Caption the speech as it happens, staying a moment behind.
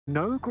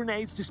No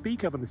grenades to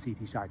speak of on the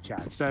CT side,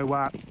 chat. So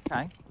okay,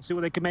 we'll see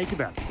what they can make of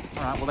it.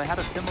 All right, well, they had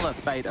a similar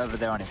fate over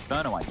there on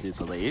Inferno, I do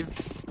believe.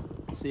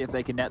 Let's see if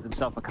they can net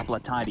themselves a couple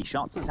of tidy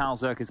shots as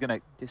Halzerk is going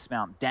to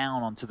dismount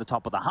down onto the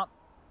top of the hut.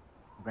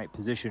 Great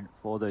position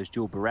for those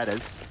dual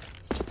Berettas.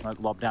 Smoke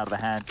lobbed out of the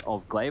hands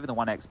of Glaive, and the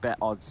 1x bet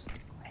odds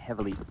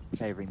heavily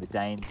favouring the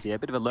Danes here. A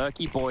bit of a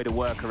lurky boy to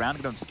work around,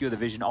 going to obscure the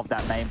vision of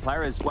that main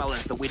player, as well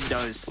as the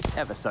windows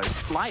ever so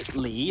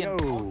slightly. And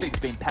Config's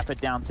been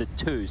peppered down to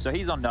 2, so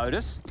he's on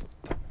notice.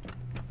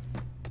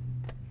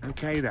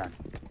 Okay then.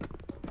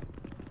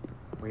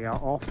 We are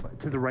off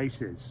to the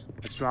races.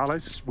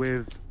 Astralis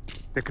with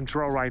the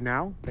control right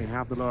now. They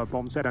have the lower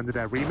bomb set under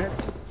their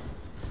remit.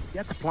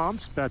 Yet to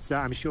plant, but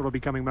I'm sure it'll be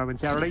coming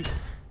momentarily.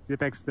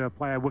 Zipex, the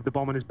player with the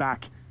bomb on his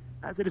back,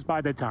 as it is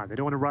by their time. They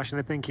don't want to rush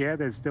anything here.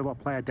 There's still a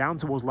player down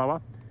towards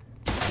lower.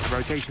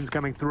 Rotations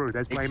coming through.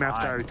 There's Blame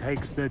F though,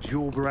 takes the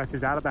dual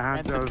Berettas out of the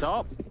hands of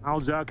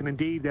Halzerk, and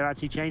indeed they're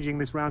actually changing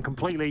this round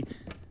completely.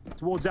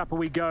 Towards upper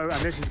we go,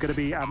 and this is going to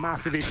be a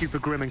massive issue for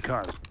Grim and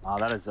Co. Oh,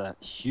 that is a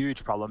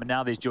huge problem. And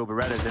now these dual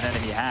Berettas in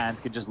enemy hands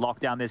can just lock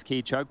down this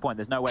key choke point.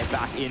 There's no way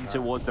back in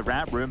towards the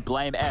ramp room.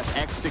 Blame F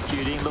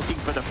executing, looking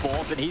for the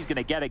 4th, and he's going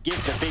to get it.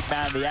 Gives the big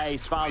man the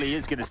ace. Farley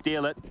is going to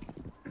steal it.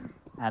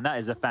 And that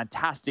is a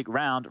fantastic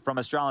round from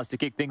Astralis to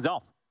kick things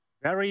off.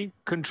 Very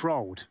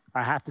controlled.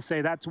 I have to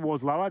say that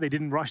towards lower. They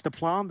didn't rush the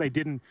plant. They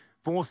didn't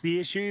force the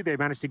issue. They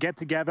managed to get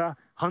together,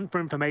 hunt for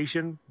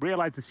information,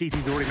 realize the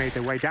CT's already made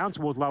their way down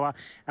towards lower,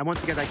 and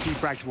once again, that key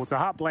frag towards the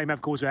hut. Blame,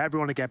 of course, for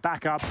everyone to get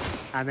back up,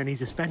 and then he's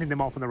just fending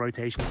them off on the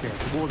rotations here.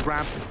 Towards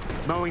ramp,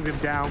 mowing them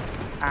down,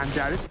 and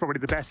this is probably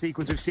the best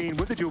sequence we've seen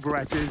with the dual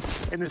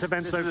Berettas in this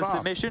event so far. This is a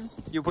submission?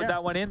 You put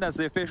that one in? That's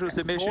the official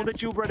submission? For the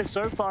dual Berettas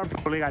so far,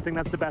 probably, I think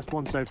that's the best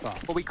one so far.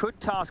 Well, we could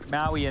task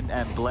Maui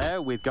and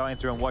Blair with going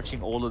through and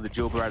watching all of the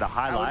dual Beretta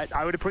highlights.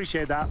 I would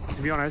appreciate that,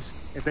 to be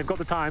honest, if they've got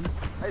the time.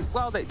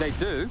 Well, they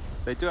do.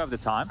 They do have the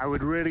time. I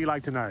would really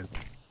like to know.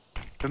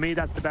 For me,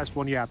 that's the best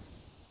one yet.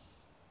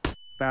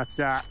 But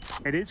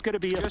it is going to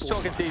be just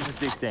talking season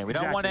 16. We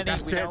don't want any.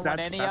 We don't want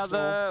any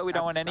other. We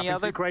don't want any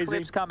other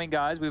clips coming,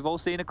 guys. We've all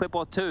seen a clip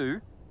or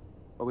two,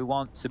 but we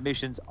want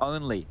submissions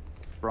only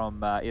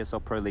from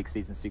ESL Pro League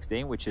season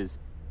 16, which is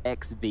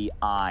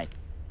XVI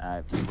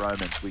for the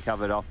Romans. We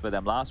covered off for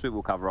them last week.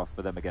 We'll cover off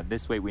for them again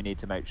this week. We need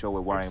to make sure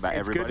we're worrying about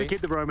everybody. It's good to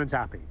keep the Romans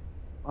happy.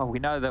 Well, we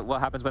know that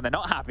what happens when they're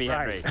not happy,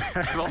 Henry.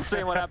 We've all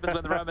seen what happens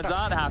when the Romans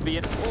aren't happy.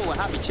 And, a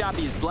happy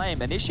chappy is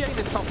Blame. Initiating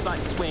this topside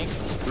swing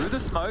through the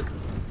smoke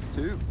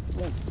to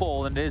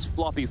fall, and it is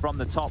Floppy from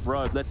the top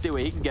rope. Let's see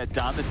what he can get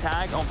done. The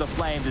tag of the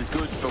Flames is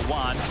good for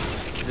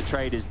 1. The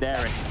trade is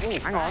there.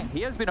 And, hang on.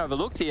 He has been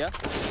overlooked here.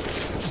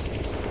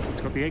 He's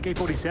got the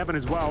AK-47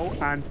 as well,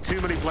 and too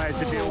many players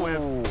to deal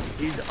with.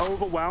 He's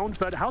overwhelmed,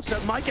 but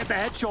Halzerk might get the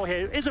headshot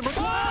here. Isn't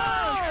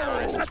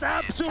required. That's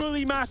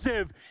absolutely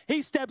massive.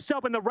 He steps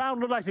up, and the round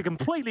looks like it's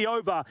completely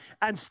over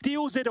and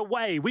steals it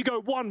away. We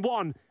go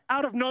 1-1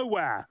 out of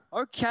nowhere.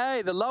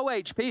 Okay, the low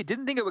HP.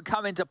 Didn't think it would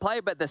come into play,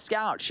 but the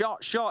scout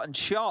shot.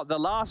 The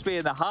last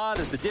being the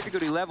hardest, the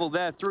difficulty level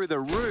there through the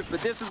roof.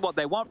 But this is what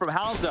they want from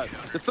Halzerk.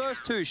 The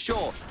first 2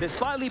 short. They're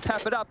slightly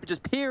peppered up, but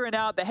just peering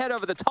out. The head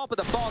over the top of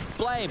the box.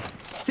 Blame,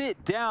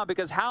 sit down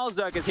because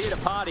Halzerk is here to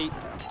party.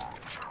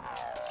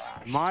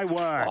 My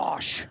word.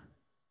 Gosh.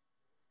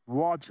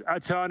 What a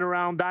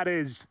turnaround that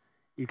is.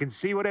 You can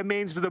see what it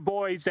means to the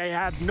boys. They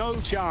had no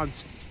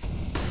chance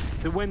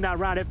to win that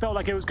round. It felt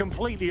like it was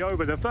completely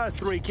over. The first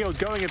 3 kills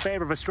going in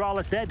favor of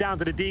Astralis. They're down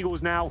to the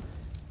Deagles now.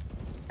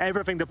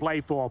 Everything to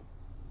play for.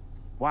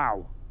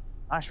 Wow.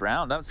 Nice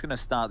round. That's going to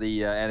start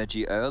the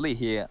energy early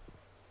here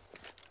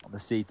on the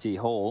CT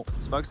hall.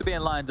 Smokes are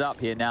being lined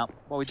up here now.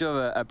 Well, we do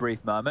have a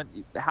brief moment.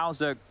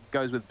 Halzerk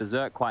goes with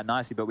Berserk quite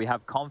nicely, but we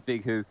have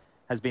Config, who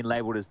has been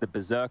labeled as the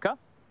Berserker.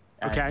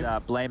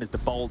 And Blame is the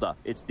Boulder.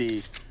 It's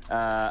the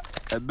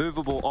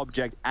immovable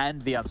object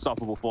and the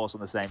unstoppable force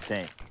on the same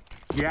team.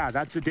 Yeah,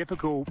 that's a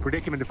difficult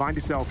predicament to find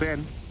yourself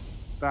in.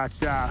 But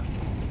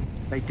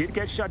they did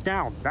get shut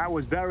down. That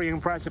was very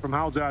impressive from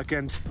Halzerk,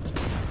 and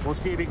we'll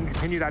see if he can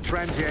continue that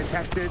trend here.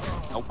 Tested.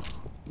 Nope.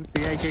 With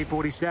the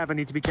AK-47,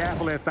 need to be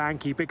careful here, Fang.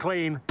 Keep it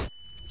clean.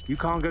 You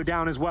can't go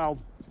down as well.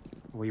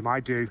 Well, you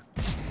might do.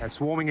 They're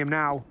swarming him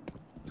now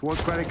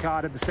towards credit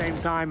card at the same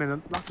time,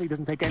 and luckily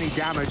doesn't take any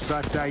damage,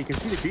 but you can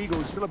see the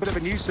Deagle's still a bit of a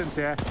nuisance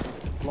here.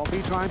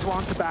 Floppy trying to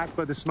answer back,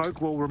 but the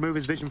smoke will remove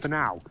his vision for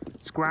now.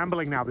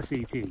 Scrambling now, the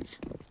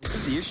CTs. This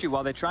is the issue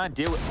while they try and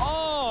deal with...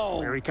 Oh!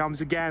 There he comes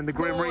again, the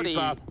Grim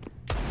Reaper.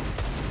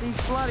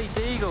 These bloody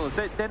Deagles,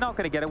 they're not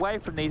going to get away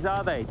from these,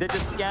 are they? They're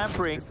just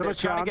scampering. They're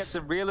trying to get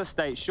some real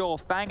estate. Sure,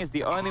 Fang is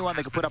the only one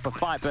that can put up a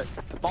fight, but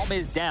bomb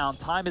is down.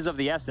 Time is of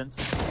the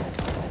essence.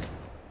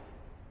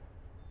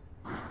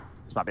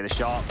 This might be the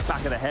shot.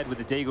 Back of the head with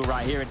the Deagle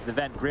right here into the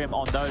vent. Grim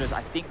on notice.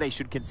 I think they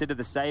should consider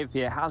the save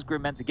here. How's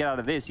Grim meant to get out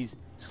of this? He's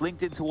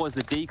slinked in towards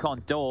the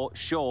decon door.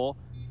 Sure.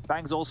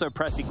 Fang's also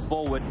pressing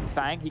forward.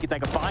 Fang, he can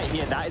take a fight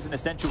here. That is an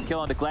essential kill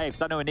on the Glaive.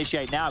 Starting to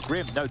initiate now.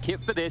 Grim, no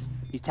kit for this.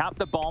 He's tapped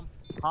the bomb,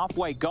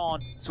 halfway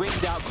gone,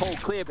 swings out, call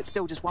clear, but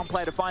still just one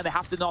player to find. They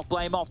have to knock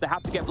Blame off. They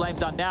have to get Blame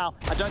done now.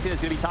 I don't think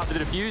there's going to be time for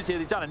the defuse here.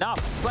 He's done enough.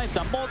 Blame's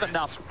done more than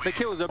enough. The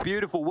kills are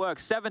beautiful work.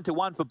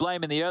 7-1 for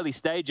Blame in the early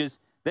stages.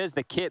 There's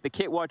the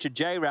kit watcher,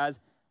 J-Raz,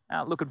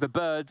 out looking for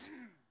birds.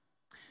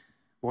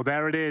 Well,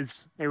 there it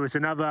is. It was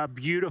another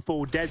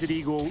beautiful Desert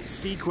Eagle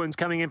sequence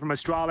coming in from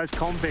Astralis.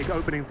 Config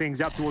opening things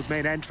up towards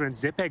main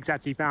entrance. Zipix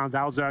actually found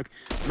Alzerk.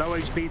 Low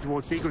HP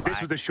towards Secret. This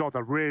was the shot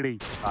that really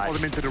got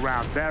them into the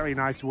round. Very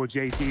nice towards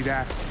JT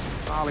there.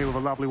 Farley with a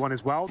lovely one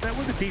as well. There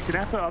was a decent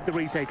effort of the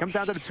retake. Comes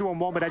down to the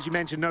 2-on-1, but as you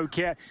mentioned, no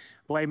kit.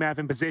 Blame F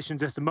in position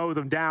just to mow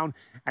them down.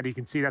 And you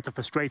can see that's a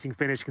frustrating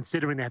finish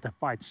considering they had to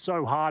fight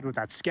so hard with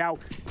that scout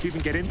to even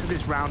get into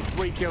this round.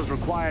 3 kills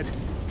required.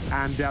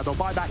 And they'll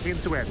buy back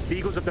into it. The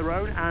Eagles of their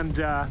own and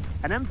an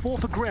M4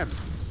 for Grim.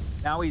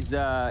 Now he's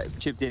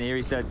chipped in here.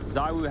 He said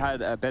Zywoo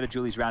had a better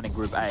Julie's round in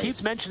Group A. He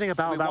keeps mentioning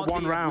about that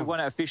one round. We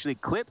want it officially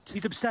clipped.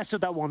 He's obsessed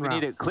with that one round. We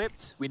need it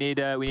clipped. We need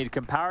a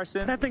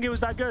comparison. I don't think it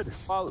was that good.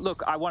 Well,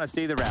 look, I want to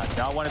see the round.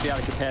 I want to be able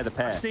to compare the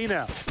pair. I've seen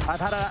it. I've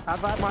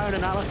had my own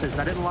analysis.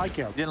 I didn't like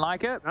it. You didn't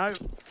like it? No,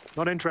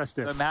 not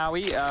interested. So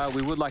Maui,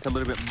 we would like a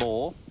little bit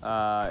more,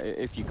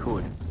 if you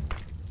could.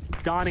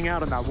 Dining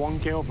out on that 1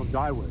 kill from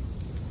Zywoo.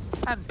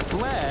 And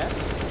Blair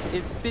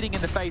is spitting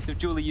in the face of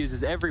Julie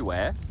users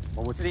everywhere.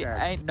 Well, what's it?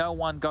 Ain't no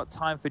one got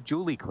time for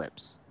Julie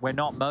clips. We're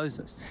not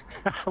Moses.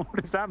 What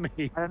does that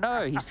mean? I don't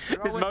know.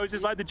 Is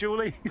Moses like the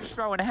Julie? He's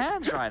throwing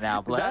hands right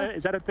now, Blair.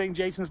 Is that a thing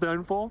Jason's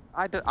known for?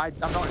 I'm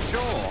not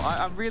sure.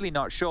 I'm really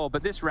not sure.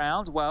 But this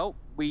round, well,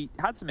 we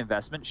had some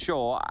investment,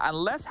 sure.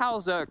 Unless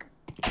Halzerk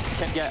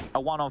can get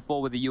a 1-on-4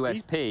 with the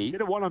USP. He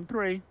did a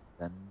 1-on-3.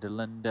 I think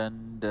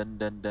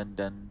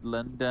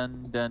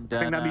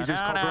that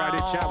music's copyrighted,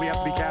 chat. We have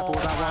to be careful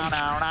with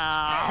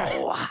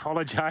that one.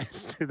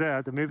 Apologize to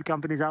the movie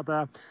companies out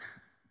there.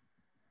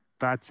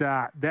 But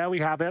there we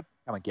have it.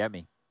 Come and get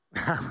me.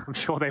 I'm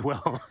sure they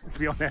will, to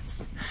be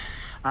honest.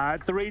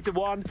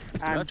 3-1.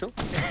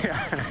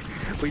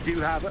 And we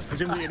do have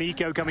presumably an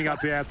eco coming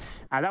up here.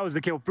 And that was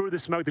the kill through the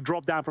smoke to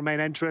drop down from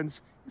main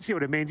entrance. Let's see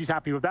what it means. He's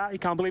happy with that. He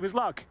can't believe his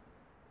luck.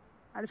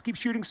 I just keep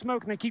shooting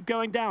smoke and they keep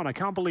going down. I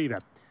can't believe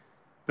it.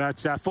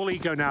 But full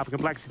eco now for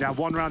Complexity. Now,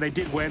 1 round they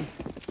did win.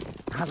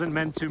 Hasn't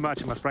meant too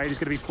much, I'm afraid. It's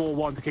going to be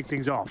 4-1 to kick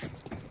things off.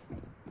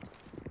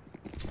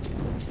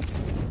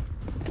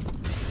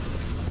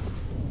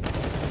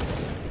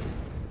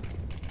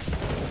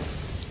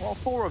 Well,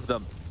 4 of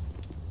them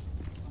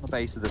on the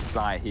base of the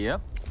site here.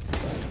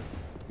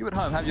 You at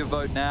home, have your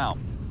vote now.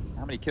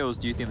 How many kills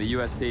do you think the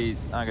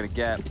USPs are going to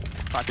get?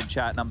 Type in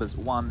chat numbers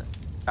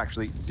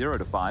 0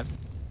 to 5.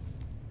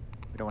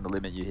 We don't want to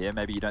limit you here.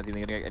 Maybe you don't think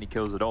they're going to get any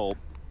kills at all.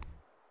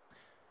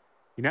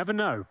 You never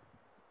know.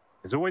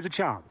 There's always a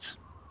chance.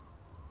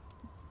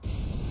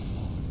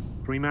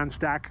 3-man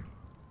stack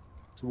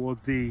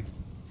towards the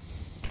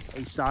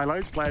A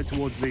silos. Player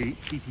towards the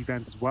CT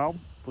vents as well.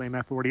 Blame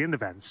F already in the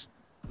vents.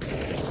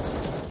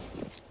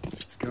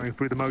 It's going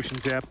through the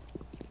motions here.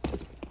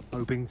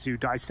 Hoping to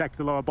dissect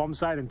the lower bomb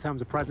site in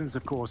terms of presence.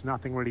 Of course,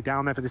 nothing really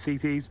down there for the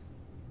CTs.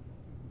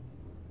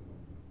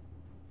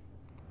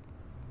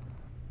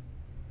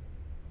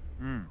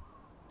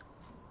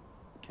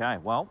 Okay,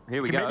 well,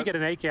 here we go. Maybe get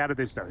an AK out of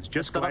this, though. It's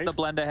just Set up the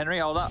blender, Henry.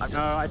 Hold up.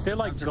 No, I feel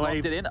like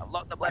Glaive...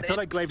 I feel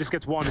like Glaive just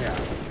gets 1 here.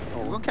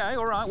 Oh, okay,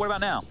 all right. What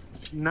about now?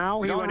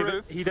 Now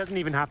he doesn't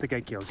even have to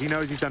get kills. He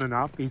knows he's done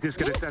enough. He's just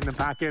going to send them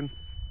back in.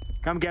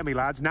 Come get me,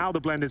 lads. Now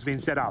the blender's been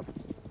set up.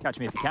 Catch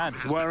me if you can.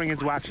 It's whirring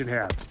into action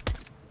here.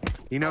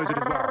 He knows it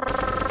as well.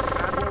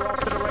 And we're off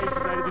to the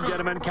races, ladies and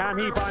gentlemen. Can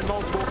he find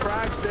multiple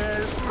frags?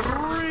 There's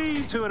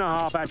 3,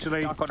 2.5,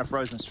 actually. Stuck on a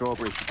frozen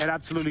strawberry. It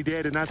absolutely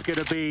did, and that's going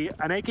to be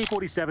an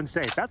AK-47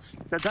 safe. That's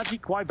actually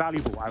quite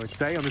valuable, I would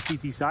say, on the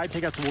CT side.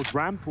 Take that towards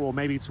ramp or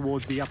maybe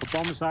towards the upper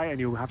bomb site, and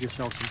you'll have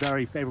yourself some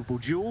very favorable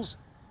duels.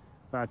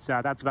 But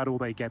that's about all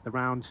they get. The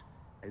round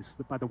is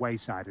by the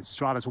wayside. As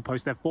Astralis will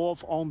post their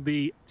 4th on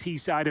the T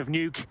side of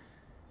Nuke.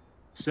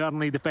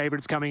 Certainly the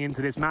favorites coming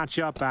into this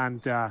matchup,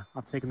 and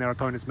I've taken their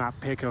opponent's map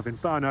pick of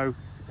Inferno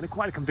in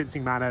quite a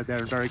convincing manner. They're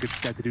in very good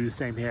stead to do the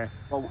same here.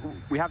 Well,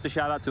 we have to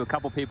shout out to a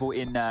couple people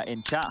in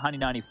chat.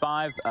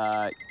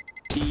 Honey95,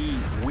 D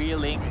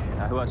Wheeling,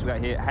 who else we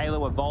got here?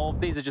 Halo Evolved.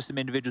 These are just some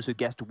individuals who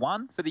guessed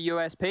 1 for the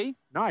USP.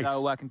 Nice.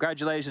 So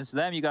congratulations to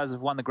them. You guys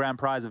have won the grand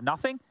prize of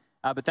nothing,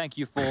 but thank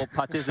you for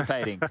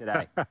participating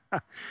today.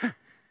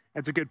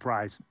 It's a good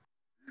prize.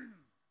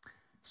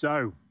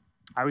 So,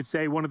 I would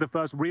say one of the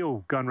first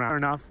real gun round.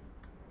 Enough.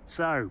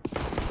 So,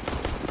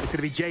 it's going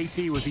to be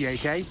JT with the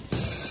AK.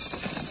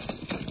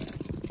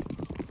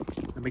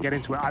 And we get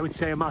into it. I would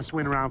say a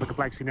must-win round for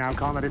Complexity now.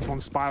 Can't let this one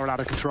spiral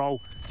out of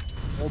control.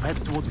 Orb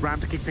heads towards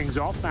ramp to kick things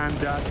off, and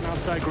some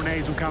outside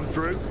grenades will come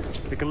through.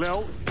 The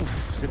Galil,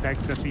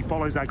 Zipex actually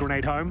follows that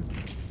grenade home.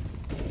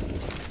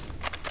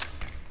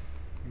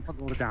 Makes a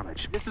lot of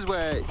damage. This is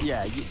where,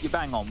 yeah, you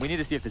bang on. We need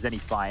to see if there's any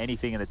fire,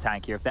 anything in the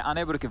tank here. If they're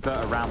unable to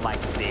convert a round like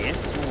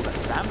this, the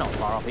spam not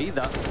far off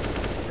either,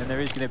 then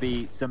there is going to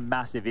be some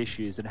massive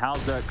issues. And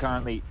Halzerk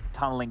currently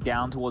tunneling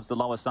down towards the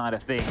lower side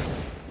of things.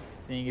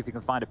 seeing if you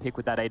can find a pick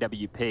with that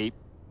AWP.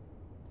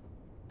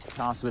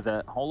 Tasked with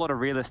a whole lot of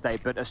real estate,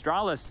 but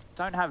Astralis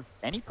don't have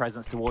any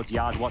presence towards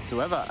yard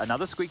whatsoever.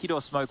 Another squeaky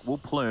door smoke will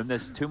plume.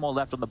 There's 2 more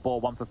left on the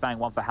board, 1 for Fang,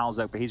 1 for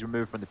Halzerk, but he's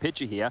removed from the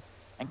picture here,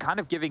 and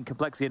kind of giving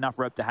Complexity enough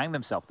rope to hang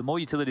themselves. The more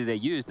utility they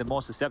use, the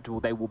more susceptible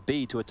they will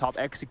be to a top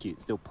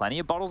execute. Still plenty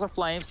of bottles of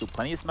flames, still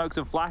plenty of smokes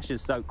and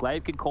flashes, so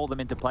Glaive can call them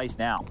into place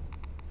now.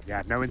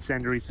 Yeah, no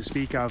incendiaries to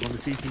speak of on the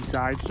CT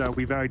side, so it'll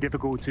be very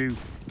difficult to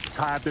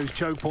tie up those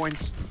choke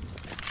points.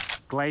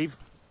 Glaive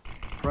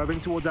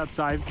probing towards that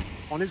side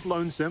on his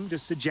lonesome,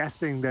 just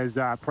suggesting there's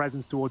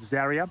presence towards this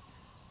area.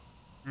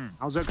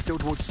 Halzerk still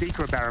towards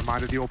Secret, bear in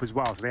mind, of the AWP as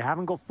well, so they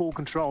haven't got full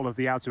control of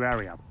the outer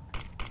area.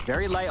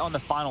 Very late on the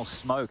final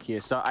smoke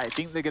here, so I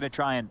think they're going to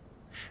try and...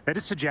 They're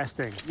just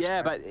suggesting.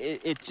 Yeah, but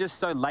it's just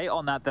so late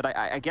on that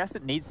I guess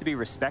it needs to be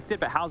respected,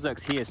 but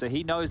Halzerk's here, so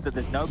he knows that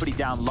there's nobody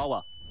down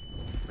lower.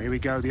 Here we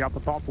go, the upper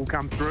pop will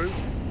come through.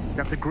 It's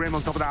up to Grim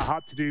on top of that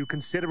hut to do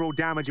considerable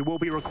damage. It will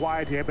be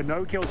required here, but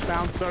no kills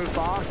found so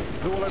far.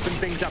 It will open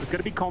things up. It's going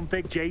to be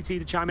Config, JT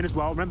to chime in as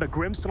well. Remember,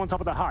 Grim's still on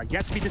top of the hut,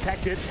 yet to be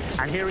detected.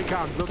 And here he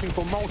comes, looking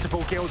for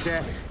multiple kills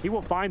here. He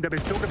will find them.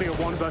 It's still going to be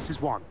a 1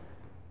 versus 1.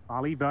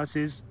 Ali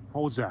versus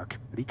Halzerk.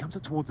 But he comes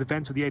up towards the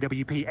vent with the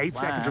AWP. 8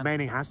 seconds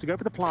remaining, has to go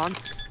for the plant.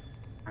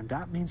 And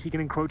that means he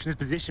can encroach in his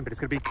position, but it's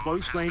going to be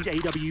close range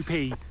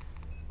AWP.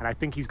 And I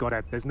think he's got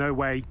it. There's no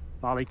way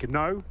Ali can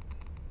know.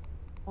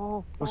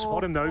 We'll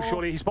spot him though,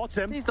 surely he spots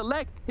him. Sees the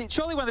leg.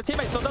 Surely one of the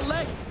teammates saw the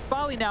leg.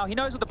 Farley now, he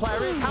knows what the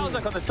player is.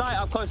 Halzerk on the side,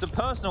 up close and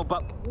personal,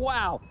 but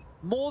wow,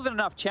 more than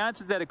enough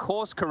chances there to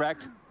course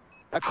correct.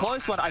 A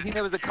close one. I think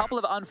there was a couple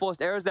of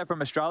unforced errors there from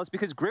Astralis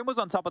because Grim was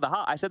on top of the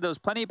hut. I said there was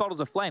plenty of bottles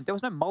of flame. There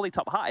was no molly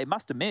top hut. It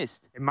must have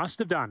missed. It must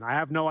have done. I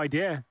have no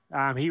idea.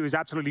 He was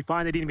absolutely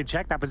fine. They didn't even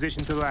check that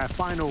position to the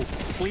final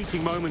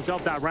fleeting moments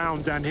of that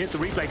round. And here's the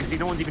replay because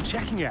no one's even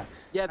checking it.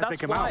 Yeah,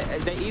 that's why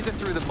they either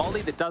threw the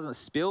molly that doesn't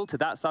spill to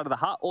that side of the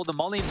hut or the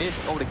molly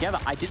missed altogether.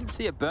 I didn't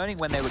see it burning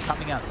when they were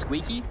coming out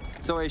squeaky.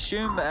 So I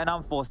assume an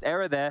unforced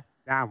error there.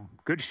 Damn,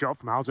 good shot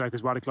from Halzerk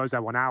as well to close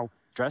that one out.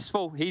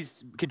 Stressful.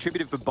 He's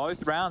contributed for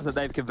both rounds that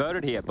they've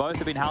converted here. Both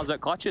have been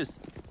Halzerk clutches.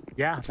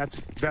 Yeah, that's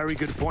a very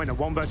good point. A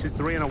 1 versus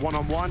 3 and a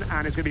 1-on-1,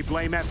 and it's going to be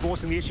Blamette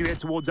forcing the issue here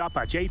towards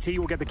upper. JT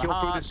will get the kill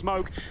through the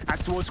smoke.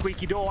 That's towards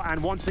Squeaky Door,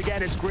 and once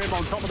again, it's Grim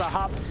on top of the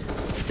hub,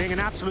 being an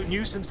absolute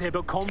nuisance here,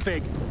 but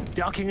Config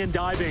ducking and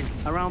diving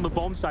around the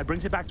bomb side,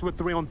 brings it back to a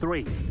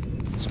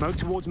 3-on-3. Smoke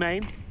towards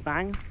main,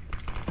 Bang.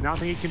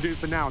 Nothing he can do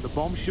for now. The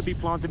bomb should be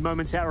planted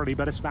momentarily,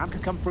 but a spam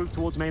can come through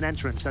towards main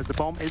entrance as the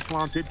bomb is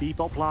planted,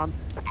 default plant.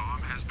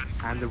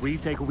 And the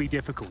retake will be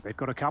difficult. They've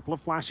got a couple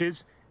of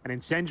flashes. An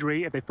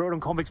incendiary, if they throw it on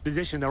Convict's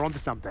position, they're onto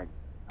something.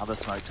 Another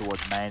smoke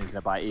towards main is going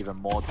to buy even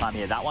more time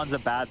here. That one's a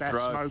bad throw.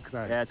 Smoke,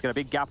 though. Yeah, it's got a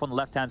big gap on the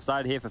left-hand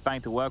side here for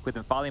Fang to work with,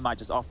 and Farley might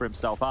just offer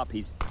himself up.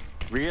 He's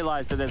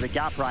realized that there's a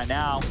gap right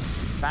now.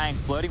 Fang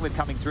flirting with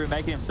coming through,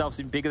 making himself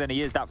seem bigger than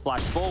he is. That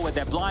flash forward,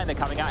 they're blind, they're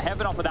coming out.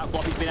 Heaven off of that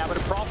flop, he's been able to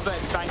profit.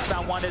 Fang's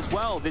found one as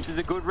well. This is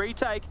a good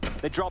retake.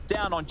 They drop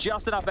down on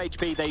just enough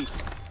HP. They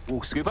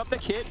will scoop up the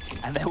kit,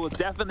 and they will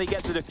definitely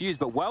get the defuse,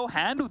 but well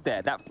handled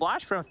there. That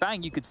flash from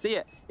Fang, you could see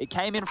it. It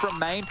came in from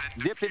main,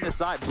 zipped in the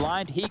sight,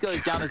 blind. He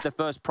goes down as the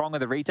first prong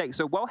of the retake,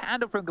 so well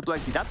handled from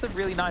Complexity. That's a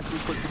really nicely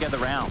put together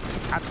round.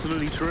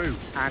 Absolutely true,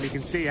 and you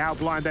can see how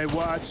blind they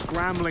were,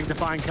 scrambling to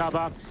find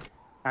cover.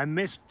 A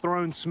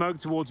mist-thrown smoke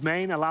towards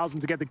main allows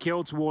them to get the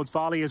kill towards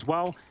Farley as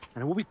well,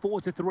 and it will be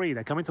 4-3.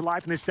 They're coming to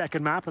life in this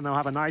second map, and they'll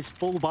have a nice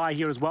full buy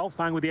here as well.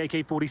 Fang with the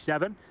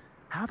AK-47.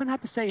 Haven't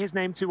had to say his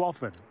name too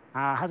often.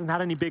 Hasn't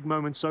had any big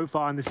moments so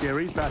far in the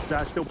series, but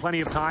still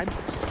plenty of time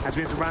as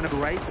we enter round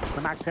number 8.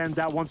 The MAC-10's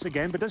out once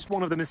again, but just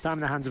one of them this time in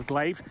the hands of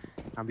Glaive.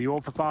 And the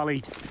AWP for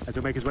Farley as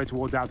he'll make his way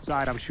towards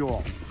outside, I'm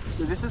sure.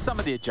 So this is some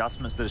of the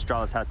adjustments that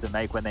Astralis had to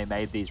make when they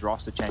made these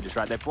roster changes,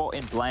 right? They brought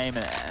in Blame,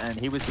 and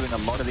he was doing a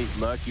lot of these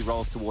lurky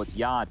rolls towards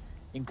yard.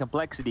 In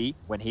Complexity,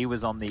 when he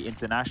was on the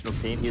international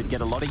team, he'd get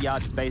a lot of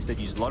yard space, they'd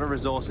use a lot of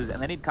resources,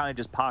 and then he'd kind of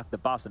just park the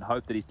bus and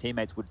hope that his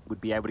teammates would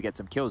be able to get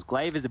some kills.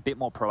 Glaive is a bit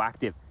more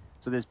proactive.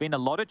 So there's been a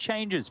lot of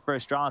changes for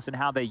Astralis and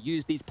how they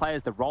use these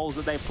players, the roles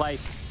that they play,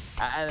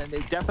 and they're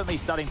definitely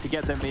starting to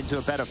get them into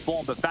a better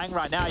form. But Fang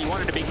right now, you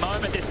wanted a big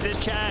moment. This is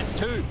his chance.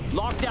 2,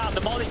 locked out.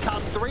 The molly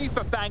comes. 3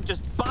 for Fang,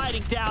 just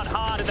biting down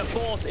hard, and the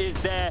 4th is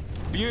there.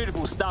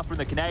 Beautiful stuff from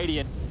the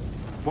Canadian.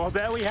 Well,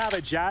 there we have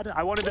it, Jad.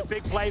 I wanted a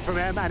big play from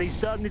him, and he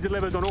certainly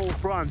delivers on all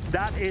fronts.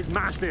 That is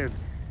massive.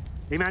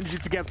 He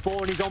manages to get 4,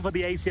 and he's on for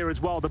the ace here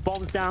as well. The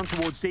bomb's down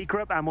towards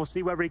Secret, and we'll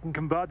see whether he can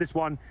convert this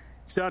one.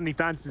 Certainly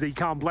fancies it. You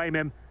can't blame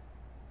him.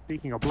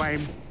 Speaking of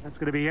blame, that's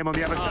going to be him on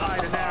the other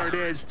side, and there it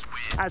is.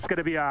 That's going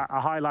to be a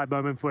highlight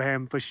moment for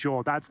him, for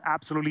sure. That's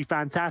absolutely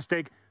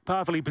fantastic.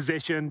 Perfectly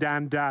positioned,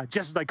 and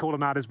just as I call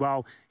him out as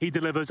well, he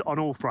delivers on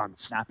all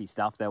fronts. Snappy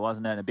stuff there,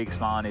 wasn't it? And a big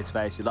smile on his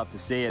face. You'd love to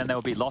see it. And there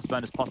will be lost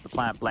bonus plus the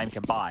plant Blame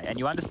can buy. And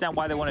you understand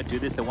why they want to do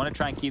this. They want to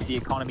try and keep the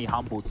economy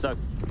humbled. So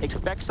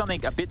expect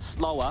something a bit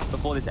slower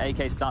before this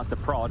AK starts to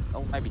prod.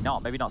 Oh, maybe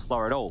not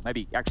slower at all.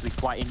 Maybe actually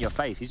quite in your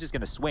face. He's just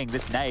going to swing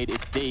this nade.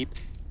 It's deep.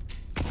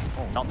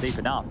 Oh, not deep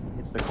enough.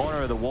 It's the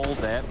corner of the wall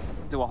there.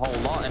 do a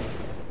whole lot. And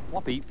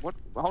Floppy,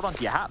 hold on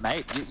to your hat,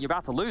 mate. You're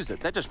about to lose it.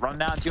 They're just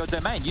running out into your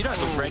domain. You don't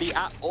look ready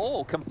at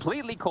all.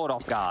 Completely caught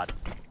off guard.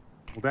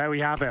 Well, there we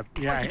have it.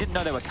 Yeah, he didn't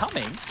know they were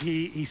coming.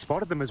 He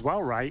spotted them as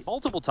well, right?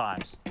 Multiple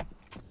times.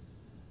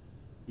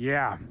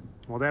 Yeah.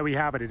 Well, there we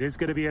have it. It is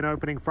going to be an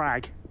opening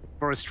frag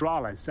for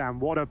Astralis.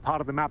 And what a part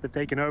of the map they've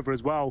taken over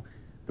as well.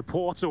 The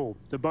portal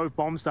to both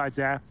bomb sites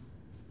there.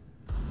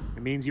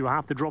 It means you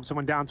have to drop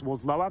someone down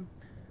towards lower.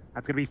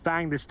 That's going to be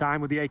Fang this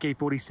time with the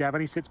AK-47.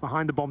 He sits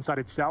behind the bomb site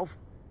itself.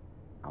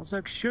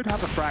 Alzerk should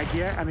have a frag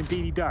here, and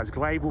indeed he does.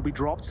 Glaive will be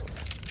dropped.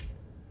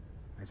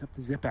 It's up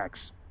to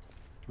Zipex.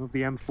 Move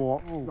the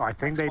M4. Oh, I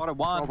think they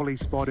probably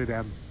spotted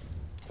him.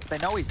 They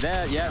know he's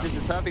there. Yeah, this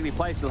is perfectly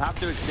placed. He'll have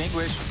to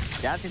extinguish.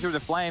 Dancing through the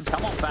flames.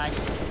 Come on, Fang.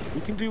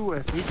 He can do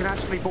this. He can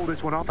actually pull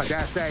this one off, I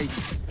dare say.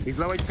 He's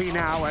low HP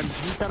now, and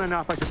he's done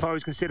enough, I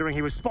suppose, considering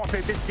he was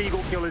spotted. This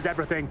Deagle kill is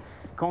everything.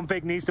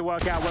 Config needs to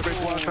work out whether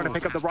it's worth trying to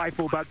pick up the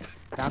rifle, but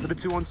down to the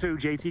 2-on-2.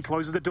 JT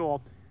closes the door.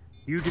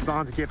 Huge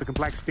advantage here for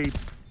Complexity.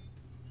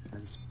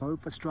 As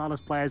both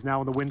Astralis players now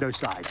on the window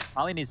side.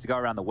 Harley needs to go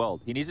around the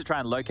world. He needs to try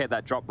and locate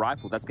that drop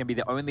rifle. That's going to be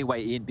the only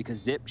way in, because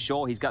Zip,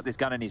 sure, he's got this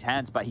gun in his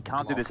hands, but he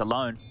can't do this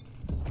alone.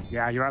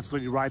 Yeah, you're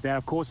absolutely right there.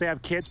 Of course, they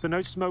have kits, but no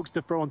smokes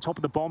to throw on top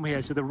of the bomb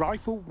here, so the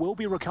rifle will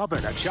be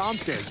recovered. A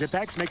chance is.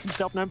 Zipex makes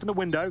himself known from the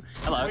window.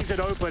 Hello. Swings it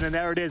open, and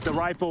there it is. The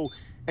rifle,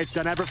 it's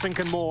done everything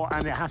and more,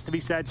 and it has to be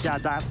said,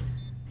 Chad, that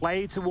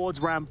play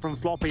towards ramp from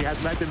Floppy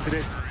has led them to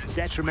this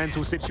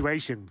detrimental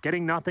situation.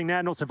 Getting nothing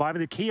there, not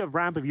surviving. The key of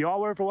ramp, if you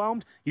are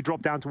overwhelmed, you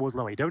drop down towards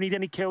low. You don't need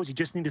any kills, you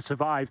just need to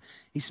survive.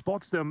 He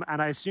spots them,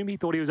 and I assume he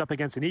thought he was up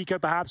against an eco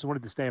perhaps and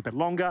wanted to stay a bit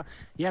longer.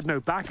 He had no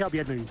backup, he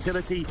had no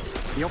utility.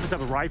 He obviously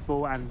have a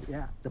rifle, and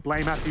yeah, the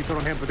blame has to be put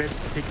on him for this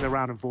particular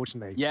round,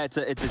 unfortunately. Yeah, it's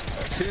a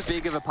too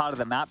big of a part of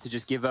the map to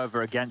just give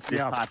over against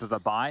this type of a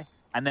buy.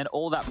 And then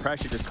all that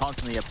pressure just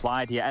constantly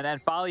applied here. And then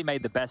Farley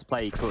made the best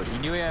play he could. He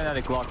knew he had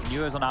a Glock, he knew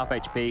he was on half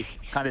HP,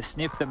 kind of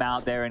sniffed them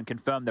out there and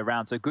confirmed the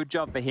round. So good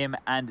job for him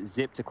and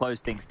Zip to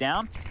close things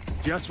down.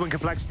 Just when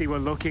Complexity were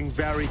looking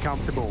very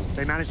comfortable,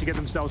 they managed to get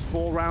themselves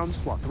 4 rounds,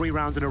 3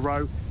 rounds in a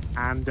row.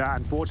 And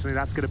unfortunately,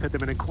 that's going to put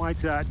them in a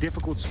quite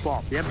difficult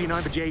spot. The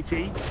MP9 for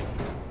JT.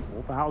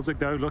 All for Halzig,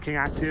 though, looking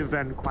active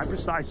and quite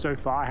precise so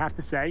far, I have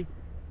to say.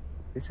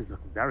 This is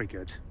looking very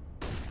good.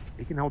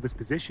 He can hold this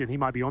position. He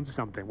might be onto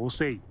something. We'll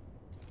see.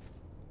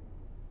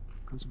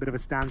 It's a bit of a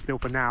standstill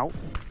for now.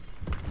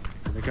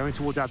 And they're going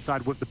towards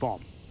outside with the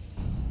bomb.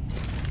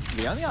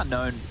 The only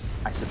unknown,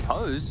 I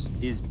suppose,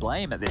 is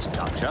Blame at this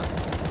juncture.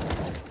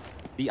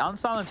 The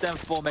unsilenced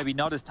M4 maybe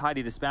not as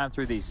tidy to spam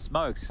through these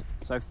smokes,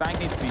 so Fang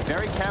needs to be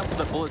very careful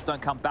that bullets don't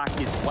come back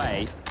his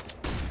way.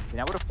 Being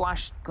able to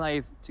flash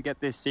Glaive to get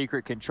this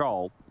secret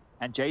control,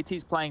 and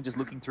JT's playing just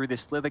looking through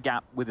this slither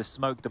gap with a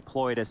smoke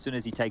deployed as soon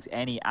as he takes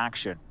any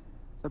action.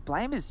 So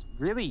Blame is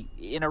really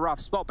in a rough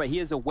spot, but he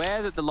is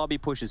aware that the lobby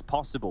push is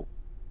possible.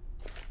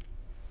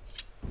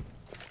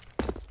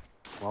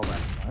 Well,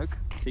 that smoke.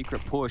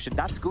 Secret push, and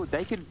that's good.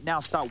 They can now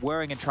start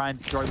worrying and try and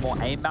throw more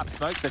aim map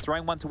smokes. They're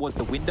throwing one towards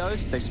the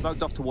windows. They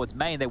smoked off towards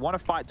main. They want to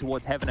fight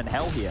towards heaven and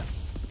hell here.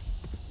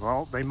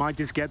 Well, they might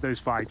just get those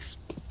fights.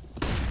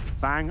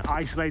 Bang,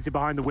 isolated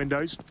behind the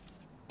windows.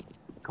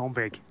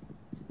 Convig,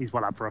 he's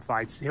well up for a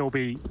fight. He'll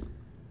be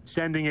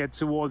sending it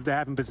towards the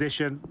heaven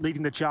position,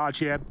 leading the charge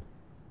here.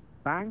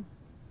 Bang,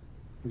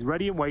 he's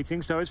ready and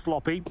waiting, so is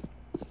Floppy.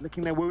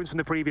 Licking their wounds from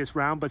the previous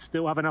round, but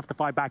still have enough to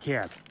fight back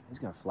here. He's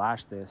going to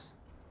flash this.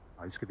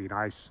 Oh, this could be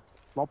nice.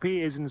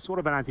 Floppy is in sort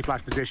of an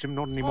anti-flash position,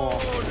 not anymore.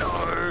 Oh,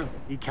 no!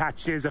 He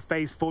catches a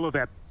face full of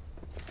it.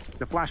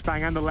 The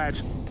flashbang and the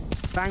ledge.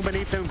 Bang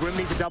beneath him, Grim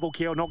needs a double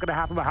kill, not going to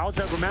happen. But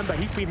Halzerk, remember,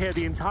 he's been here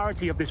the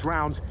entirety of this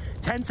round.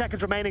 10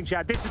 seconds remaining,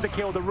 Chad. This is the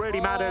kill that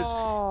really matters.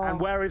 And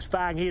where is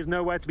Fang? He is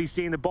nowhere to be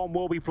seen. The bomb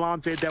will be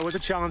planted. There was a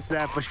chance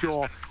there for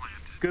sure.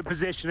 Good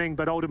positioning,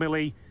 but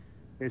ultimately,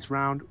 this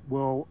round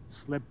will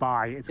slip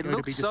by. It's going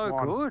to be just one. It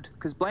looks so good,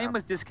 because Blame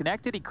was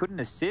disconnected. He couldn't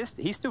assist.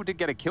 He still did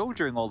get a kill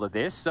during all of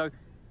this, so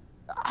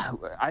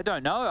I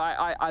don't know.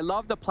 I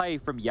love the play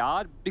from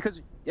Yard,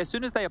 because as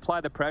soon as they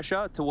apply the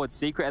pressure towards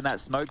Secret and that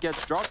smoke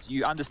gets dropped,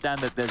 you understand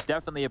that there's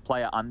definitely a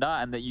player under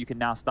and that you can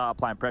now start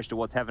applying pressure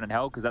towards heaven and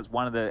hell, because that's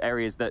one of the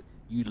areas that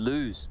you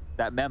lose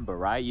that member,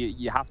 right?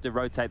 You have to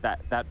rotate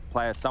that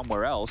player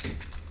somewhere else.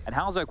 And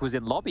Halzerk was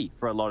in lobby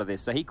for a lot of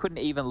this, so he couldn't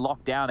even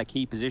lock down a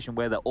key position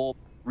where the AWP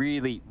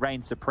really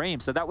reigned supreme.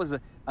 So that was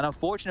an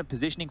unfortunate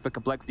positioning for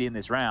Complexity in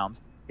this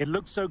round. It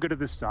looked so good at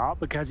the start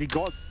because he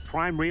got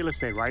prime real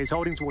estate, right? He's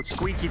holding towards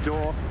squeaky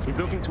door. He's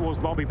looking towards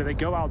lobby, but they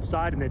go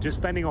outside and they're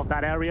just fending off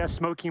that area,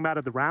 smoking him out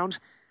of the round.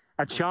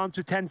 A chance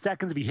with 10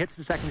 seconds if he hits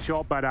the second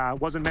shot, but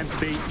wasn't meant to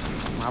be.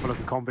 We'll have a look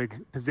at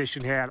Convig's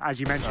position here. As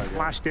you mentioned,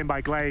 flashed in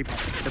by Glaive.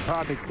 The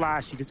perfect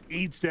flash. He just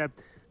eats it.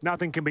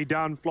 Nothing can be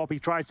done. Floppy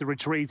tries to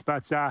retreat,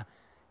 but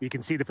you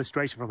can see the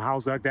frustration from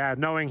Halzerk there,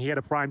 knowing he had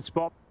a prime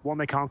spot, one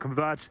they can't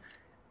convert,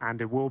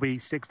 and it will be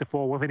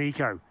 6-4 with an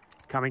eco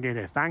coming in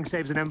here. Fang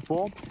saves an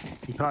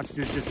M4. He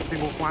purchases just a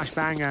single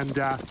flashbang, and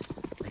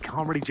they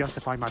can't really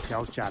justify much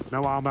else, Chad.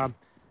 No armor,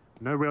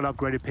 no real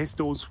upgraded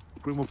pistols.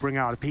 Grim will bring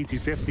out a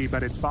P250,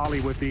 but it's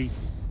Farley with the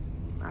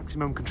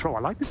maximum control. I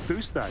like this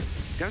boost, though.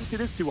 Don't see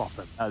this too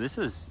often. Oh, this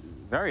is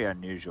very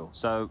unusual.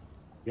 So,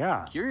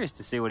 yeah, curious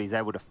to see what he's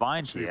able to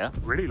find here.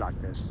 Really like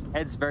this.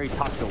 Head's very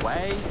tucked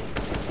away.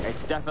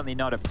 It's definitely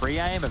not a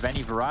pre-aim of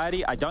any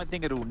variety. I don't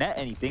think it'll net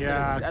anything.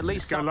 Yeah, but it's at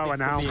least something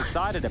to be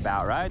excited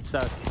about, right? So,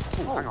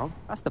 hang on.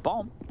 That's the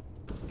bomb.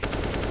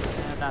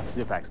 And that's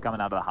Zipex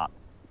coming out of the hut.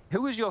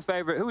 Who was your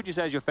favorite? Who would you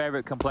say is your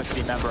favorite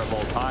Complexity member of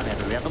all time,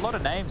 Henry? We have a lot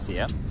of names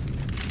here.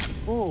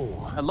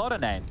 Oh, a lot of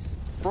names.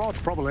 Fraud,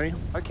 probably.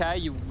 Okay,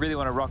 you really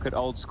want to rock it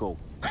old school.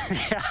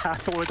 Yeah, I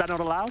thought, was that not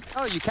allowed?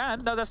 Oh, you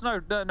can. No, that's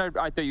no.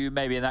 I thought you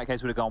maybe in that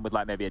case would have gone with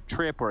like maybe a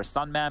Trip or a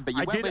Sunman, but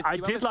you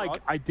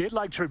I did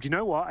like Trip. You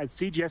know what? At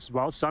CGS as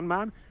well,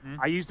 Sunman.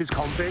 I used his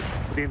config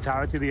for the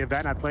entirety of the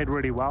event. I played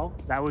really well.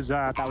 That was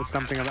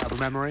something of a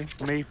memory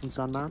for me from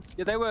Sunman.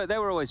 Yeah, they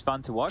were always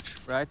fun to watch,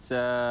 right?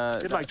 I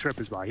did like Trip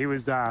as well. He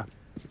was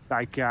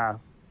like the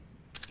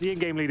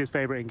in-game leader's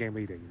favorite in-game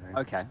leader. You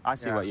know? Okay, I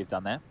see what you've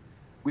done there.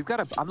 We've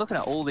got I'm looking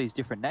at all these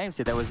different names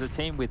here. There was a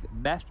team with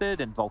Method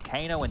and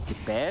Volcano and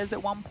Bears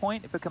at one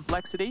point for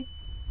Complexity.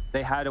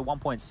 They had a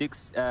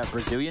 1.6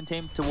 Brazilian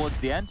team towards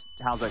the end.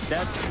 Halzo's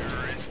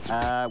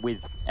dead.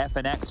 With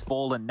FNX,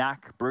 Fall, and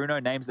Knack, Bruno,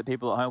 names that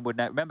people at home would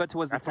know. Remember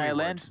towards the tail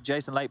end,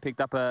 Jason Lake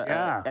picked up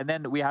and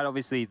then we had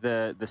obviously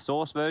the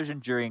Source version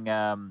during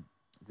the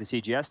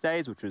CGS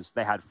days, which was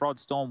they had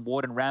Frodstorm,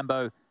 Warden,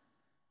 Rambo,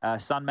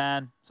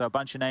 Sunman. So a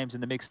bunch of names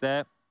in the mix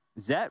there.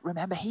 Zet,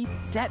 remember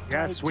Zet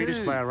yeah, Swedish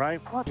too. player, right?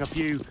 What?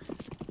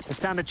 A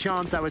standard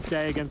chance, I would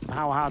say, against the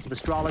powerhouse of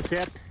Astralis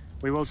here.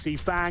 We will see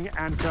Fang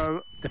and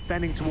Co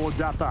defending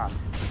towards upper.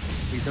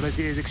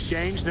 Utility is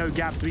exchanged, no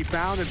gaps to be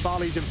found, and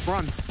Farley's in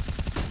front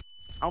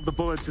of the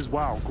bullets as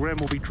well. Grim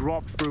will be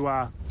dropped through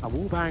a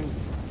wallbang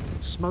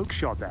smoke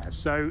shot there.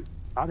 So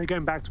are they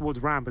going back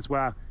towards ramp as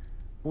well?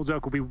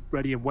 Warzerk will be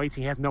ready and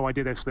waiting. He has no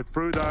idea they've slipped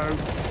through though.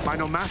 Might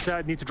not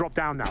matter, need to drop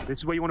down now. This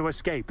is where you want to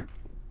escape.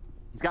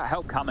 He's got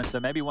help coming, so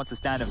maybe he wants to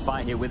stand and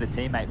fight here with a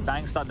teammate.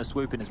 Fang's starting to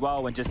swoop in as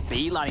well and just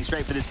beelining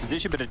straight for this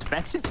position, but a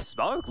defensive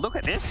smoke. Look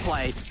at this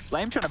play.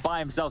 Blame trying to buy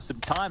himself some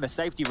time, a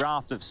safety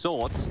raft of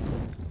sorts.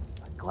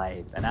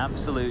 Glaive, an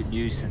absolute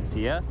nuisance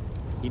here.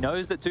 He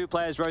knows that two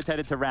players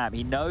rotated to ramp.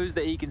 He knows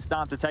that he can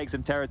start to take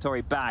some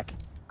territory back.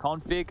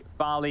 Config,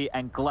 Farley,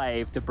 and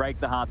Glaive to break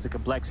the hearts of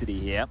Complexity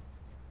here.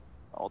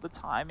 Oh, the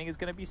timing is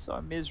going to be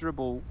so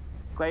miserable.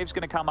 Glaive's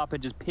going to come up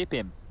and just pip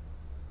him.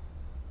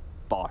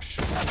 Bosh.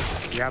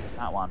 Yep.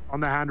 That one.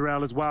 On the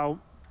handrail as well.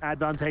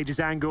 Advantageous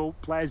angle.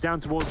 Players down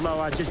towards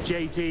lower. Just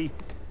JT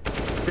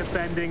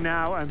defending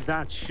now, and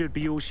that should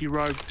be all she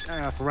wrote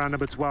for round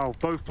number 12.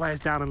 Both players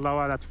down and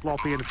lower. That's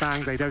Floppy and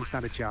Fang. They don't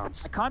stand a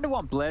chance. I kind of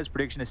want Blair's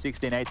prediction of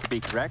 16-8 to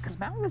be correct, because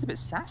Maui was a bit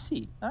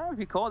sassy. I don't know if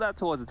you caught that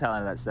towards the tail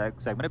end of that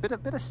segment. A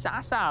bit of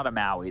sass out of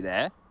Maui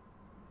there.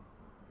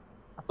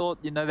 I thought,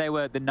 you know, they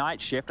were the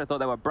night shift. I thought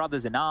they were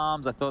brothers in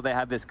arms. I thought they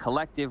had this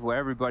collective where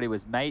everybody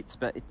was mates,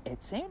 but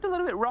it seemed a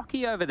little bit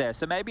rocky over there.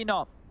 So maybe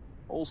not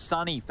all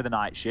sunny for the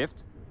night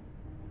shift.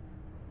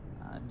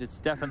 And it's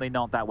definitely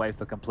not that way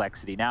for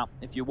Complexity. Now,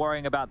 if you're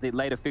worrying about the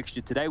later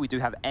fixture today, we do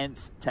have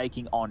Ents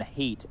taking on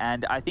Heat.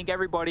 And I think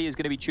everybody is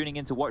going to be tuning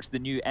in to watch the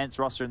new Ents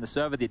roster in the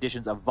server, the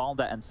additions of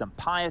Valda and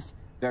Sampius.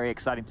 Very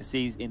exciting to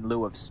see in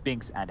lieu of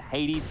Spinks and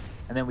Hades.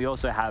 And then we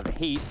also have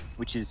Heat,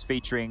 which is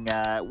featuring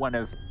one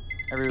of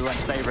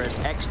everyone's favorite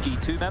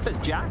XG2 members,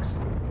 Jax.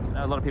 I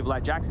know a lot of people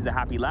like Jax. He's a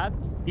happy lad.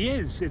 He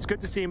is. It's good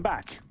to see him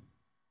back.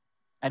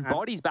 And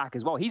Body's back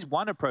as well. He's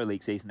won a Pro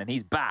League season and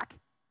he's back.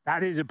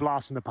 That is a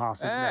blast from the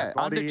past, isn't it?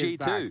 Body under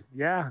G2.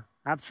 Yeah,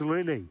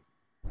 absolutely.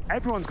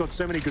 Everyone's got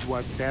so many good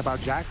words to say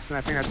about Jax, and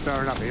I think that's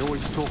fair enough. They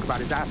always just talk about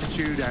his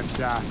attitude, and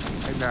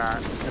in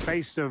the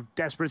face of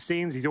desperate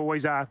scenes, he's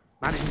always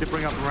managing to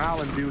bring up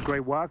morale and do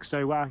great work.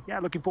 So, yeah,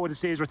 looking forward to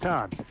see his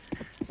return.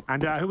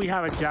 And who we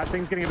have at chat,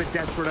 things getting a bit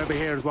desperate over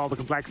here as well, the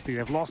Complexity.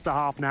 They've lost a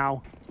half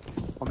now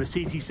on the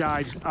CT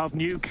side of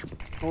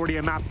Nuke. Already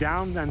a map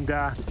down, and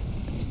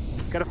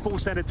got a full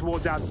center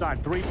towards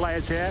outside. 3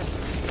 players here,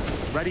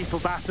 ready for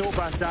battle,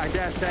 but I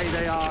dare say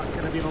they are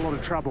going to be in a lot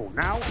of trouble.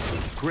 Now,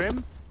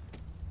 Grim,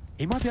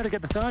 he might be able to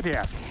get the third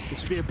here.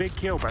 This would be a big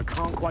kill, but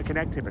can't quite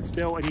connect him. It's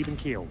still an even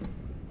kill.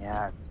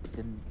 Yeah,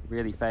 didn't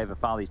really favor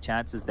Farley's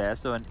chances there.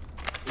 So an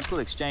equal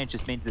exchange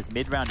just means this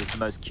mid-round is the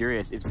most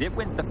curious. If Zip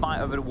wins the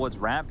fight over towards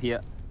ramp here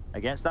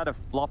against that of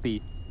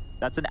Floppy,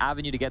 that's an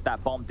avenue to get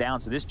that bomb down.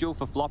 So this duel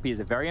for Floppy is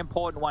a very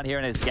important one here,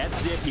 and it's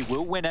against Zip. He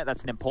will win it.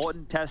 That's an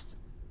important test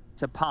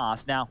to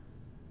pass. Now,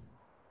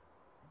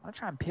 I'm going to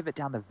try and pivot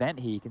down the vent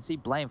here. You can see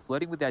Blame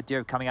flirting with the idea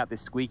of coming out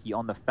this squeaky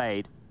on the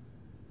fade.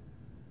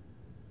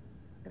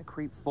 Going to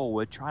creep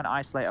forward, try and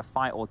isolate a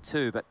fight or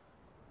two, but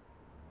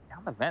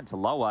down the vent to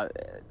lower,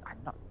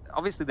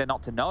 obviously they're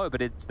not to know,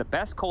 but it's the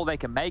best call they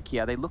can make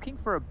here. They're looking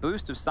for a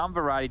boost of some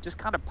variety, just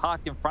kind of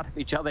parked in front of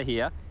each other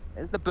here.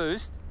 There's the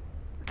boost.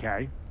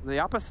 Okay. The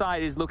upper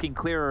side is looking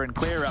clearer and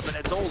clearer, but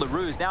it's all the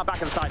ruse. Now back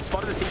at the side,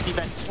 spotted the CT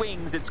vent,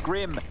 swings. It's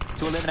Grim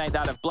to eliminate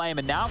that of Blame,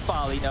 and now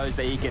Farley knows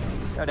that he can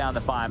go down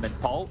the fireman's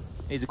pole.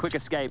 Needs a quick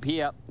escape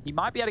here. He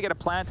might be able to get a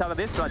plant out of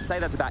this, but I'd say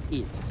that's about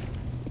it.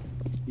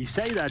 You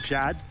say that,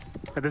 Chad,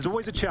 but there's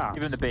always a chance.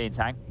 Give him the beans,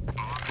 Hank.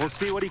 We'll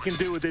see what he can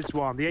do with this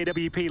one. The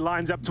AWP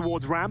lines up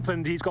towards ramp,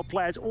 and he's got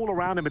players all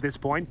around him at this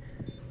point.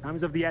 Time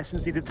is of the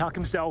essence, need to tuck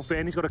himself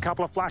in. He's got a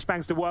couple of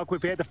flashbangs to work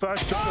with here. The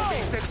first shot will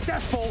be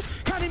successful.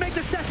 Can he make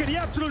the second? He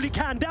absolutely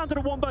can. Down to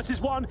the 1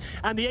 versus 1,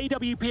 and the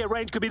AWP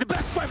range could be the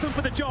best weapon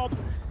for the job.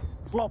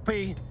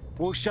 Floppy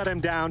will shut him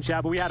down,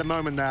 Chad, but we had a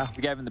moment there.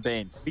 We gave him the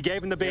beans. We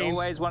gave him the beans. You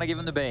always want to give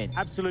him the beans.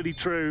 Absolutely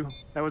true.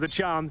 There was a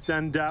chance,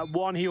 and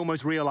one he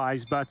almost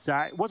realized, but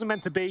it wasn't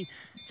meant to be.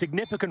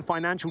 Significant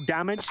financial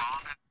damage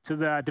to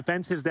the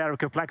defensives there of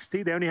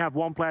Complexity. They only have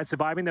 1 player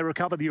surviving. They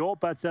recover the AWP,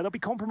 but there'll be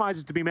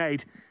compromises to be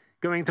made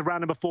going into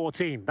round number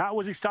 14. That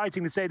was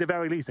exciting to say the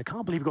very least. I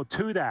can't believe we got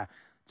 2 there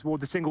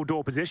towards a single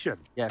door position.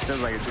 Yeah, it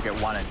feels like it should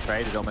get 1 and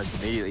traded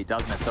almost immediately,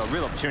 doesn't it? So a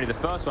real opportunity. The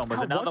first one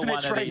was another one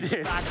of these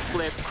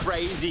backflip,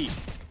 crazy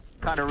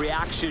kind of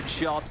reaction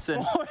shots.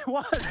 And oh, it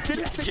was.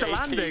 Didn't stick the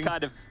landing.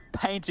 Kind of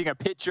painting a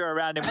picture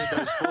around him with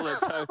those bullets.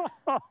 So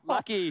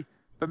lucky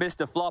for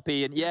Mr.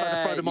 Floppy. And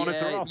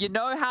yeah, you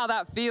know how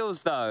that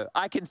feels, though.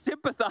 I can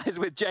sympathize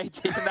with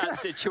JT in that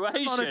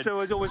situation. Monitor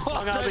was always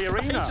flung out of the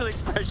arena. Facial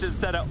expressions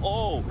said it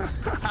all.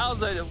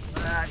 How's it?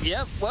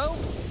 Yep, well,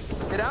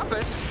 it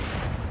happened.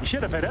 You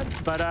should have hit it,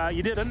 but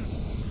you didn't.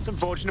 It's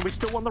unfortunate. We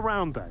still won the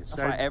round, though. That's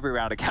like every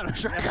round of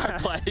Counter-Strike I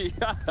play.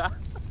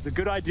 It's a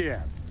good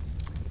idea.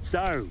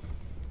 So,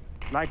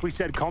 like we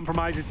said,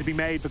 compromises to be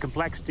made for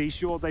Complexity.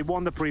 Sure, they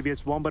won the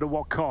previous one, but at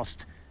what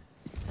cost?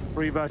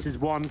 3 versus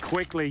 1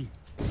 quickly.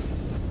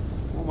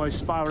 Almost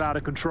spiraled out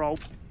of control.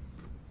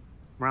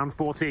 Round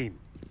 14.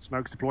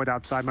 Smoke's deployed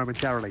outside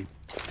momentarily.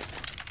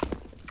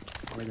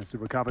 Willingness to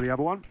recover the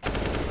other one.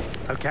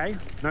 Okay,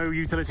 no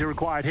utility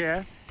required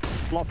here.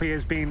 Floppy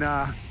has been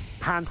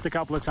pantsed a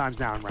couple of times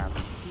now in round.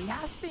 He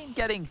has been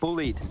getting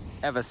bullied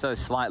ever so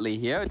slightly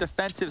here. A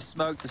defensive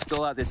smoke to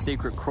stall out this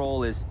secret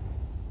crawl is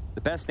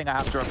the best thing I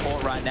have to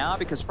report right now,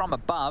 because from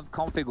above,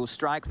 Config will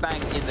strike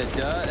Fang in the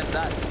dirt, and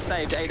that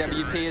saved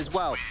AWP as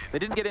well. They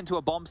didn't get into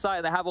a bomb site,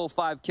 and they have all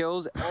 5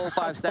 kills, all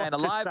 5 staying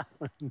alive.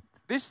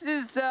 This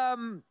is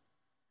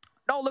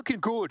not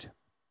looking good.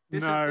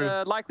 This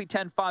is likely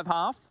 10-5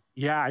 half.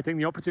 Yeah, I think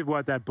the operative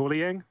word there,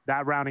 bullying,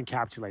 that round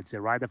encapsulates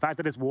it, right? The fact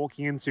that it's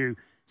walking into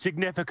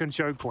significant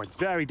choke points,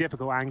 very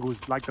difficult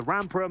angles like the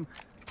ramp room,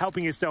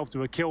 helping yourself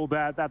to a kill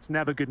there, that's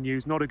never good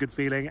news, not a good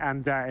feeling,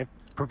 and it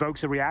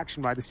provokes a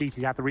reaction, right? The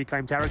CTs have to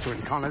reclaim territory.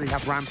 They can't let them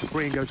have ramp for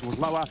free and go towards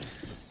lower.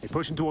 They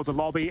push them towards the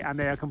lobby, and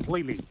they are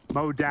completely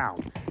mowed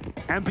down.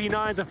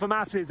 MP9s are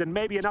FAMASes, and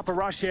maybe an upper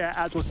rush here,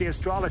 as we'll see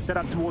Astralis set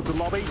up towards the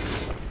lobby.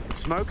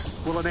 Smokes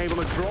will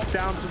enable a drop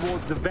down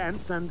towards the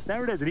vents, and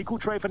there it is, an equal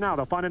trade for now.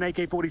 They'll find an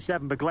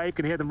AK-47, but Glaive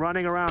can hear them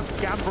running around,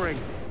 scampering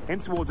in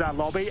towards that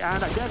lobby,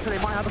 and I guess they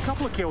might have a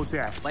couple of kills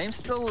here. Flame's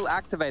still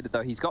activated,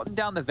 though. He's gotten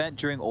down the vent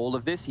during all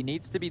of this. He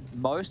needs to be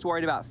most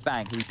worried about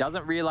Fang, who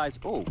doesn't realize...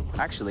 Oh,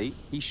 actually,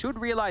 he should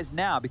realize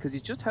now, because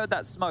he's just heard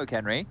that smoke,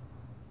 Henry.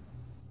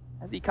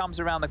 As he comes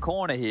around the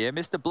corner here,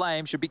 Mr.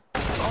 Blame should be...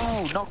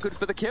 Oh, not good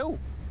for the kill.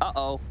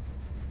 Uh-oh.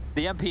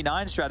 The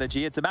MP9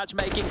 strategy, it's a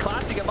matchmaking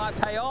classic. It might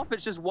pay off.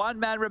 It's just 1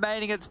 man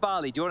remaining. It's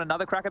Farley. Do you want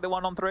another crack at the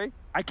 1-on-3?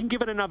 I can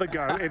give it another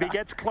go. If he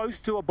gets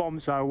close to a bomb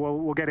site,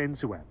 we'll get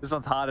into it. This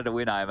one's harder to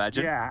win, I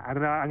imagine. Yeah,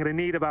 and I'm going to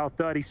need about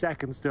 30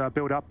 seconds to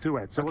build up to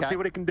it. So we'll see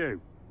what it can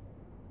do.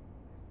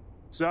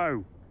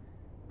 So,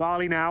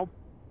 Farley now.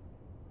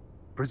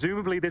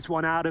 Presumably this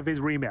one out of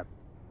his remit.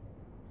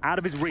 Out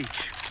of his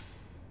reach.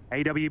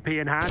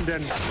 AWP in hand,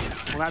 and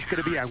well, that's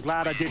going to be it. I'm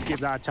glad I did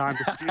give that time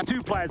to steal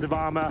 2 players of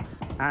armor,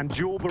 and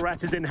dual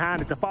Berettas in hand.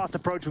 It's a fast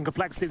approach from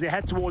Complexity. They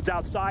head towards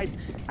outside,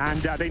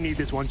 and they need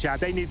this one, Chad.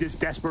 They need this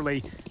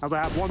desperately. Now they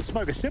have 1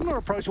 smoke. A similar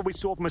approach to what we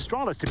saw from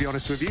Astralis, to be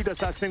honest with you.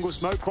 That's that single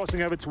smoke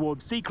crossing over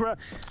towards Secret,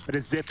 but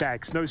it's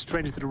ZipX. No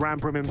stranger to the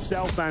ramp from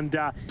himself, and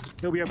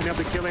he'll be opening up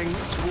the killing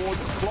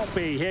towards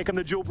Floppy. Here come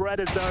the dual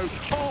Berettas, though.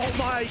 Oh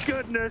my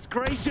goodness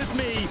gracious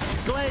me.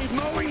 Glaive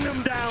mowing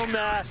them down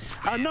there.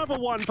 Another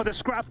one for the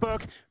scrapbook.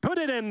 Put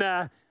it in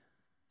there.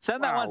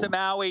 Send that one to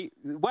Maui.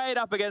 Weigh it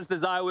up against the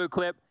Zywu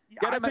clip.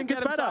 I think it's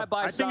better. Side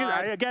by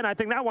side. Again, I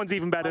think that one's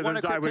even better than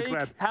Zywu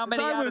clip. How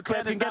many out of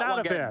 10 can get out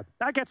of here?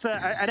 That gets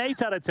an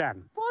 8 out of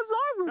 10. What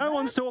Zywu? No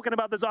one's talking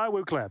about the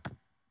Zywu clip.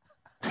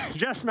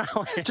 Just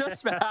Maui.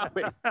 Just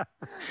Maui.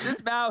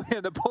 Just Maui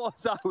and the poor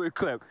Zywu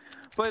clip.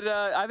 But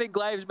I think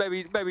Glaive's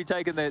maybe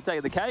taking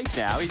the cake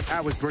now.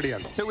 That was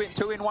brilliant.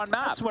 Two in one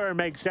map. That's where it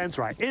makes sense,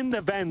 right? In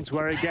the vents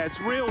where it gets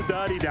real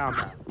dirty down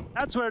there.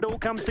 That's where it all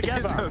comes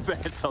together. In the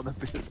vents on the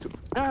pistol.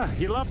 Yeah,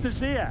 you love to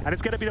see it. And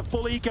it's going to be the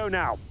full eco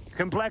now.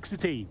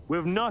 Complexity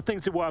with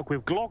nothing to work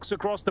with. Glocks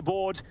across the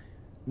board.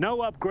 No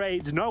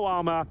upgrades, no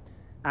armor.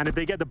 And if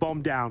they get the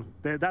bomb down,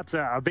 that's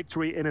a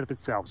victory in and of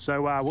itself.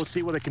 So we'll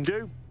see what they can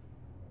do.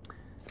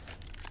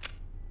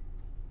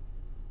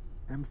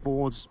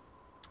 M4s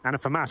and a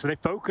FAMAS. So they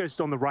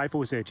focused on the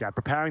rifles here, Chad,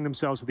 preparing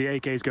themselves for the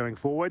AKs going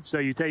forward. So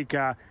you take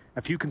a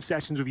few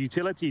concessions with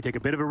utility, you take a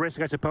bit of a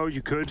risk, I suppose.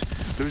 You could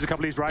lose a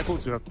couple of these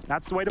rifles. So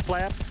that's the way to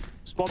play it.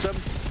 Spot them,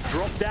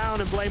 drop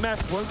down, and Blame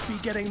F won't be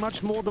getting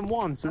much more than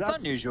 1. So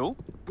that's unusual.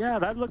 Yeah,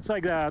 that looks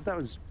like that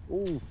was...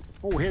 Ooh,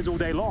 Oh, here's all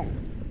day long.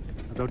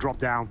 As they'll drop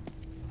down.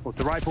 Well, it's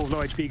the rifle with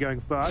low HP going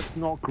first.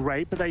 Not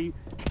great, but they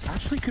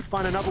actually could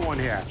find another one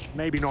here.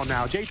 Maybe not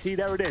now. JT,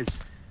 there it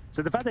is.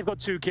 So the fact they've got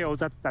 2 kills,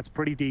 that's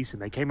pretty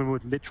decent. They came in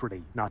with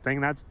literally nothing.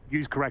 That's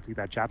used correctly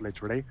there, Chad,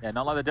 literally. Yeah,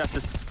 not like the death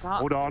to start.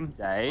 Hold on.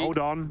 Day. Hold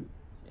on.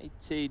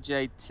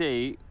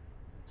 JT.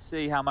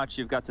 See how much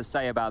you've got to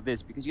say about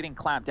this, because you're getting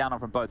clamped down on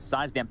from both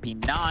sides. The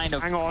MP9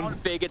 of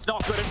Config, it's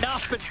not good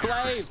enough, but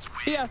Glaive,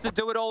 he has to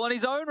do it all on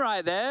his own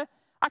right there.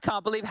 I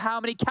can't believe how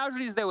many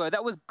casualties there were.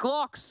 That was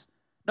Glocks.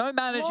 No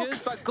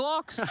managers, but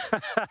Glocks.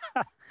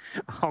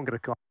 I'm going to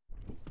call.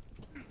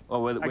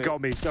 Well, That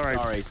got me, sorry.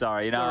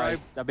 Sorry. You know, right.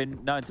 I've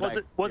been known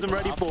to wasn't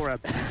ready for it.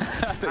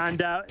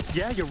 And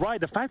yeah, you're right.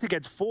 The fact it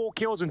gets 4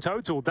 kills in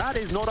total, that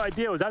is not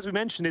ideal. As we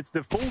mentioned, it's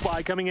the full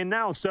buy coming in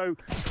now. So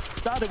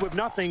started with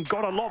nothing,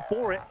 got a lot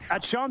for it. A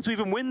chance to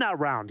even win that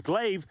round.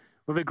 Glaive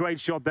with a great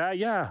shot there.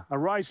 Yeah, a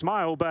wry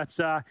smile, but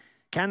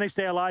can they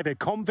stay alive here?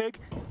 Config,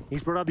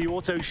 he's brought up the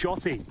auto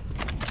shotty.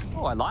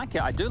 Oh, I like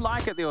it. I do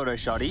like it, the auto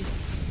shotty.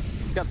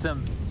 It's got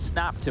some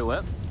snap to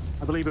it.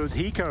 I believe it was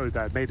Hiko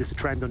that made this a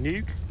trend on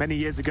Nuke many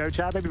years ago,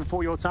 Chad, maybe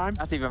before your time.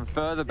 That's even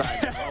further back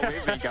than what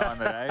we've been going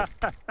today.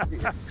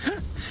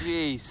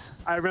 Jeez.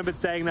 I remember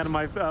saying that in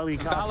my early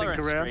casting Valorant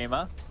career.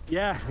 Streamer.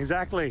 Yeah,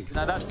 exactly.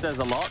 Now that says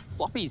a lot.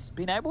 Floppy's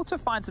been able to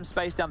find some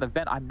space down the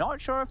vent. I'm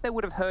not sure if they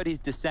would have heard his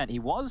descent. He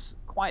was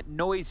quite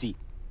noisy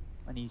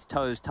when his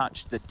toes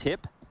touched the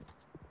tip.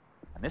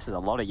 And this is a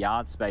lot of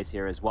yard space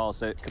here as well,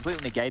 so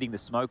completely negating the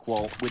smoke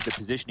wall with the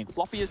positioning.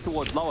 Floppy is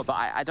towards lower, but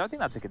I don't think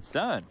that's a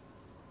concern.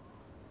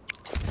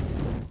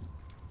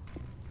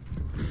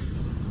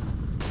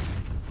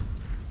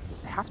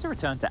 They have to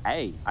return to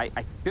A. I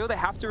feel they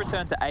have to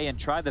return to A and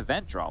try the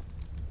vent drop.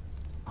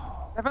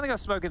 They've only got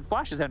smoke and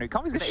flashes, Henry.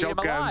 Convi's going to eat him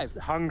alive.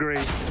 Hungry.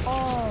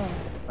 Oh.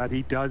 But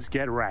he does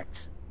get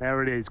wrecked.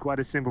 There it is. Quite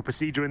a simple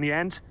procedure in the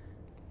end.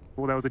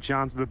 Well, there was a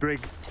chance of a big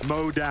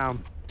mow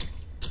down.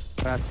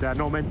 But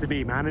not meant to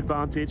be. Man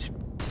advantage.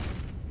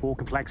 Poor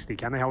complexity.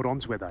 Can they hold on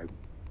to it, though?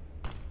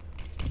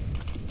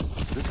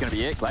 This is going to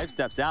be it. Glaive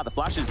steps out. The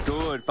flash is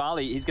good.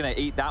 Farley, he's going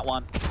to eat that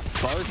one.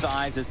 Both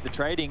eyes as the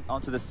trading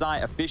onto the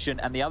site efficient,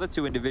 and the other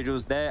 2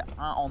 individuals there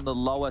are on the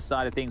lower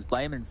side of things.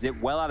 Blame and Zip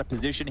well out of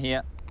position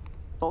here.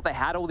 Thought they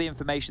had all the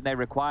information they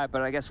required,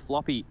 but I guess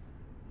Floppy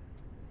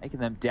making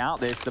them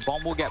doubt this. The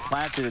bomb will get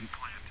planted.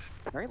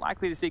 Very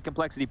likely to see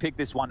Complexity pick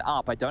this one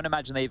up. I don't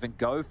imagine they even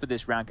go for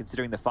this round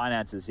considering the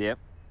finances here.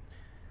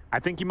 I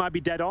think you might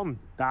be dead on.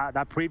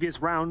 That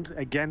previous round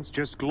against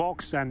just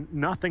Glocks and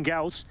nothing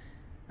else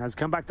has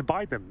come back to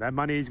bite them. Their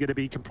money is going to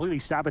be completely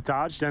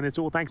sabotaged, and it's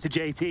all thanks to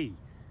JT.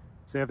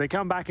 So if they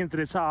come back into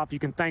this half, you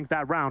can thank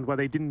that round where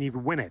they didn't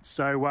even win it.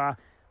 So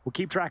we'll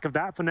keep track of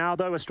that. For now,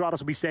 though, Astralis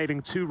will be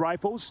saving 2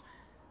 rifles,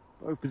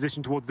 both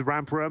positioned towards the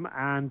ramp room,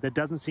 and there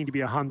doesn't seem to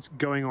be a hunt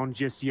going on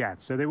just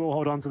yet. So they will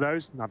hold on to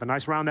those. Another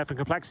nice round there for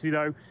Complexity,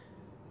 though.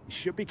 It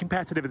should be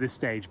competitive at this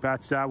stage,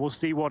 but we'll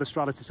see what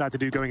Astralis decide to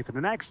do going into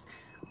the next.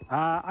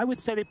 I would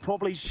say they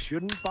probably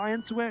shouldn't buy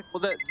into it.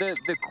 Well,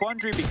 the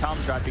quandary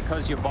becomes, right,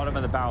 because you're bottom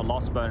of the barrel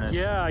loss bonus.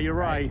 Yeah, you're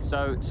right.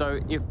 So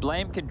if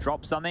Blame can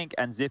drop something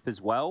and Zip as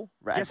well.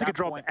 I guess they could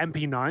drop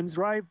MP9s,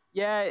 right?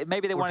 Yeah,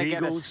 maybe they want to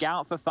get a Deagles.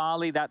 scout for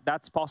Farley.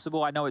 That's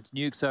possible. I know it's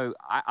Nuke, so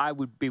I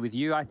would be with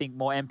you. I think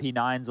more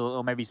MP9s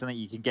or maybe something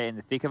you can get in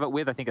the thick of it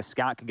with. I think a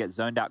scout can get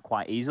zoned out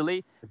quite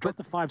easily. Drop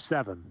the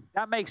 5.7.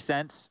 That makes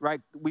sense,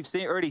 right? We've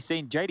already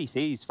seen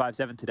JDC's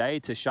 5.7 today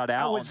to shut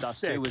out on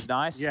Dust 2 was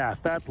nice. Yeah,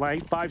 fair play.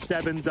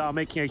 5.7s are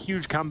making a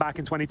huge comeback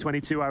in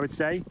 2022, I would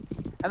say.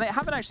 And they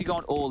haven't actually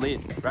gone all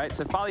in, right?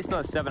 So Farley still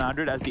has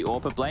 700 as the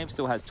AWP. Blame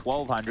still has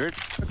 1,200.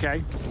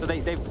 Okay. So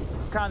they've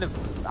kind of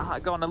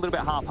gone a little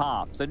bit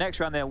half-half. So next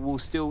round there will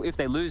still, if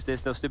they lose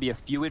this, there'll still be a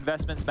few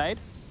investments made.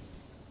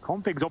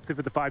 Config's opted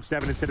for the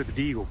 5.7 instead of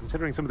the Deagle,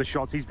 considering some of the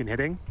shots he's been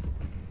hitting.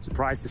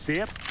 Surprised to see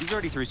it. He's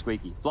already through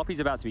Squeaky. Floppy's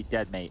about to be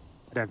dead meat.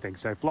 I don't think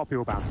so. Floppy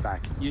will bounce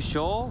back. You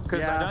sure?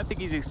 Because yeah. I don't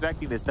think he's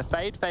expecting this. The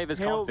fade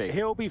favors Config.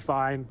 He'll be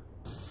fine.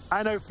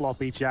 I know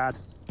Floppy, Chad.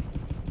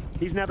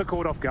 He's never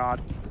caught off guard.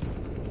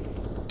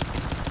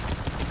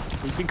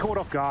 He's been caught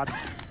off guard.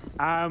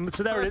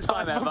 So there it is.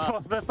 For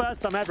the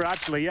first time ever,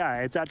 actually. Yeah,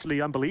 it's actually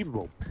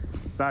unbelievable.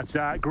 But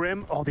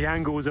Grim, the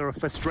angles are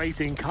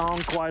frustrating.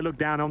 Can't quite look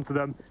down onto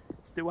them.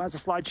 Still has a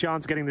slight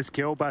chance of getting this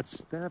kill,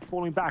 but they're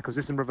falling back. Was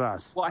this in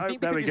reverse? Well, I think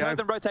because he's heard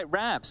them rotate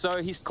ramp.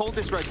 So he's called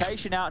this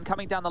rotation out and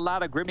coming down the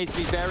ladder. Grim needs to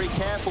be very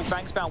careful.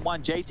 Banks found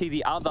one, JT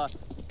the other.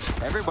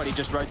 Everybody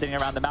just rotating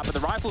around the map, but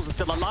the rifles are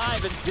still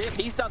alive. And Zip,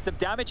 he's done some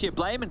damage here.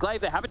 Blame and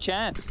Glaive, they have a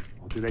chance.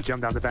 Do they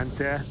jump down the vents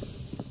here?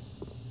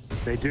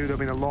 If they do, they'll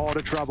be in a lot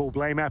of trouble.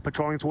 Blame F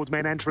patrolling towards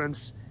main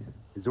entrance.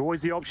 There's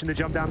always the option to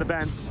jump down the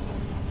vents.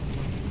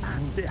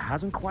 And it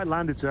hasn't quite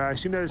landed, so I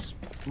assume there's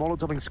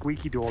Molotoving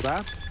Squeaky door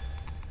there.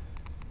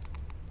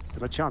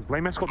 Still a chance.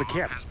 Blame F's got the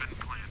kit.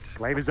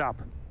 Glaive is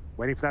up,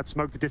 waiting for that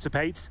smoke to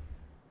dissipate.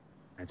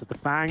 It's up to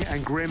Fang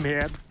and Grim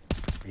here.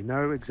 They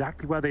know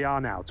exactly where they are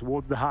now,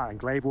 towards the hut, and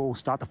Glaive will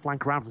start to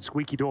flank around from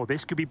Squeaky door.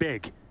 This could be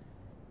big.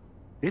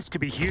 This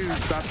could be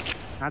huge, but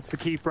that's the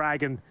key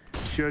frag, and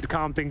should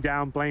calm things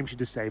down. Blame should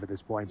just save at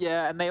this point.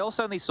 Yeah, and they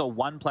also only saw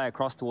one player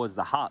cross towards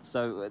the hut,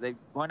 so they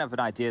won't have an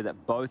idea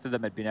that both of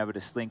them had been able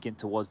to slink in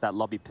towards that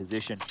lobby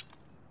position.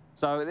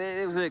 So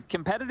it was a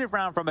competitive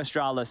round from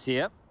Astralis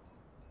here.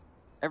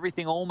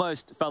 Everything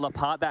almost fell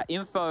apart. That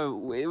info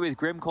with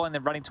Grim calling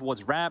them running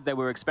towards ramp, they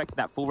were expecting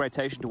that full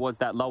rotation towards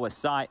that lower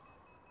site.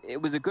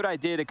 It was a good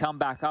idea to come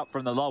back up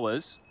from the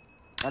lowers,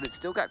 but it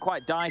still got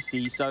quite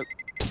dicey, so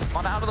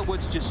not out of the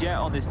woods just yet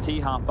on this T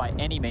half by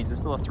any means. It's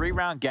still a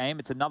 3-round game.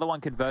 It's another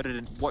one converted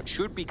in what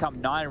should become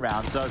 9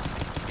 rounds, so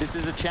this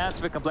is a chance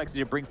for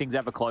Complexity to bring things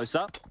ever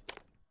closer.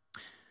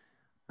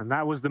 And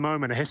that was the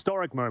moment, a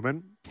historic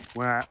moment,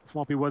 where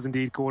Floppy was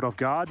indeed caught off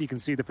guard. You can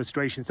see the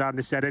frustration starting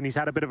to set in. He's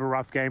had a bit of a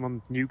rough game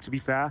on Nuke, to be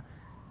fair.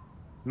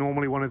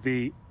 Normally one of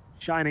the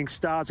shining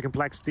stars of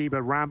Complexity,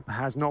 but ramp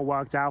has not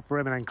worked out for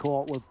him, and then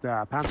caught with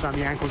pants around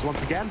the ankles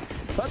once again.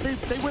 But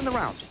they win the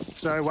round.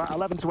 So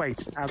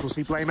 11-8, as we'll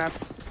see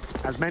Blameth,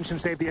 as mentioned,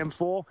 save the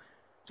M4.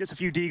 Just a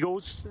few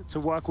deagles to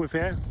work with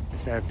here.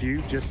 Say a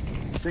few, just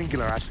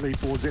singular actually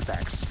for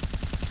Zipex.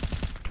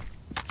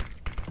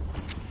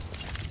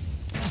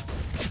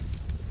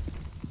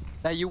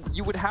 Now,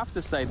 you would have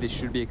to say this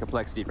should be a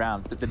Complexity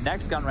round, but the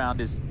next gun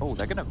round is... Oh,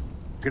 they're going to...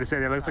 I was going to say,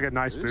 that looks like a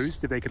nice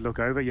boost if they could look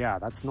over. Yeah,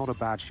 that's not a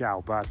bad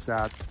shout, but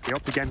they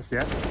opt against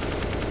it.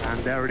 And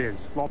there it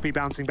is. Floppy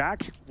bouncing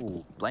back.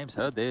 Ooh, Blame's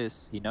heard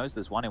this. He knows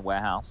there's one in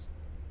warehouse.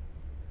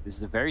 This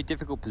is a very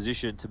difficult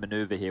position to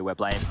maneuver here where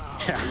Blame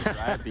is,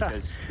 right?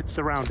 Because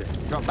surrounded.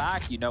 You drop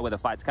back, you know where the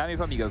fight's coming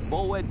from, you go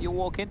forward, you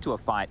walk into a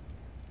fight.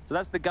 So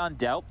that's the gun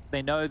dealt.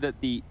 They know that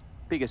the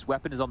biggest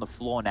weapon is on the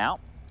floor now.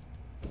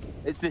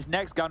 It's this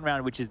next gun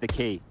round which is the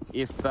key.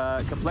 If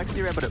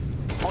Complexity are able to...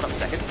 Hold up a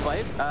second,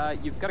 Blade.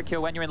 You've got to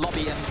kill when you're in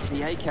lobby, and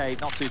the AK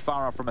not too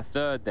far off from a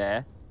third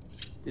there.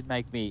 Did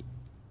make me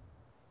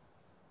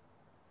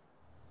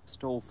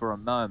stall for a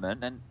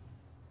moment, and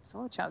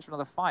still a chance for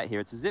another fight here.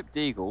 It's a Zip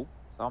Deagle,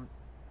 so I'm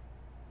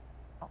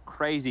not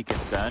crazy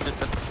concerned,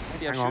 but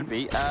maybe I should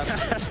be.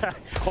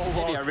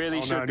 Maybe I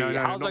really should be.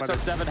 How's on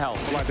 7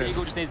 health. This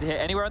Deagle just needs to hit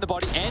anywhere on the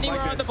body, and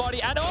oh, the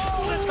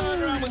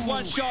third round with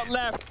 1 shot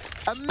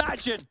left.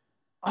 Imagine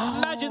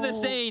the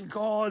scenes.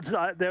 God,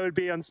 there would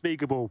be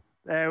unspeakable.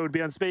 There would be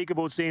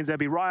unspeakable scenes. There'd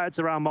be riots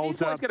around Malta. These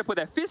boys got to put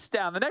their fists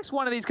down. The next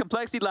one of these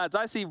Complexity lads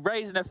I see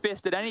raising a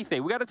fist at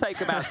anything. We got to take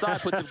them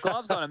outside, put some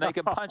gloves on them. They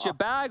can punch a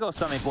bag or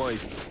something,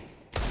 boys.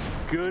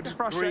 Good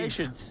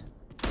frustrations.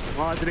 Grief.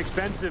 Well, it's an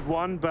expensive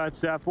one, but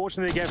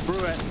fortunately they get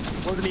through it.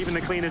 Wasn't even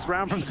the cleanest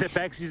round from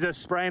Zipex. He's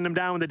just spraying them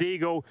down with the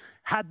Deagle.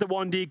 Had the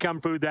 1D come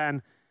through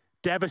then.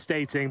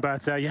 Devastating,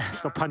 but yeah,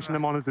 stop punching the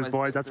monitors,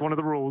 boys. That's one of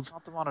the rules.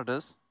 Not the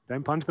monitors.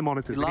 Don't punch the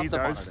monitors. We need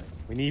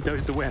those. We need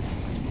those to win.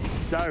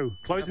 So,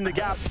 closing the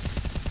gap.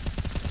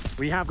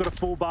 We have got a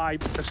full buy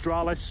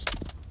Astralis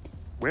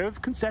with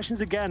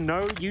concessions again.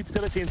 No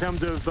utility in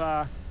terms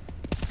of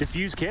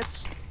diffuse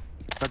kits,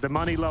 but the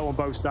money low on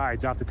both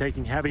sides after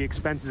taking heavy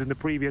expenses in the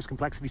previous.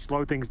 Complexity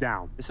slowed things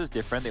down. This is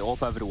different. They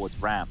AWP over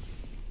towards ramp.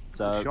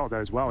 So shot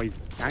there as well.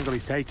 Angle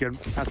he's taken.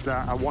 That's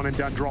a one and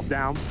done drop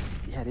down.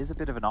 Yeah, it is a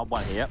bit of an odd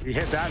one here. He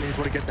hit that and he's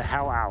want to get the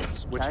hell out,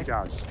 which he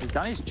does. He's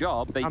done his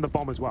job. They and the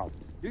bomb as well.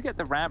 Do get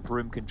the ramp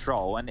room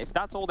control, and if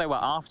that's all they were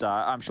after,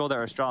 I'm sure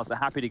their Astralis are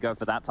happy to go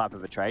for that type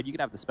of a trade. You can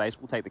have the space.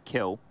 We'll take the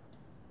kill.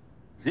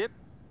 Zip,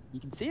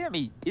 you can see him.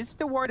 He is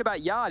still worried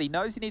about Yard. He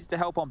knows he needs to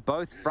help on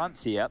both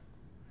fronts here.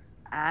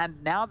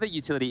 And now the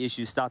utility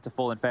issues start to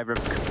fall in favor of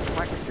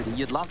Complexity.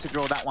 You'd love to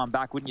draw that one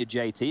back, wouldn't you,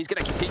 JT? He's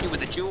going to continue with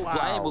the dual.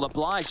 Blame will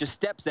oblige, just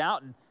steps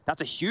out, and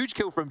that's a huge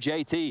kill from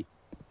JT.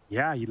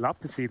 Yeah, you'd love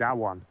to see that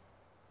one.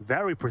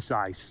 Very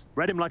precise.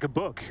 Read him like a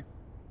book.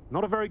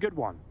 Not a very good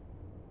one.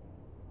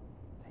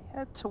 They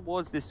head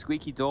towards this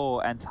squeaky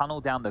door and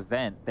tunnel down the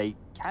vent. They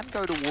can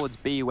go towards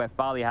B where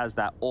Farley has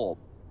that AWP.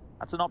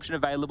 That's an option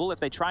available. If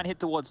they try and hit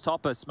towards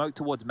top, a smoke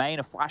towards main,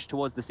 a flash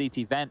towards the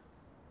CT vent,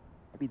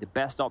 maybe the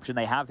best option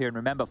they have here. And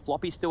remember,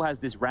 Floppy still has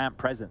this ramp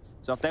presence.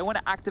 So if they want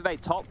to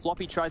activate top,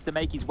 Floppy tries to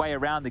make his way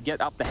around and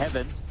get up the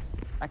heavens.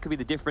 That could be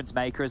the difference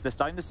maker as they're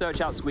starting to search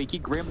out Squeaky.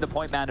 Grim, the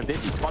point man of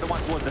this, he's spotted one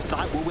towards the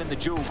site, will win the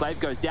duel. Glaive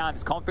goes down,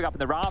 it's Config up in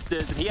the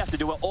rafters, and he has to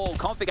do it all.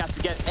 Config has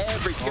to get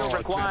every kill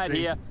required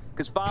here,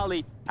 because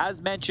Farley,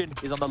 as mentioned,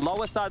 is on the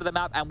lower side of the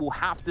map and will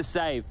have to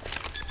save.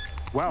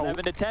 Well,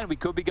 11-10, we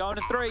could be going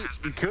to 3.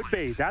 We could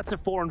be. That's a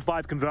 4 and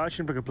 5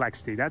 conversion for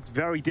Complexity. That's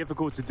very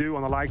difficult to do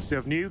on the likes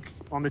of Nuke.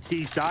 On the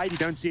T side, you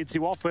don't see it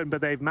too often,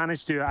 but they've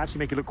managed to actually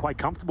make it look quite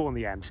comfortable in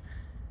the end.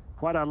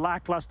 Quite a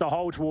lackluster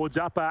hold towards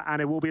upper,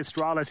 and it will be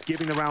Astralis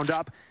giving the round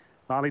up.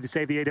 Farley to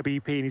save the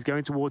AWP, and he's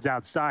going towards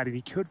outside, and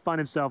he could find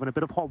himself in a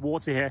bit of hot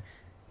water here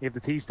if the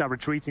T start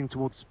retreating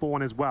towards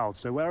spawn as well.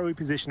 So where will he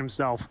position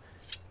himself?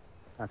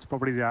 That's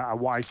probably a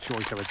wise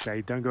choice, I would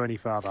say. Don't go any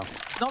further.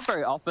 It's not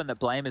very often that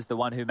Blame is the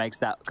one who makes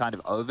that kind of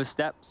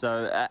overstep.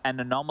 So an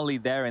anomaly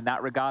there in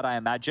that regard, I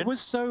imagine. It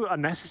was so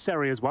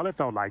unnecessary as well, it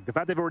felt like. The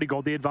fact they've already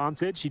got the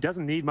advantage, he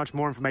doesn't need much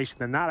more information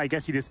than that. I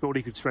guess he just thought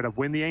he could straight up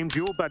win the aim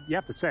duel, but you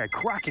have to say, a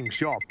cracking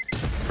shot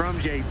from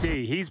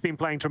JT. He's been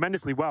playing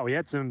tremendously well. He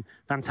had some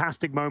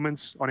fantastic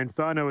moments on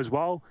Inferno as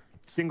well.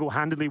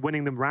 single-handedly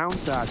winning them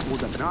rounds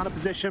towards that banana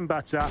position,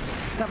 but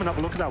let's have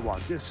another look at that one.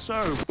 Just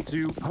so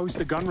to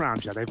post a gun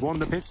round here. They've won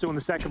the pistol in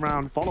the second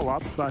round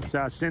follow-up, but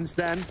since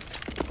then,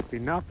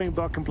 been nothing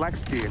but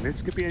complexity, and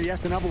this could be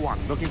yet another one.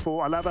 Looking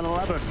for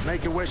 11-11.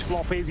 Make-A-Wish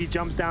floppies. He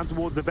jumps down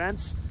towards the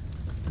vents.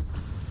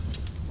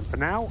 For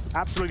now,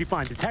 absolutely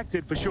fine.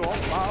 Detected for sure.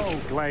 Oh,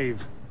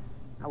 Glaive.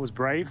 That was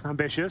brave,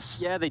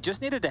 ambitious. Yeah, they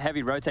just needed a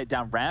heavy rotate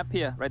down ramp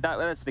here, right?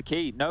 That's the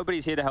key.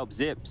 Nobody's here to help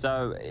Zip,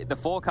 so the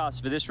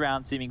forecast for this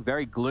round seeming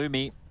very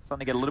gloomy.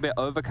 Starting to get a little bit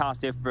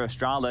overcast here for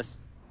Astralis.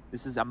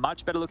 This is a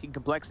much better looking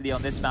complexity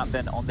on this map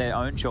than on their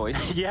own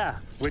choice. Yeah,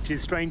 which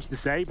is strange to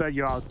say, but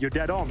you're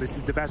dead on. This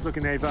is the best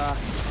looking they've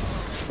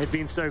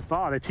been so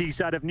far. The T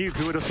side of Nuke,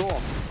 who would have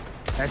thought?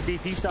 Their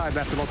CT side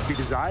left a lot to be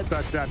desired,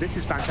 but this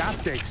is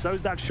fantastic.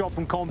 So's that shot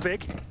from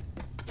Config.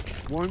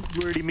 Won't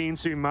really mean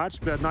too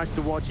much, but nice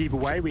to watch either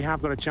way. We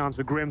have got a chance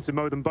for Grim to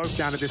mow them both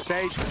down at this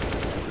stage. The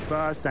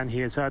first, and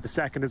he has heard the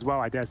second as well.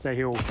 I dare say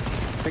he'll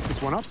pick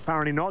this one up.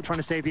 Apparently not, trying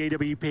to save the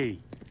AWP.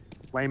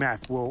 Lame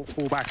F will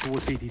fall back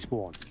towards CT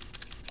spawn.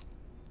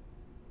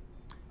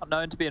 I'm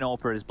known to be an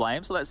AWPer as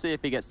Blame, so let's see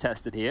if he gets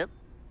tested here.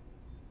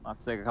 I'll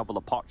take a couple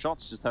of pot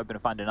shots, just hoping to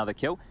find another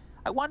kill.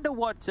 I wonder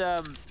what,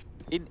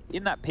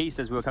 in that piece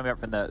as we were coming up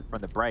from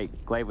the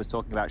break, Glaive was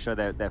talking about show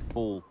their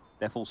full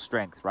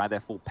strength, right? Their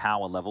full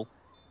power level.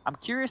 I'm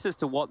curious as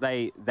to what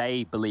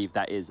they believe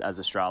that is as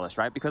Astralis,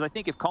 right? Because I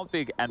think if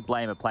Config and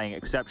Blame are playing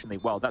exceptionally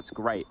well, that's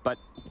great. But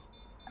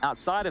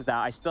outside of that,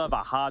 I still have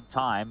a hard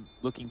time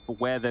looking for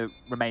where the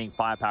remaining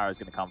firepower is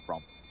going to come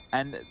from.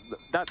 And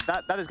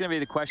that is going to be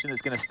the question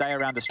that's going to stay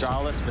around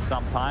Astralis for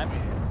some time.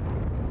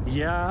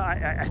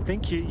 Yeah, I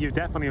think you're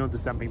definitely onto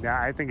something there.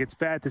 I think it's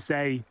fair to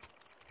say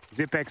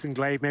Zipex and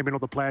Glaive, maybe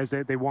not the players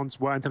that they once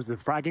were in terms of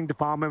the fragging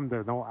department.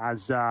 They're not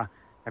as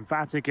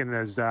emphatic and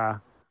as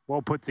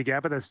well put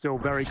together. They're still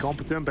very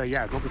competent, but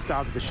yeah, not the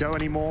stars of the show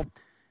anymore.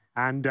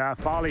 And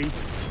Farley,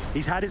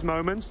 he's had his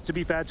moments, to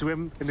be fair to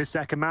him, in this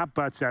second map,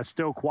 but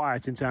still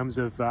quiet in terms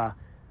of a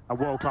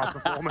world-class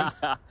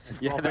performance.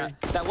 Yeah,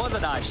 that was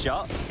a nice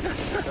shot.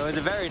 It was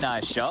a very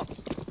nice shot.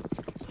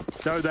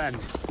 So then,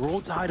 we're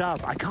all tied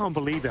up. I can't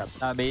believe it.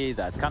 No, me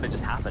either. It's kind of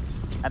just happened.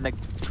 And they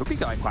could be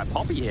going quite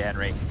poppy here,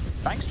 Henry.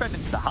 Fang straight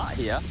into the hut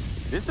here.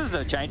 This is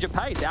a change of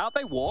pace. Out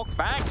they walk.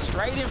 Fang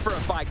straight in for a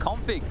fight.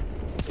 Config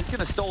is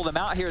going to stall them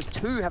out here as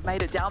two have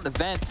made it down the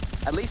vent.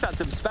 At least that's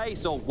some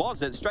space, or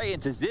was it? Straight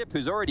into Zip,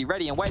 who's already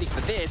ready and waiting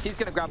for this. He's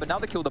going to grab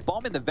another kill. The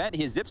bomb in the vent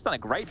here. Zip's done a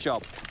great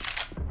job.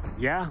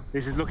 Yeah,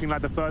 this is looking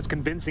like the first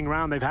convincing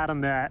round they've had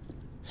on their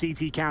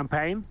CT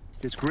campaign.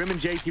 Just Grim and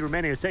JT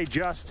remaining. I say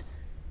just.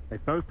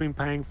 They've both been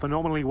playing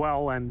phenomenally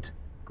well, and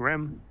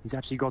Grim, he's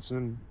actually got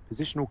some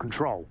positional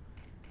control.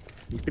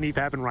 He's beneath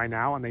heaven right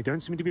now, and they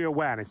don't seem to be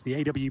aware, and it's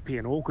the AWP,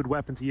 an awkward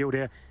weapon to yield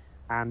here.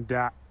 And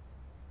at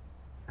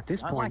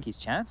this point... I don't like his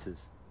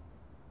chances.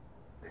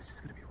 This is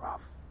going to be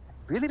rough.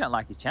 I really don't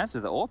like his chances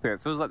with the AWP here.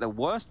 It feels like the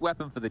worst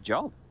weapon for the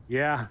job.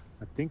 Yeah,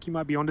 I think he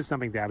might be onto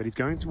something there, but he's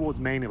going towards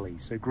main elite.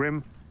 So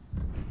Grim,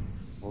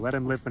 we'll let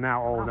him live for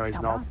now. Oh, no,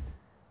 he's not.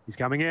 He's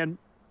coming in.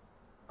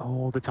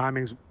 Oh, the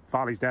timing's...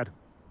 Farley's dead.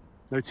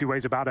 No two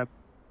ways about it.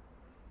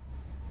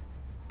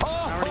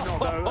 Apparently not,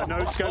 though. A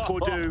no-scope will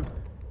do.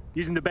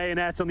 Using the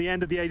bayonet on the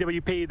end of the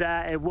AWP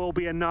there, it will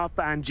be enough.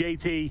 And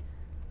JT,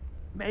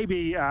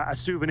 maybe a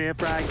souvenir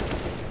frag.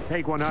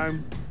 Take one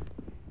home.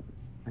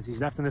 As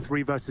he's left in a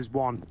 3 versus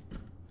 1.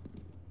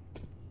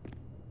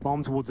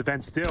 Bomb towards the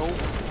vent still.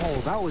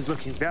 Oh, that was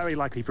looking very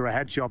likely for a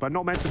headshot, but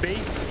not meant to be.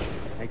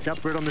 Makes up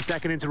for it on the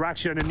second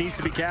interaction and needs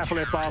to be careful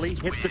if Farley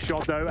hits the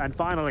shot, though. And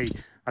finally,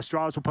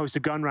 Astralis will post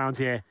a gun round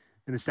here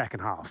in the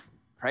second half.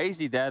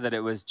 Crazy there that it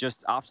was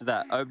just after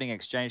that opening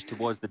exchange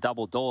towards the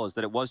double doors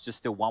that it was just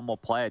still one more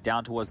player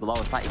down towards the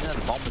lower side. Even though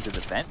the bomb was in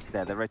the vents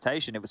there, the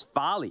rotation, it was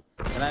Farley.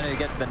 The man who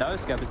gets the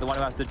no-scope is the one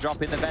who has to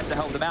drop in the vent to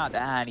help them out.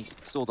 And he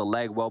saw the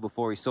leg well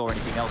before he saw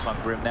anything else on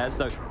Grim there.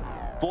 So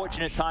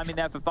fortunate timing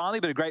there for Farley,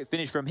 but a great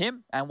finish from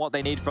him and what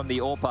they need from the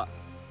AWPer.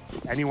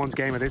 Anyone's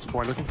game at this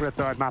point, looking for a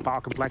third map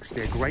out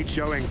complexity. A great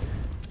showing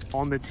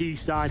on the T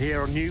side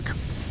here on Nuke.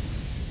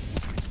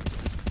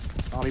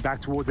 Farley back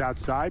towards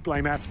outside.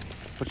 Blame F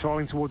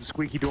patrolling towards the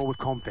squeaky door with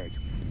Config.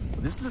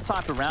 Well, this is the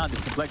type of round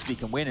if complexity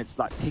can win. It's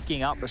like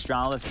picking up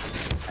Astralis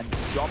and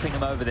dropping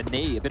him over the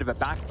knee. A bit of a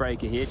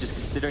backbreaker here, just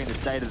considering the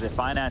state of their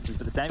finances.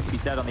 But the same can be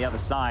said on the other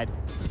side.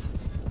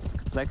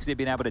 Complexity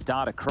being able to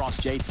dart across.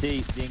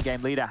 JT, the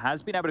in-game leader,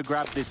 has been able to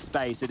grab this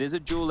space. It is a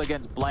duel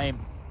against Blame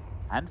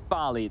and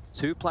Farley. It's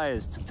two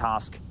players to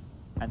task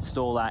and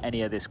stall out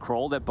any of this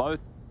crawl. They're both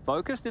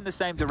focused in the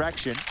same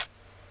direction.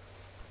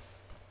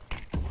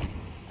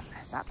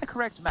 Is that the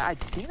correct map? I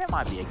think there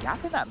might be a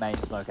gap in that main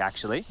smoke,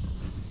 actually.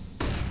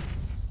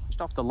 Just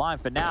off the line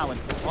for now, and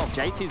well,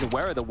 JT's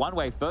aware of the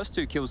one-way first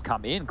 2 kills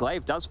come in.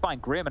 Glaive does find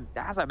Grim, and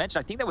as I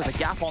mentioned, I think there was a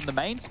gap on the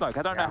main smoke.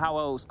 I don't know how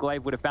else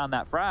Glaive would have found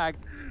that frag.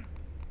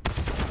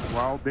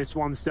 Well, this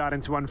one's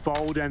starting to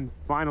unfold, and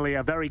finally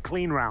a very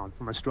clean round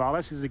from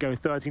Astralis as they go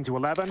 13 to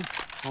 11.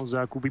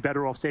 Ozark will be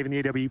better off saving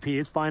the AWP.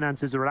 His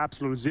finances are at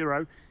absolute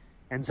 0.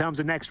 In terms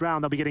of next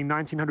round, they'll be getting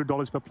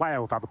 $1,900 per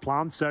player without the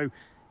plant. So,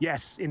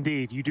 yes,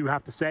 indeed, you do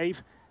have to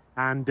save.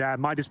 And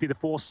might just be the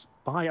force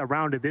buy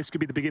around it. This could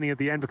be the beginning of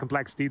the end for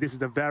Complexity. This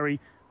is a very,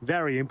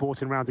 very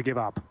important round to give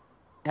up.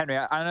 Henry,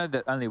 I know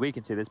that only we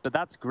can see this, but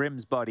that's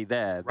Grimm's body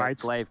there that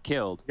Glaive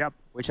killed. Yep.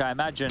 Which I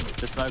imagine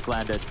the smoke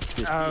landed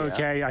just here.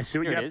 Okay, I see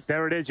what yep,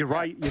 there it is. You're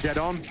right. You're dead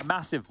on. A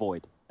massive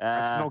void.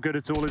 That's not good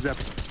at all, is it?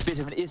 Bit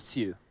of an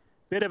issue.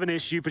 Bit of an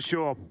issue for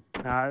sure.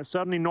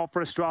 Certainly not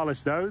for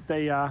Astralis, though.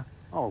 They,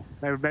 oh,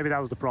 maybe that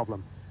was the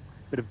problem.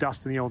 Bit of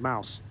dust in the old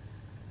mouse.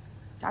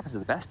 It happens to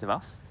the best of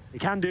us.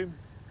 It can do.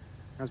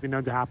 Has been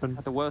known to happen.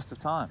 At the worst of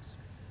times.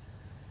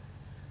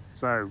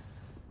 So,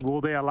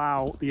 will they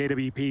allow the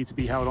AWP to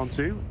be held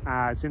onto?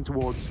 It's in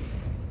towards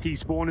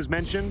T-Spawn, as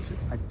mentioned.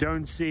 I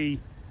don't see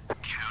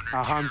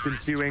a hunt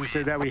ensuing,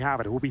 so there we have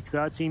it. It will be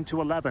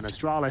 13-11.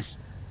 Astralis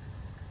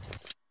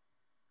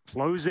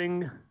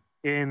closing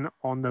in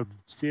on the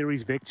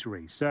series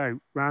victory.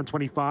 So, round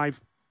 25.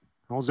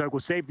 Holzerg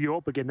will save the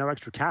AWP, but get no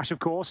extra cash, of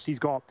course. He's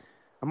got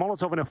a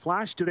Molotov and a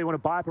flash. Do they want to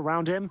buy up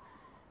around him?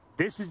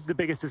 This is the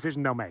biggest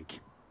decision they'll make.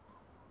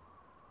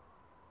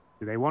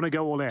 Do they want to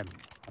go all in?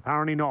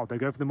 Apparently not. They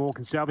go for the more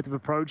conservative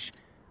approach,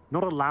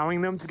 not allowing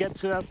them to get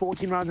to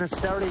 14 rounds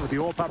necessarily with the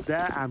AWP up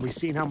there, and we've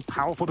seen how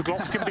powerful the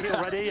Glocks can be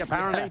already,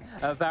 apparently.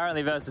 Yeah,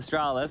 apparently versus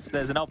Astralis,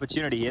 there's an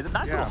opportunity here.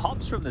 Nice little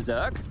hops from the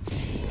Zerg.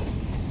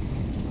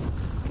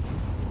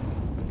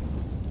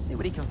 Let's see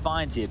what he can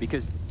find here,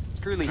 because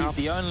truly he's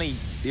the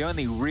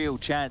only real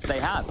chance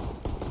they have.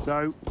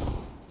 So,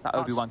 it's like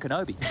Obi-Wan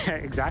Kenobi.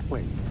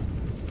 Exactly.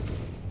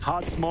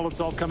 Huts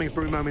Molotov coming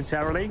through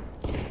momentarily.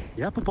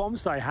 The upper bomb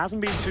site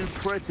hasn't been too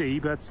pretty,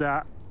 but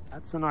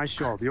that's a nice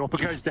shot. The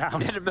AWP goes down.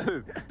 Didn't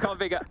move.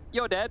 Configure.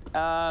 You're dead.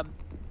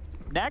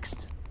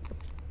 Next.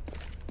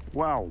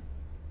 Well,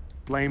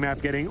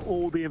 BlameF getting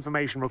all the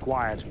information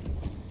required.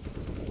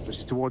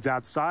 Pushes towards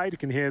outside. You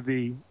can hear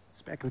the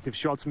speculative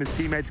shots from his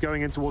teammates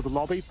going in towards the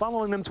lobby,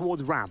 following them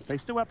towards ramp. They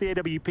still have the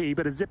AWP,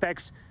 but a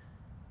Zipex,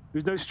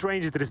 who's no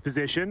stranger to this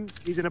position,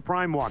 he's in a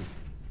prime one.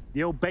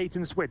 The old bait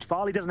and switch.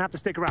 Farley doesn't have to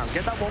stick around.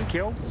 Get that one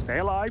kill. Stay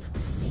alive.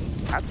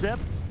 That's it.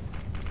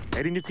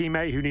 Hitting your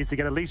teammate who needs to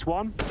get at least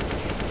one.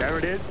 There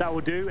it is. That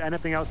will do.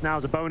 Anything else now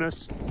is a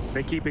bonus.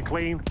 They keep it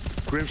clean.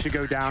 Grim should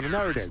go down, and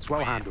there it is.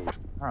 Well handled.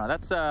 All right,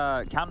 that's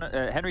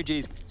Henry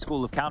G's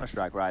School of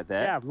Counter-Strike right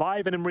there. Yeah,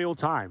 live and in real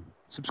time.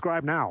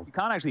 Subscribe now. You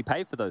can't actually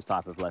pay for those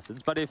type of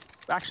lessons, but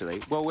if actually,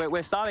 well,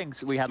 we're starting.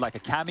 We had like a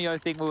cameo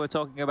thing we were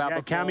talking about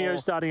before. Cameo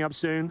starting up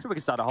soon. I'm sure we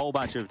can start a whole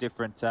bunch of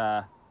different.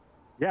 Yeah,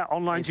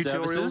 online tutorials.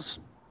 Services.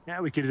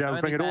 Yeah, we could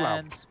bring it all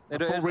out. A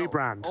full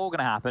rebrand. All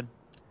gonna happen.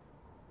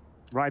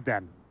 Right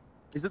then.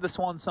 Is it the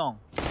swan song?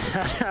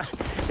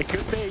 It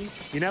could be.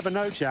 You never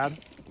know, Chad.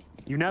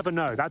 You never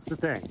know. That's the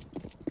thing.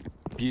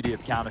 Beauty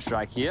of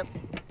Counter-Strike here.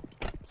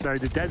 So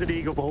the Desert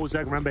Eagle for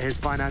Holzerg, remember his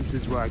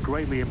finances were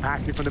greatly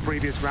impacted from the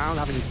previous round,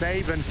 having to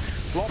save, and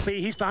Floppy,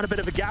 he's found a bit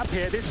of a gap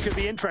here. This could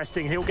be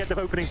interesting. He'll get the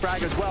opening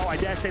frag as well, I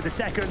dare say the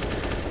second.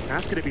 And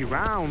that's going to be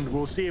round.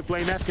 We'll see if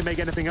BlameF can make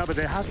anything of it.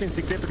 There has been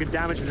significant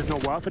damage, but it's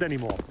not worth it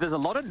anymore. There's a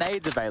lot of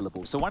nades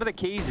available, so one of the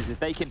keys is if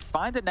they can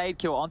find a nade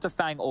kill onto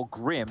Fang or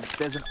Grim,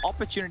 there's an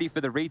opportunity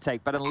for the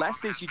retake, but unless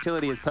this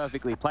utility is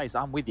perfectly placed,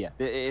 I'm with you.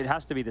 It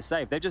has to be the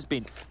save. They've just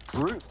been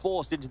brute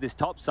forced into this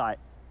top site.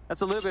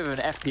 That's a little bit of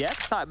an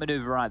FPX type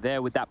maneuver right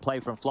there with that play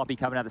from Floppy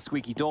coming out the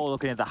squeaky door,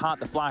 looking at the hut.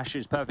 The flash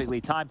is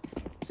perfectly timed.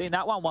 Seen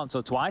that one once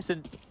or twice,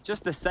 and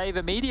just the save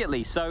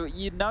immediately. So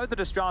you know that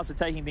Astralis are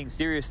taking things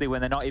seriously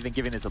when they're not even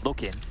giving this a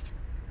look in.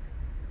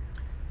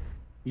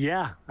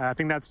 Yeah, I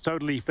think that's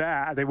totally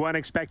fair. They weren't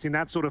expecting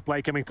that sort of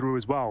play coming through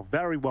as well.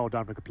 Very well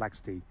done for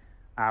Complexity.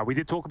 We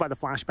did talk about the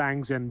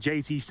flashbangs and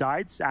JT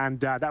sides, and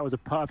that was a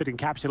perfect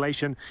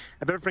encapsulation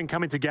of everything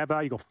coming together.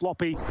 You got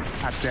Floppy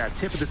at the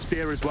tip of the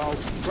spear as well,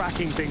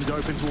 cracking things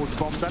open towards the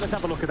bomb site. Let's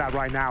have a look at that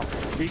right now.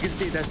 You can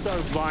see they're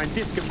so blind,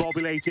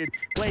 discombobulated.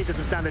 Blade has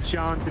a standard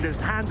chance, and just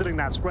handling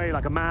that spray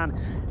like a man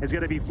is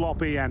going to be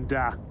Floppy, and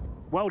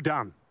well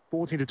done.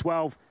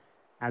 14-12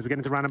 as we get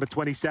into round number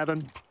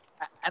 27.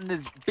 And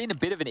there's been a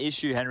bit of an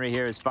issue, Henry,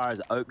 here as far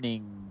as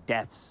opening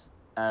deaths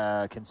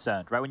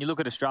concerned, right? When you look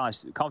at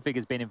Astralis, Config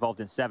has been involved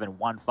in 7,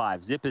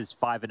 1-5. Zipper's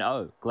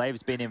 5-0.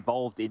 Glaive's been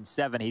involved in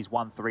 7. He's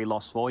 1-3,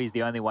 lost 4. He's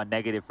the only one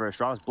negative for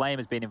Astralis. Blame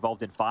has been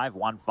involved in 5,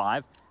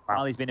 1-5.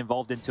 Farley's been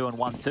involved in 2 and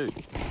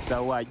 1-2.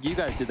 So you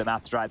guys do the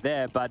maths right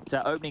there, but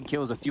opening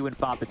kills are few and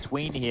far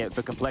between here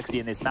for Complexity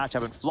in this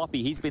matchup. And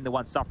Floppy, he's been the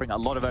one suffering a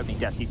lot of opening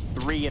deaths. He's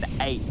 3 and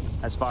 8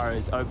 as far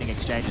as opening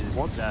exchanges is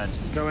concerned.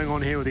 What's going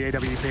on here with the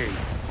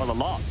AWP? Well, a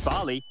lot.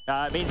 Farley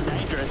means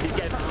dangerous. He's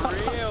getting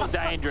real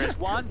dangerous.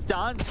 One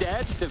done,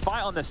 dead. The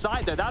fight on the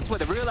side, though, that's where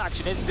the real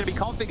action is. It's going to be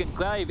Config and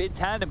Glaive in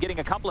tandem getting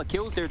a couple of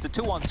kills here. It's a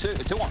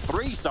 2-on-2, a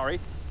 2-on-3, sorry.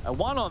 A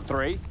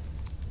 1-on-3.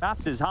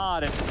 Maths is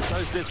hard, and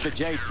so's this for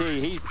JT.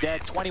 He's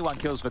dead. 21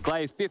 kills for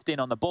Glaive, 15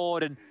 on the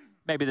board, and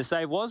maybe the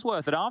save was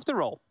worth it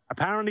after all.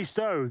 Apparently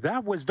so.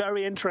 That was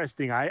very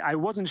interesting. I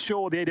wasn't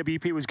sure the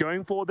AWP was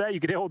going for there. You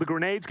could hear all the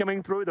grenades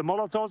coming through, the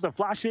Molotovs, the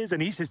flashes,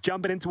 and he's just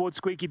jumping in towards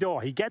Squeaky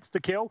Door. He gets the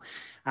kill,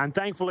 and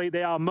thankfully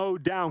they are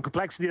mowed down.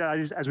 Complexity, that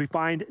is, as we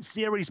find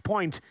series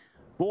point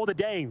for the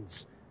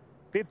Danes.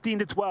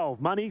 15-12.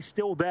 Money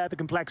still there for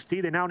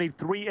Complexity. They now need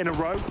 3 in a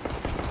row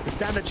to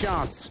stand a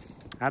chance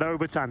at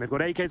overtime. They've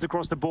got AKs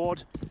across the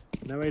board.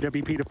 No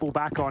AWP to fall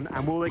back on.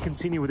 And will they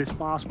continue with this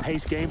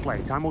fast-paced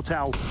gameplay? Time will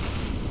tell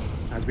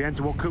as we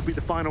enter what could be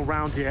the final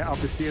round here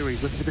of the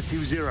series. Looking for the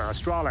 2-0.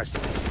 Astralis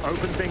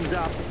open things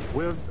up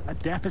with a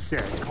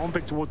deficit.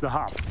 Conflict towards the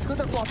hub. It's good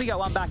that Floppy got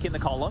one back in the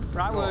column,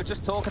 right? We were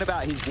just talking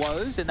about his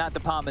woes in that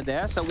department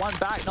there. So one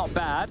back, not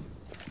bad.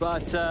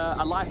 But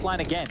a lifeline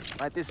again,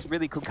 right? This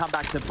really could come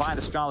back to bite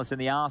Astralis in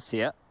the arse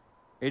here.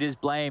 It is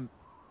Blame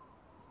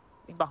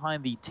sitting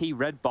behind the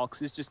T-red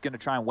box is just going to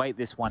try and wait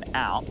this one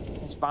out.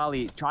 He's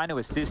Farley trying to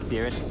assist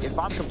here, and if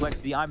I'm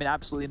Complexity, I'm in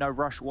absolutely no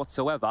rush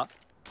whatsoever.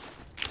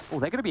 Oh,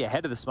 they're going to be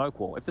ahead of the smoke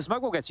wall. If the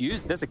smoke wall gets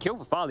used, there's a kill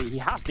for Farley. He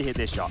has to hit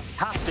this shot.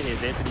 Has to hit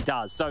this, and he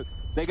does. So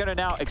they're going to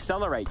now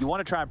accelerate. You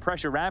want to try and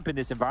pressure ramp in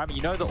this environment.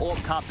 You know the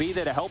AWP can't be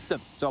there to help them.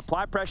 So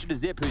apply pressure to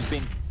Zip, who's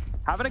been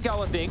having a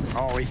go at things.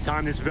 Oh, he's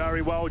timed this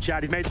very well,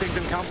 Chad. He's made things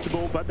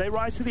uncomfortable, but they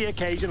rise to the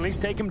occasion. At least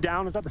take him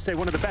down. I was about to say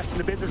one of the best in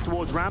the business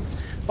towards ramp.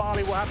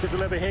 Farley will have to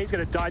deliver here. He's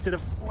going to die to the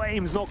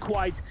flames. Not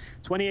quite.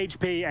 20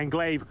 HP, and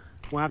Glaive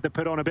will have to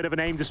put on a bit of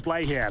an aim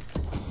display here.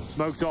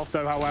 Smoked off,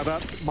 though, however.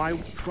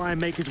 Might try and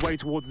make his way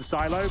towards the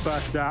silo,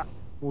 but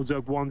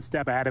also one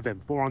step ahead of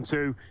him.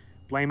 4-on-2.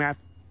 Blame F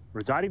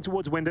residing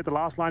towards Wind at the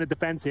last line of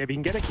defense here. If he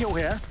can get a kill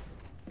here,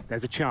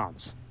 there's a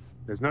chance.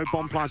 There's no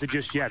bomb planter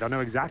just yet. I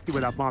know exactly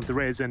where that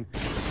planter is, and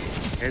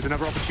here's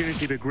another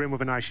opportunity, but Grim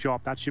with a nice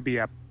shot. That should be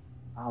a...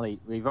 Ali,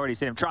 we've already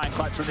seen him try and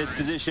clutch from this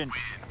position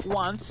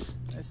once.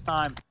 This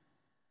time,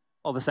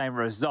 well, the same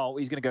result.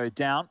 He's going to go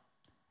down.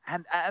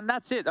 And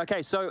that's it.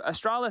 Okay, so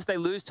Astralis, they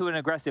lose to an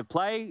aggressive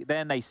play,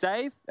 then they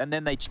save, and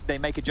then they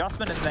make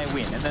adjustment, and then they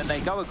win. And then they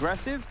go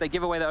aggressive, they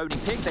give away the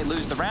opening pick, they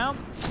lose the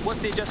round.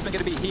 What's the adjustment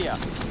going to be here?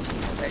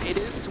 It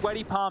is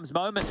sweaty palms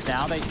moments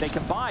now. They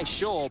can buy,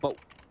 sure, but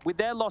with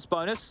their loss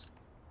bonus,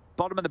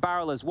 bottom of the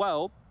barrel as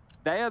well,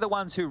 they are the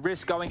ones who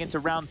risk going into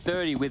round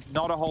 30 with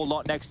not a whole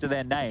lot next to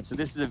their name. So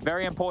this is a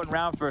very important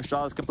round for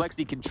Astralis.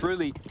 Complexity can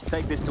truly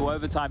take this to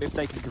overtime if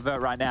they can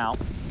convert right now.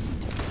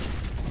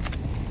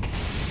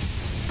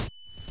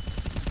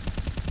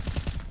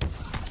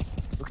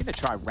 Looking to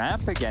try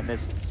ramp again.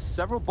 There's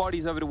several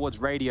bodies over towards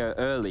radio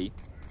early.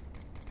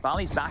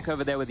 Farley's back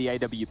over there with the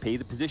AWP.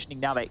 The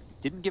positioning now, they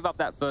didn't give up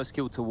that first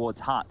kill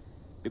towards Hut.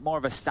 A bit more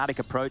of a static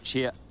approach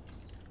here.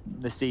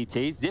 The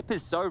CT. Zip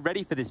is so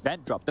ready for this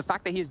vent drop. The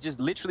fact that he's just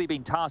literally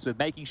being tasked with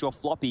making sure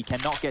Floppy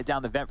cannot get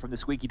down the vent from the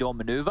Squeaky Door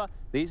maneuver,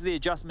 these are the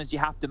adjustments you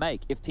have to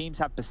make. If teams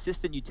have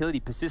persistent utility,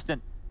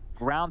 persistent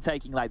ground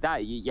taking like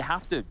that, you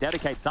have to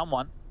dedicate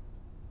someone.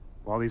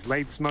 Well, these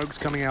late smokes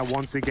coming out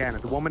once again.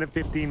 At the 1 minute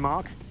 15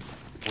 mark,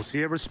 we'll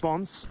see a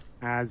response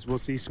as we'll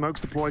see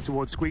smokes deployed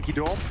towards Squeaky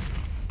Door.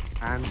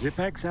 And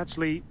Zipex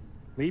actually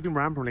leaving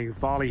rampantly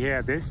Farley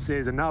here. This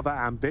is another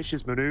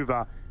ambitious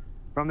maneuver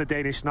from the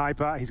Danish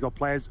sniper. He's got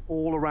players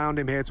all around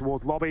him here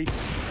towards lobby.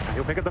 And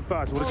he'll pick up the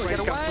first. Will the trade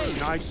come through?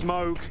 Nice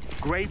smoke.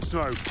 Great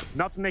smoke.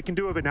 Nothing they can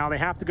do with it now. They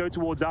have to go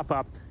towards up.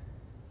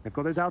 They've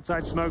got those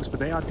outside smokes, but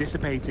they are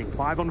dissipating.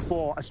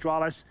 5-on-4.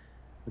 Astralis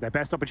with their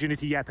best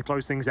opportunity yet to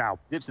close things out.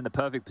 Zip's in the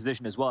perfect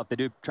position as well. If they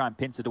do try and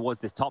pincer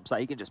towards this top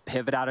side, he can just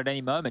pivot out at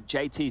any moment.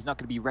 JT's not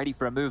going to be ready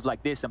for a move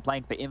like this and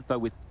playing for info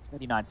with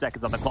 39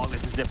 seconds on the clock.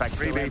 This is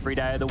Zipex every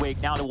day of the week.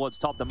 Now towards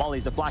top, the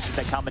mollies, the flashes,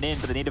 they're coming in,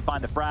 but they need to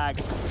find the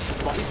frags.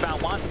 Floppy's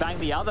found one, bang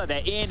the other.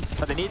 They're in,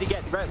 but they need to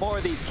get more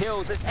of these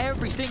kills. It's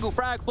every single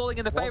frag falling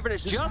in the favorite.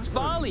 It's just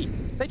Farley.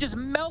 They just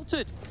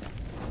melted.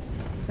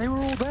 They were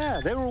all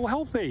there. They were all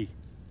healthy.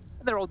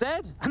 And they're all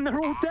dead. And they're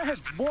all dead.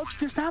 What's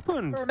just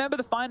happened? Remember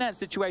the finance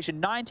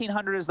situation.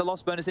 1,900 is the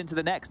loss bonus into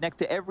the next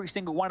to every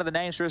single one of the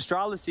names for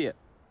Astralis here.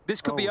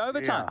 This could be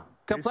overtime. Yeah.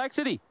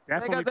 Complexity.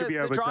 Definitely could be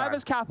overtime. The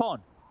driver's cap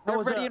on. They're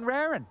ready and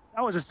raring.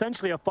 That was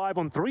essentially a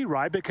 5-on-3,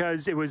 right?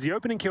 Because it was the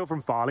opening kill from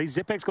Farley.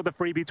 Zipex got the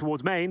freebie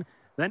towards main.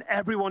 Then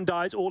everyone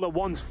dies all at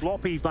once.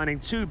 Floppy finding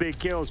 2 big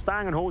kills.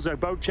 Fang and Horzo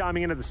both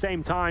chiming in at the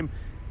same time.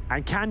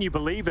 And can you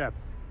believe it?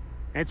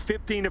 It's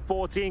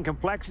 15-14.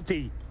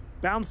 Complexity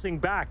bouncing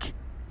back.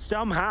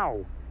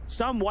 Somehow,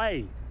 some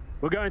way,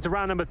 we're going to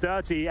round number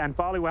 30, and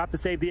Farley will have to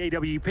save the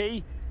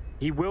AWP.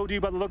 He will do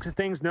by the looks of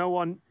things. No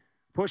one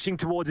pushing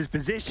towards his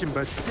position,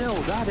 but still,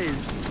 that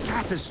is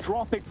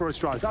catastrophic for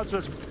Astralis. I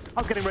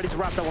was getting ready to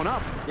wrap that one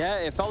up. Yeah,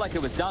 it felt like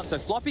it was done. So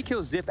Floppy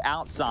kills Zip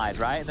outside,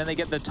 right? And then they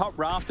get the top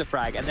rafter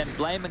frag, and then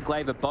Blame and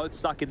Glaive are both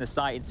stuck in the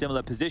site in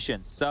similar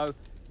positions. So,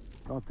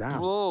 God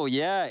damn. Oh,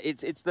 yeah.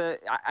 It's the...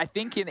 I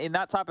think in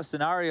that type of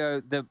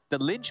scenario, the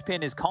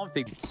linchpin is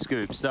config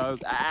scoop. So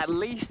at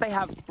least they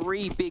have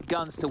 3 big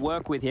guns to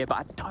work with here. But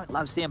I don't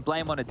love seeing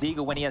Blame on a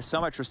Deagle when he has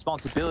so much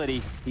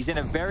responsibility. He's in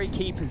a very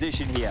key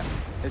position here.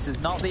 This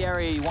is not the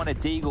area you want a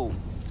Deagle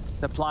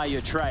to apply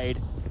your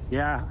trade.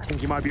 Yeah, I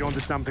think you might be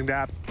onto something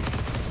there.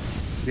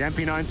 The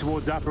MP9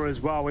 towards upper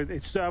as well.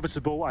 It's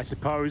serviceable, I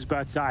suppose,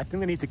 but I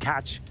think they need to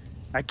catch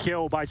a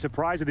kill by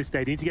surprise at this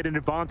stage. They need to get an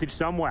advantage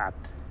somewhere.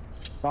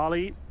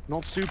 Farley,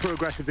 not super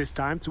aggressive this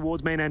time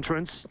towards main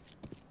entrance.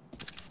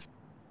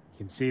 You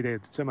can see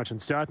there's so much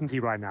uncertainty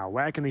right now.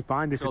 Where can they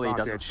find this advantage?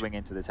 Surely he doesn't swing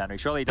into this, Henry.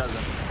 Surely he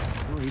doesn't.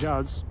 Well, he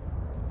does.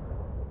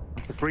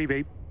 That's a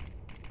freebie.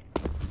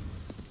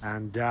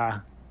 And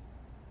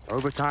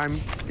overtime,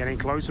 getting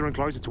closer and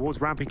closer towards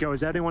ramp he goes.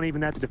 Is anyone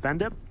even there to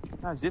defend him?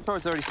 No, Zippo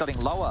is already starting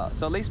lower,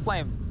 so at least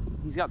blame.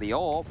 He's got the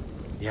orb.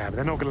 Yeah, but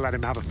they're not going to let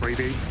him have a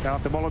freebie. They'll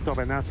have to Molotov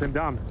and that's him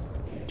done.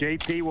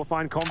 JT will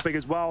find config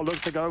as well.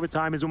 Looks like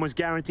overtime is almost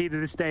guaranteed at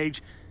this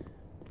stage.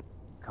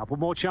 Couple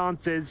more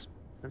chances.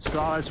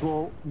 Astralis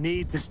will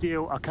need to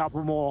steal a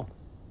couple more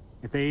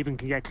if they even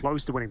can get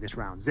close to winning this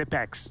round.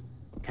 Zipex,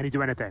 can he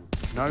do anything?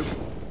 Nope.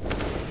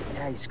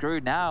 Yeah, he's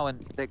screwed now, and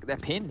they're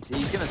pinned.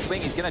 He's going to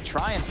swing. He's going to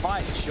try and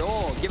fight.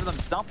 Sure, give them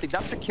something.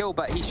 That's a kill,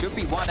 but he should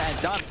be one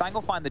and done. Fang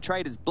will find the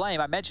trade as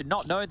blame. I mentioned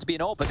not known to be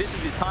an AWP, but this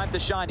is his time to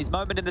shine. His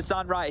moment in the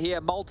sun right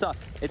here. Malta,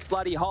 it's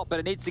bloody hot, but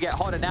it needs to get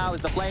hotter now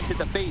as the flames hit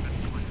the feet.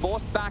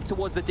 Forced back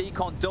towards the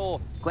decon door.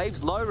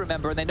 Glaive's low,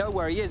 remember, and they know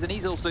where he is, and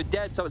he's also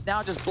dead, so it's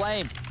now just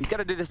blame. He's got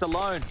to do this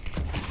alone.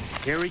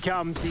 Here he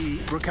comes. He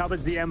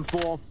recovers the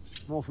M4.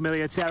 More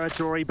familiar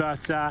territory,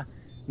 but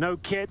no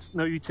kit,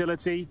 no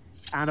utility,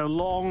 and a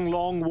long,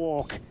 long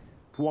walk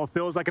for what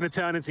feels like an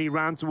eternity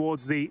round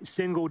towards the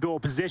single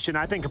door position.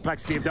 I think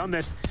Complexity have done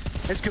this.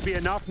 This could be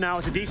enough now.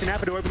 It's a decent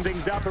effort to open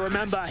things up, but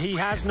remember, he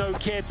has no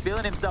kit.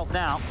 Feeling himself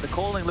now. The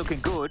calling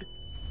looking good.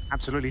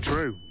 Absolutely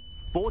true.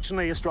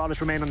 Fortunately, Astralis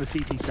remain on the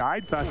CT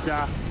side, but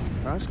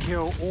first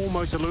kill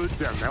almost eludes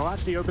them. They'll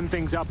actually open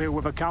things up here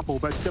with a couple,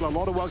 but still a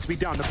lot of work to be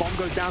done. The bomb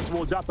goes down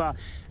towards upper,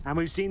 and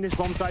we've seen this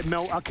bomb site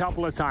melt a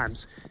couple of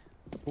times.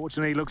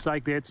 Fortunately, looks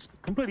like it's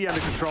completely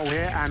under control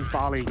here, and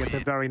Farley gets a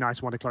very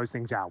nice one to close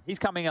things out. He's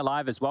coming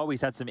alive as well.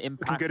 He's had some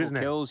impactful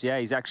kills. Yeah,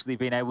 he's actually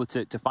been able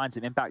to find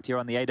some impact here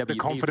on the AWP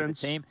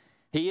confidence for the team.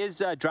 He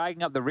is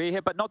dragging up the rear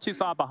here, but not too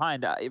far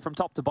behind. From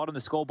top to bottom,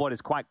 the scoreboard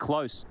is quite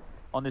close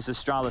on this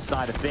Astralis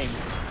side of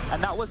things.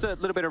 And that was a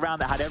little bit around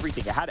that had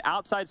everything. It had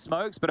outside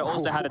smokes, but it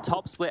also had a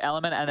top split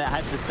element, and it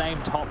had the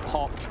same top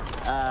pop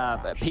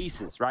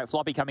pieces, right?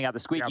 Floppy coming out the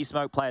squeaky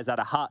smoke, players out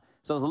of hut.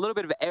 So it was a little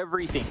bit of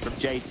everything from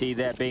JT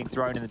there being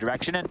thrown in the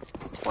direction. And,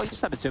 well, he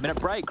just had a 2-minute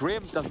break.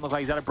 Grim doesn't look like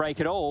he's had a break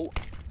at all.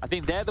 I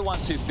think they're the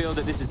ones who feel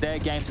that this is their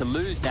game to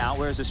lose now,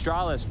 whereas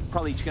Astralis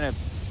probably just going to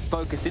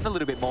focus in a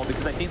little bit more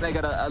because I think they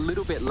got a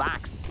little bit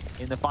lax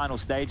in the final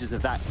stages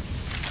of that.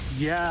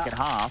 Yeah, second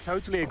half.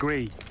 Totally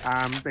agree.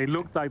 They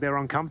looked like they were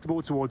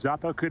uncomfortable towards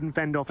upper, couldn't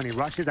fend off any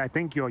rushes. I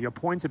think your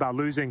point about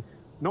losing,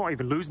 not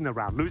even losing the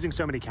round, losing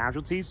so many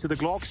casualties to the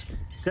Glocks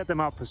set them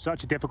up for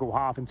such a difficult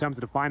half in terms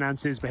of the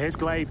finances. But here's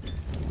Glaive.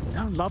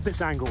 Don't love this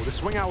angle. The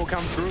swing out will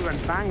come through and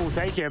Fang will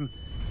take him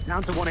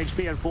down to 1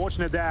 HP.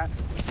 Unfortunate there.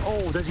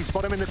 Oh, does he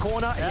spot him in the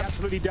corner? Yep. He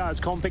absolutely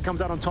does. Config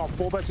comes out on top,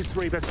 4 versus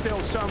 3, but still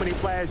so many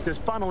players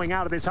just funneling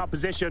out of this hub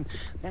position.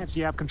 They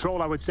actually have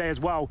control, I would say,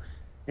 as well.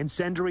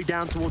 Incendiary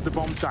down towards the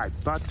bomb site,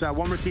 but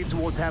one received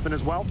towards heaven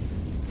as well.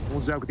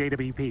 Also with the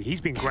AWP. He's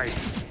been great.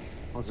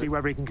 We'll see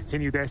whether he can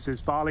continue this as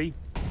Farley,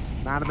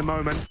 man of the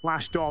moment,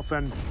 flashed off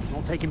and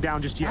not taken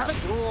down just yet.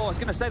 Oh, I was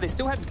going to say, they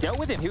still hadn't dealt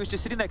with him. He was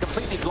just sitting there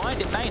completely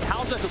blind in main.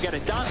 Hauser will get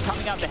it done.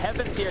 Coming out the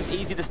heavens here, it's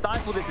easy to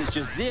stifle this. It's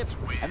just zip.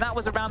 And that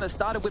was a round that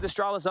started with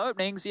Astralis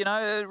openings. You know,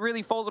 it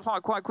really falls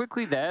apart quite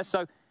quickly there.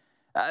 So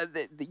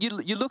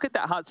you look at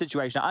that hard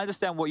situation. I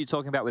understand what you're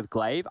talking about with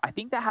Glaive. I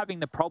think they're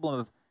having the problem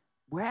of,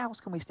 where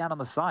else can we stand on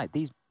the side?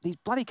 These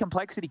bloody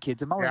Complexity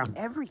kids are mulling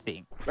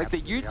everything. Like the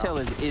util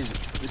is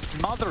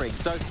smothering.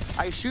 So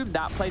I assume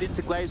that played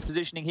into Glaive's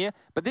positioning here.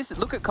 But this,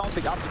 look at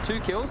Config, after 2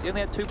 kills, he only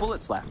had 2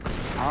 bullets left.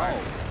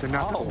 It's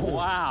enough. Oh,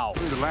 wow.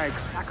 Through the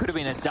legs. That could have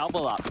been a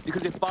double up.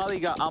 Because if Farley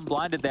got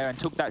unblinded there and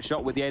took that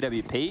shot with the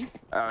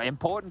AWP,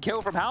 important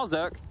kill from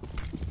Halzerk.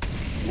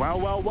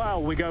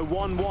 Well, we go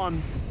 1-1.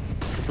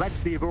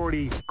 Complexity have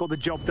already got the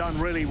job done,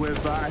 really,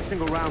 with a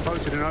single round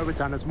posted in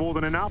overtime. That's more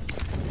than enough.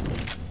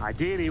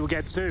 Ideally, we'll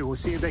get 2. We'll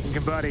see if they can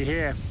convert it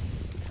here.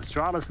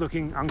 Astralis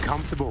looking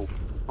uncomfortable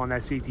on their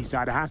CT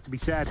side, it has to be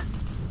said.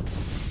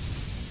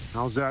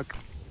 Halzerk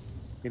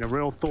been a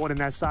real thorn in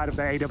their side of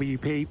their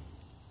AWP.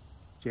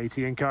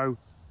 JT and co.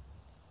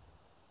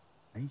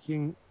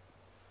 making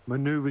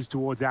maneuvers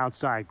towards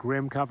outside.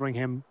 Grim covering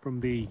him from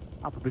the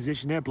upper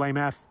position here. Blame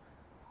F.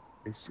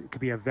 This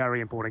could be a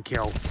very important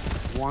kill.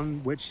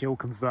 One which he'll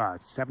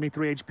convert.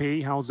 73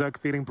 HP. Halzerk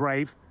feeling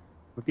brave.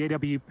 With the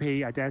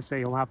AWP, I dare say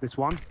he'll have this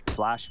one.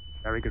 Flash.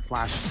 Very good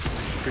flash.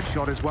 Good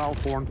shot as well,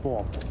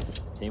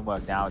 4-4.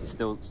 Teamwork now, it's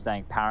still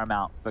staying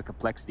paramount for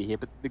Complexity here.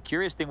 But the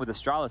curious thing with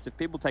Astralis, if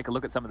people take a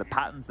look at some of the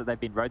patterns that they've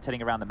been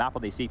rotating around the map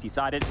on the CT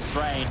side, it's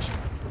strange,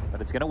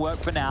 but it's going to work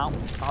for now.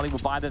 Farley will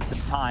buy them some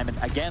time. And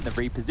again, the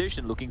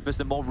reposition, looking for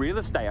some more real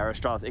estate.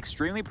 Astralis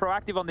extremely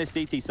proactive on this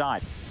CT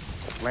side.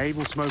 Glaive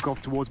will smoke off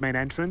towards main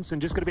entrance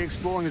and just going to be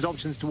exploring his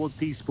options towards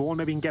T-spawn.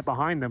 Maybe he can get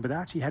behind them, but they're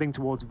actually heading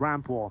towards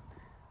ramp or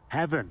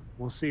heaven.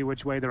 We'll see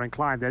which way they're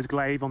inclined. There's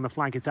Glaive on the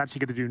flank. It's actually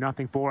going to do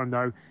nothing for him,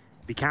 though.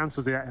 If he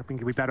cancels it, I think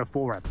it'll be better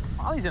for him.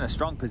 Farley's in a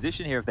strong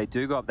position here if they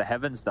do go up the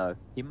heavens, though.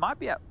 He might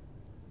be at...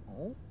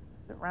 Oh,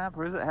 is it ramp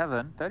or is it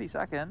heaven? 30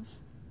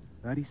 seconds.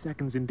 30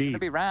 seconds indeed. Gonna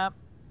be ramp.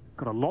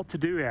 Got a lot to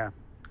do here.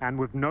 And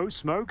with no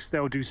smokes,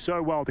 they'll do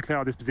so well to clear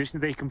out this position.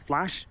 They can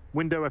flash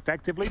window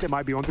effectively. They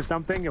might be onto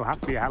something. It'll have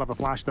to be a hell of a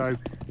flash, though.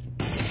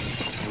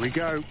 Here we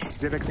go.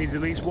 Zivix needs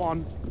at least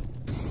one.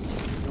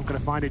 Not going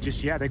to find it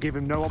just yet. They give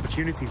him no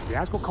opportunities. But he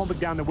has got Convict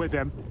down there with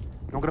him.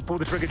 Not going to pull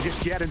the trigger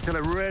just yet until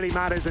it really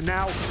matters. And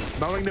now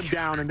mowing them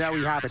down, and there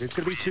we have it. It's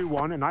going to be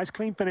 2-1. A nice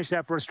clean finish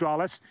there for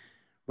Astralis.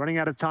 Running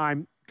out of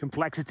time.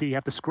 Complexity. You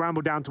have to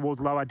scramble down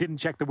towards lower. Didn't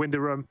check the window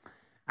room.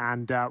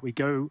 And we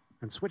go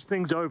and switch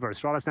things over.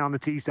 Astralis now on the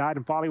T side,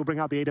 and Farley will bring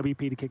out the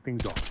AWP to kick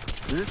things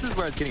off. This is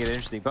where it's going to get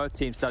interesting. Both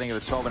teams starting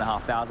with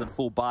 12,500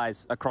 full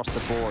buys across the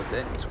board.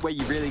 It's where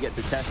you really get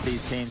to test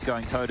these teams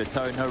going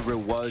toe-to-toe. No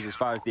real woes as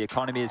far as the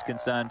economy is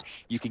concerned.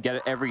 You can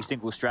get every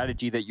single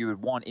strategy that you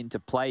would want into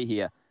play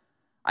here.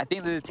 I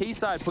think that the T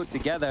side put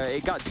together,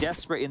 it got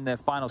desperate in the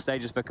final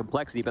stages for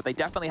complexity, but they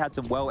definitely had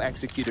some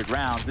well-executed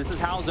rounds. This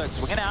is Halzerk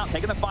swinging out,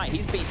 taking the fight.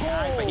 He's being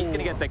tagged, but he's going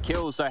to get the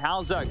kills. So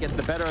Halzerk gets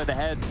the better of the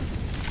head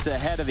to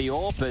ahead of the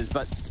AWPers.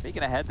 But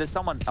speaking ahead, there's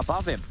someone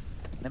above him.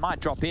 They might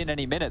drop in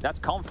any minute. That's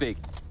Config.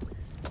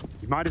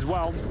 He might as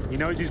well. He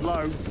knows he's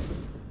low.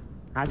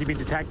 Has he been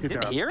detected,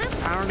 Didn't though? hear him?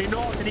 Apparently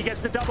not, and he gets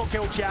the double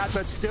kill, Chad,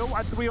 but still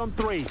at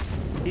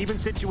 3-on-3. Even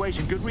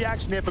situation. Good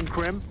reaction here from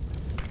Krim.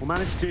 Will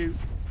manage to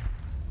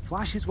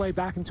flash his way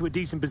back into a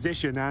decent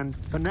position, and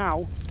for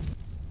now,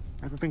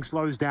 everything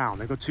slows down.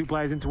 They've got two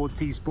players in towards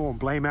T-Spawn.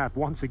 Blame F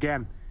once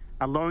again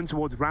alone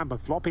towards ramp, but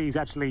Floppy's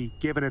actually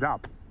given it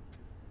up.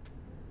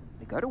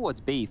 They go towards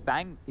B.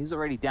 Fang is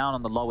already down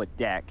on the lower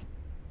deck.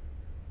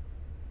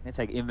 They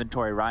take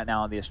inventory right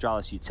now on the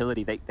Astralis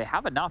utility. They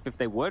have enough if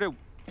they were to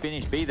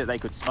finish B that they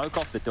could smoke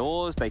off the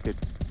doors, they could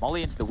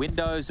molly into the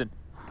windows, and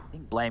I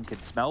think Blame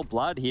can smell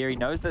blood here. He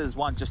knows that there's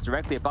one just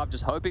directly above,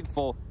 just hoping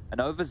for an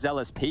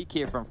overzealous peek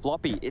here from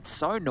Floppy. It's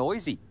so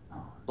noisy.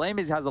 Blame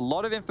has a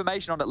lot of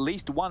information on at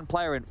least one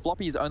player, and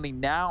Floppy is only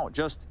now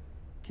just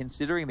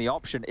considering the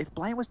option. If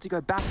Blame was to go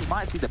back, he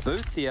might see the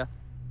boots here.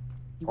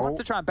 He wants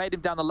to try and bait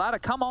him down the ladder.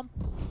 Come on.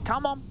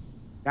 Come on.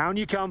 Down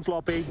you come,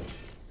 Floppy.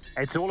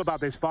 It's all about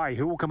this fight.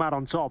 Who will come out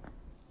on top?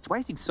 It's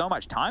wasting so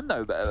much time,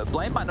 though.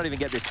 Blame might not even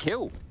get this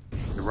kill.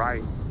 You're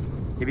right.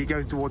 If he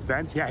goes towards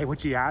vents, yeah,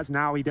 which he has,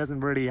 now he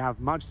doesn't really have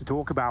much to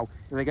talk about.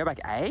 Do they go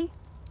back A?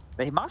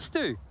 They must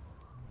do.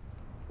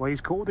 Well, he's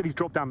called that he's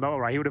dropped down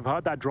lower, right? He would have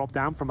heard that drop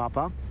down from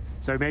upper.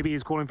 So maybe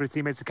he's calling for his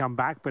teammates to come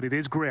back, but it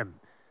is Grim.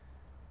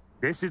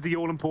 This is the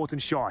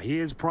all-important shot. He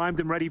is primed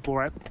and ready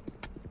for it.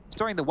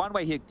 Storing the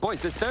one-way here.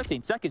 Boys, there's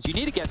 13 seconds. You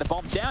need to get the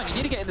bomb down. You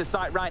need to get in the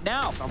site right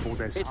now.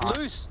 It's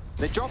loose.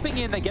 They're dropping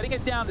in. They're getting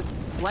it down. This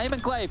Blame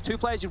and Glaive, two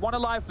players you'd want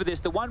alive for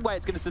this. The one-way,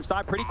 it's going to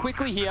subside pretty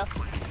quickly here.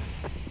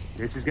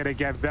 This is going to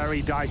get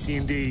very dicey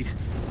indeed.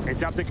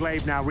 It's up to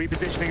Glaive now,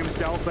 repositioning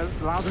himself, but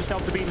allows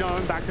himself to be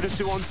known. Back to the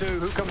 2-on-2.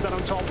 Who comes out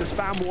on top? The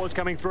spam war's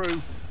coming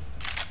through.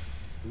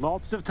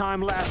 Lots of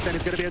time left, and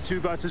it's going to be a 2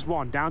 versus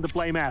 1. Down to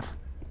Blame F.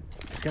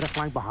 He's going to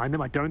flank behind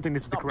them. I don't think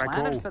this is the correct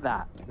call. For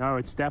that. No,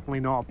 it's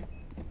definitely not.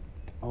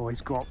 Oh,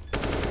 he's got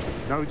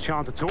no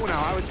chance at all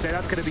now. I would say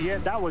that's going to be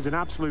it. That was an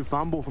absolute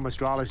fumble from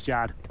Astralis,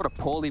 Chad. What a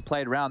poorly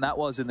played round that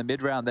was in the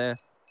mid-round there.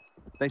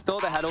 They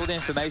thought they had all the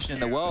information in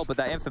the world, but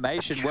that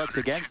information works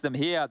against them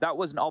here. That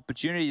was an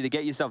opportunity to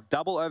get yourself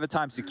double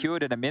overtime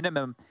secured at a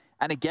minimum.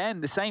 And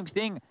again, the same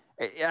thing.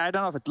 I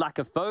don't know if it's lack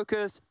of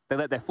focus, they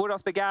let their foot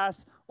off the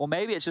gas, or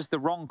maybe it's just the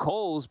wrong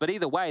calls. But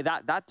either way,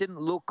 that didn't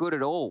look good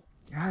at all.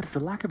 Yeah, it's a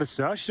lack of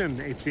assertion,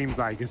 it seems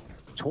like. He's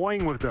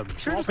toying with them,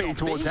 dropping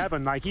towards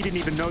heaven. Like, he didn't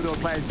even know there were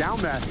players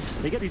down there.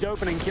 They get these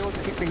opening kills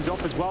to kick things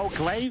off as well.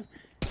 Glaive,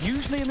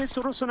 usually in this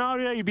sort of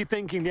scenario, you'd be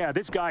thinking, yeah,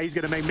 this guy, he's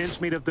going to make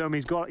mincemeat of them.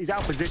 He's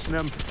outpositioned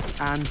them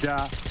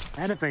and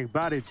anything.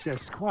 But it's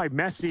just quite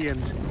messy,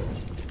 and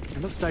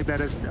it looks like that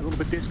is a little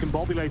bit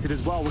discombobulated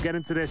as well. We'll get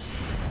into this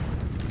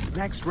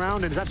next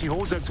round, and it's actually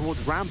Halzerk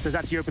towards ramp that's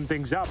actually opened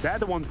things up. They're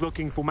the ones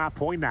looking for map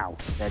point now.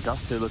 Yeah,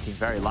 Dust2 looking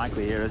very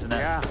likely here, isn't it?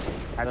 Yeah.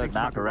 I think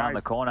map around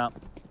the corner.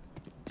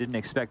 Didn't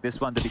expect this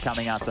one to be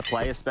coming out to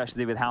play,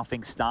 especially with how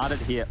things started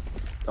here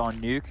on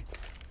Nuke.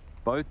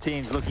 Both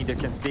teams looking to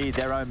concede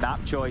their own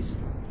map choice.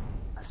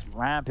 This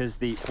ramp is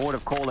the port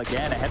of call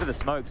again, ahead of the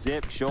smoke.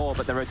 Zip, sure,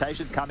 but the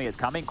rotation's coming. It's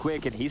coming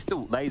quick, and he's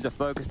still laser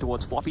focused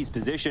towards Floppy's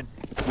position.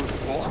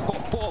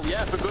 Oh,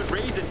 yeah, for good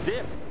reason.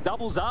 Zip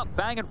doubles up,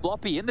 Fang and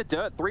Floppy in the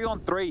dirt,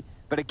 3-on-3.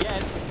 But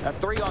again, a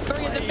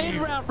 3-on-3 in the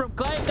mid-round from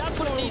Glaive. That's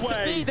what it needs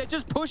to be. They're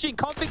just pushing.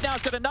 Config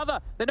now's got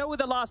another. They know where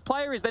the last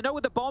player is. They know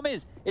where the bomb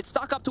is. It's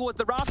stuck up towards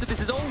the rafter. This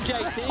is all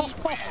JT.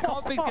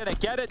 Config's going to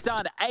get it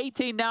done.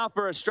 18 now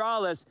for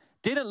Astralis.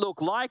 Didn't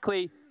look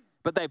likely,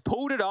 but they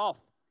pulled it off.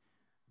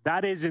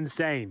 That is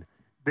insane.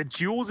 The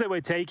duels that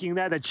we're taking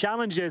there, the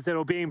challenges that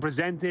are being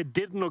presented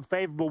didn't look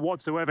favorable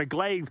whatsoever.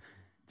 Glaive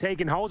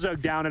taking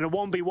Halzerk down in a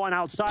 1v1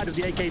 outside of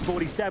the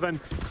AK-47.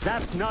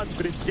 That's nuts,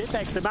 but it's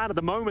Zipex, the man of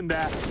the moment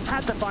there.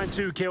 Had to find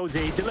 2 kills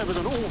here. He delivered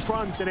on all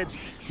fronts, and it's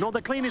not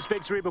the cleanest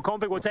victory, but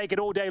Config will take it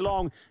all day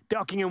long,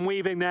 ducking and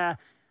weaving there.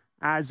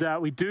 as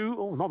we do.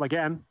 Oh, not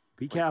again.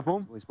 Be careful.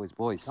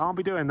 Boys. Can't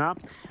be doing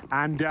that.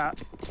 And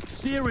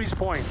series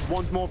points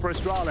once more for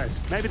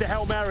Astralis. Maybe the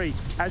Hail Mary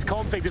as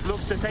Config just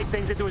looks to take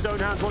things into his own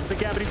hands once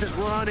again, but he's just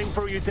running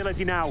through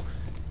utility now.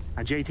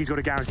 And JT's got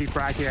a guaranteed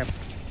frag here.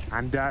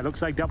 And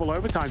looks like double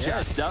overtime,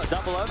 yeah,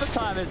 double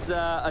overtime is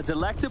a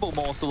delectable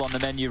morsel on the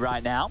menu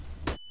right now.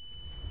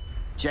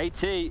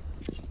 JT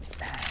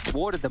has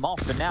warded them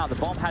off for now. The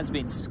bomb has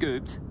been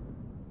scooped.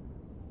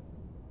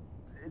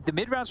 The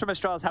mid-rounds from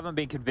Astralis haven't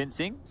been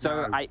convincing,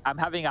 so no. I'm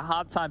having a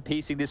hard time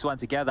piecing this one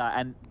together.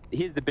 And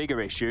here's the bigger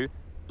issue.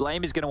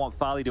 Blame is going to want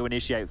Farley to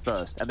initiate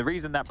first. And the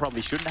reason that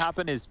probably shouldn't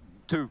happen is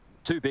two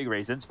big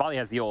reasons. Farley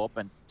has the AWP,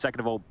 and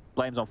second of all,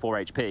 Blame's on 4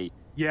 HP.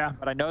 Yeah.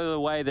 But I know the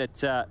way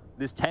that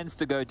this tends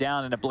to go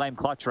down in a Blame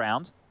clutch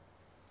round.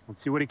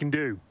 Let's see what he can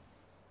do.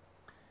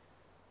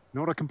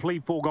 Not a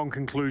complete foregone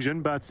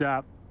conclusion, but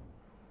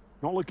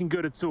not looking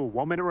good at all.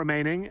 1 minute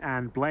remaining,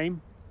 and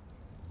Blame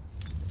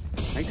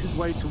makes his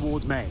way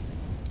towards main.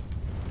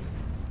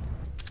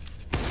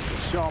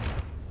 Shot.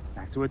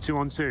 Back to a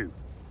 2-on-2.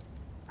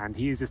 And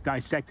he is just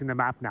dissecting the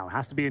map now. It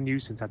has to be a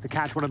nuisance. Has to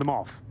catch one of them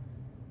off.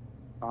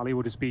 Farley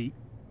will just be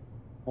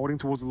holding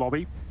towards the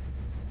lobby.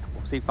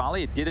 Well, see,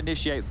 Farley did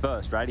initiate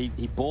first, right?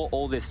 He bought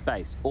all this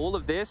space. All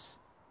of this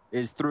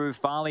is through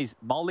Farley's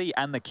molly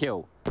and the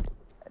kill.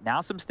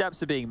 Now some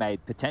steps are being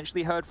made,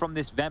 potentially heard from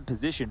this vent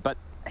position, but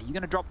are you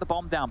going to drop the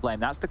bomb down, Blame?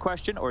 That's the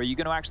question. Or are you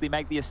going to actually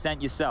make the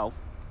ascent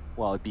yourself?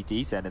 Well, it'd be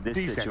decent in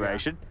this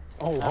situation.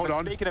 Yeah. Oh, hold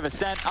on. Speaking of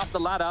ascent, up the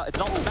ladder, it's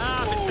not the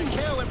map, it's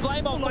the kill, and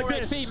Blame on 4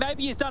 HP.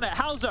 Maybe he's done it.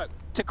 Halzerk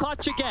to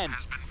clutch again.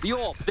 The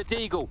AWP, the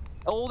Deagle,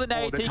 all the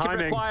nades he can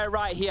require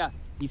right here.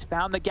 He's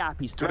found the gap,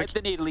 he's threaded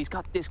the needle, he's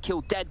got this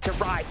kill dead to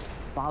rights.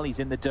 Farley's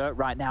in the dirt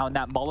right now, and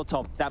that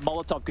Molotov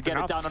could get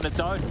it done on its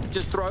own.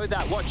 Just throw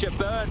that, watch it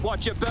burn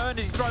as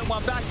he's throwing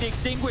one back, the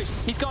extinguish.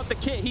 He's got the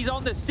kit, he's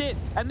on the sit,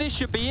 and this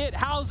should be it.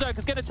 Halzerk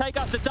is gonna take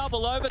us to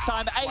double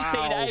overtime,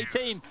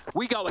 18-18.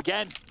 We go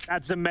again.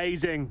 That's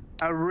amazing.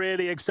 A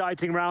really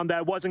exciting round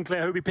there. Wasn't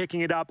clear who'd be picking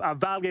it up. A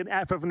valiant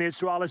effort from the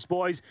Astralis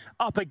boys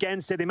up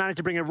against it. They managed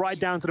to bring it right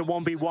down to the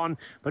 1v1,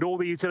 but all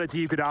the utility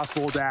you could ask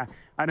for there.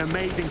 An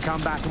amazing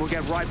comeback, and we'll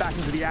get right back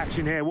into the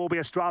action here. Will be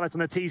Astralis on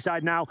the T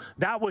side now.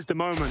 That was the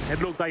moment.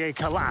 It looked like it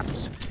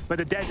collapsed, but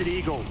the Desert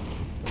Eagle,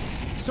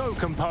 so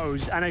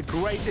composed, and a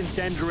great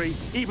incendiary.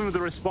 Even with the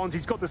response,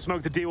 he's got the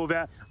smoke to deal with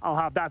it. I'll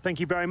have that, thank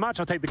you very much.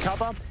 I'll take the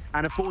cover,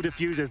 and a full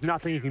defuse. There's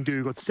nothing you can do.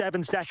 You've got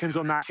 7 seconds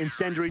on that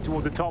incendiary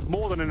towards the top,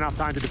 more than enough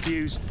time to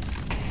defuse.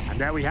 And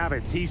there we have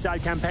it.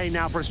 T-side campaign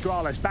now for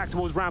Astralis. Back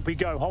towards ramp we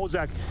go.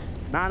 Halzerk,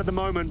 man of the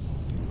moment,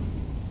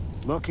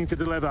 looking to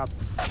deliver.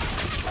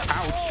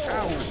 Ouch,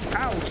 ouch,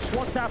 ouch.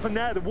 What's happened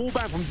there? The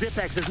wallbang from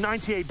Zipex has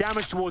 98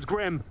 damage towards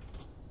Grim.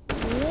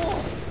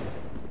 Woof.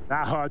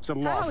 That hurts a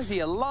lot. How is he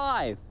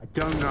alive? I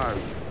don't know.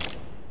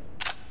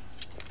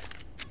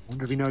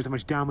 Wonder if he knows how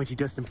much damage he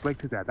just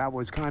inflicted there. That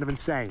was kind of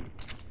insane.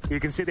 You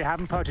can see they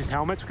haven't purchased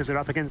helmets because they're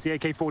up against the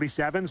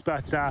AK-47s,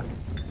 but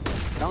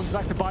comes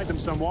back to bite them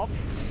somewhat.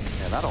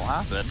 Yeah, that'll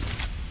happen.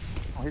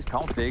 Oh, here's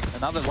Config.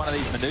 Another one of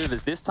these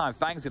maneuvers. This time,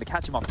 Fang's going to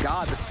catch him off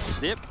guard, but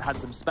Zip had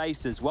some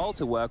space as well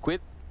to work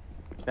with.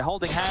 They're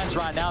holding hands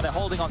right now. They're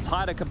holding on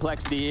tighter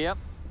complexity here.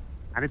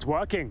 And it's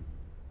working.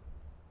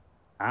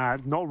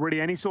 Not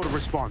really any sort of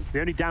response. The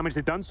only damage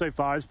they've done so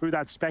far is through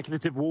that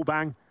speculative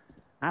wallbang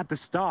at the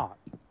start.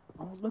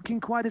 Not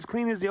looking quite as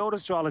clean as the old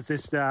Astralis,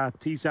 this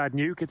T-side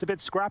nuke. It's a bit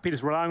scrappy,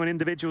 just relying on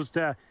individuals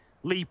to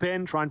leap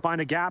in, try and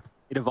find a gap.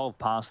 It evolved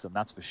past them,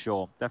 that's for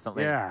sure.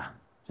 Definitely. Yeah.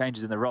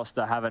 Changes in the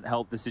roster haven't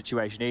helped the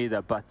situation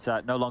either, but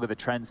no longer the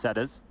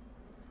trendsetters.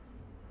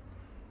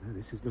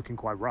 This is looking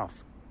quite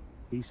rough.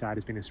 T-side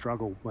has been a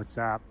struggle. What's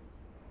up?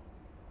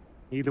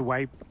 Either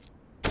way,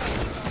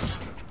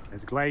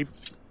 there's Glaive.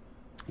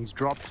 He's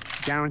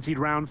dropped guaranteed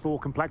round for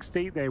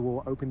complexity. They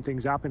will open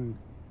things up in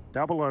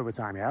double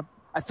overtime, yeah?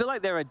 I feel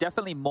like there are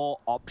definitely more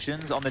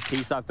options on the T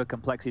side for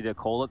complexity to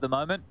call at the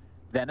moment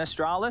than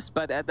Astralis,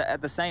 but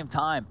at the same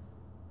time,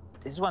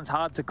 this one's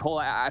hard to call.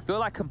 I feel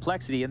like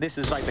complexity, and this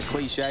is like the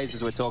cliches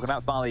as we're talking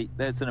about. Finally,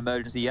 it's an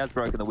emergency. He has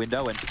broken the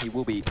window, and he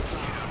will be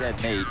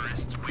dead meat.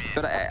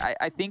 But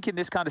I think in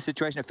this kind of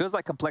situation, it feels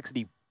like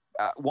complexity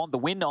want the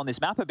win on this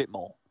map a bit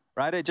more,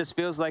 right? It just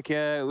feels like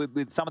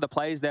with some of the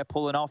plays they're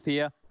pulling off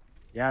here.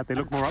 Yeah, they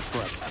look more up for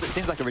it. It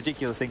seems like a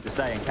ridiculous thing to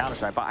say in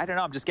Counter-Strike, but I don't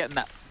know. I'm just getting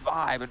that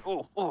vibe, and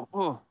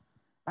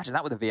imagine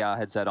that with a VR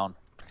headset on.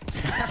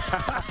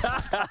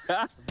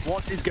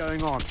 What is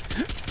going on?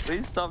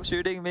 Please stop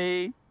shooting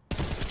me.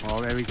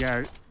 Well, there we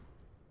go.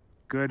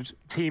 Good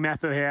team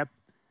effort here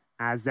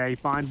as they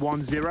find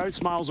 1-0.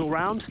 Smiles all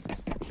round.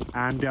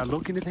 And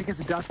looking to take us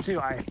to dust too.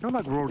 I feel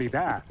like we're already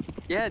there.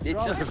 Yeah, it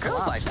does. It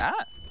feels like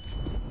that.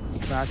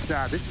 But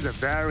this is a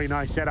very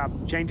nice setup.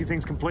 Changing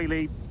things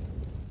completely.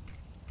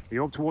 The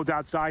AWP towards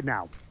outside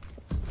now.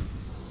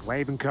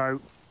 Wave and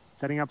Co.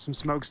 setting up some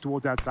smokes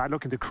towards outside,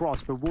 looking to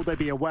cross, but will they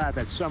be aware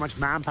there's so much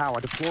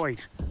manpower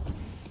deployed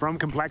from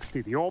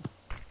complexity? The AWP,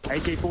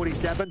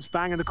 AK-47s,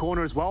 Fang in the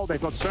corner as well. They've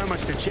got so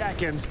much to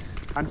check, and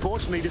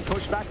unfortunately just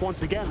pushed back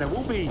once again. There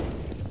will be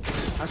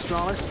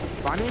Astralis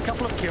finding a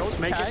couple of kills,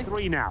 make it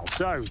 3 now.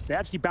 So they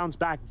actually bounce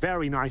back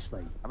very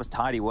nicely. That was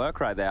tidy work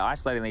right there,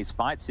 isolating these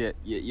fights here.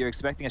 You're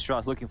expecting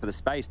Astralis looking for the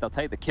space. They'll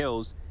take the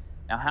kills.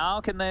 Now,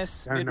 how can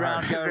this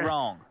mid-round go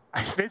wrong?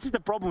 This is the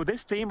problem with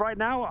this team right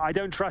now. I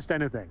don't trust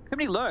anything. Too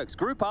many lurks.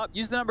 Group up,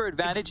 use the number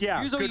advantage,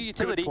 use all your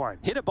utility,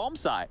 hit a bomb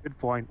site. Good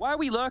point. Why are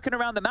we lurking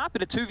around the map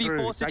in a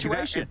 2v4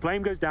 situation? Like if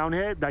Blame goes down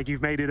here, like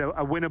you've made it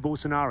a winnable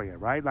scenario,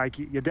 right? Like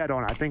you're dead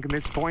on. I think at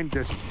this point,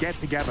 just get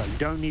together. You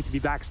don't need to be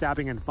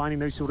backstabbing and finding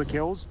those sort of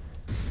kills.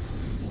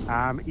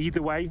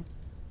 Either way,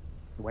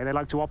 the way they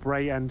like to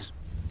operate, and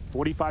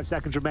 45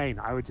 seconds remain.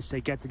 I would just say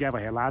get together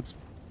here, lads.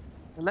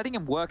 They're letting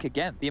him work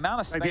again. The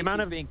amount of space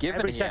is being given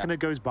every second that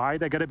goes by,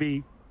 they're going to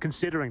be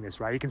considering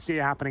this, right? You can see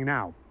it happening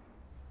now.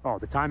 Oh,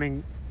 the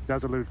timing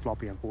does elude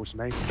Floppy,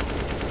 unfortunately.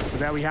 So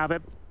there we have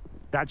it.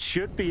 That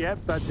should be it,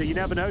 but you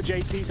never know.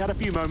 JT's had a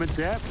few moments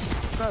here.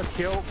 First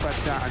kill,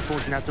 but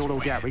unfortunately, that's all they'll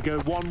get. We go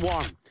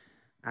 1-1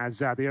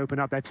 as they open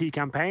up their T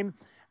campaign.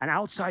 An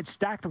outside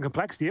stack from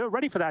Complexity. Oh,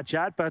 ready for that,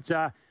 Chad, but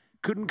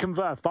couldn't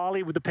convert.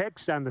 Farley with the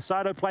picks and the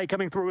silo play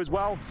coming through as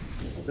well.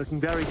 Looking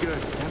very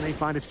good. Can they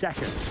find a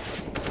second?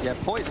 Yeah,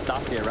 poised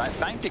stuff here, right?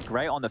 Fang did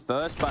great on the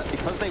first, but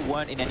because they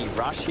weren't in any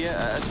rush here,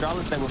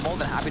 Astralis, they were more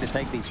than happy to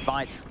take these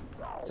fights.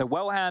 So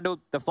well handled.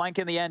 The flank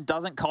in the end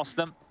doesn't cost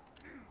them.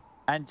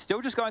 And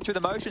still just going through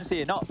the motions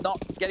here, not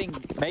getting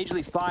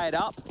majorly fired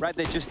up, right?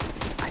 They're just,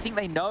 I think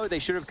they know they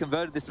should have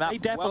converted this map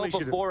well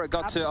before it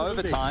got to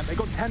overtime. They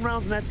got 10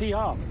 rounds in their T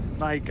half,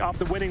 like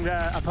after winning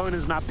their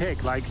opponent's map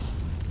pick. Like,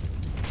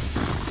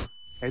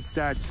 it's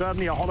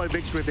certainly a hollow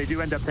victory if they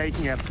do end up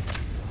taking it.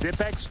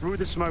 Zipex through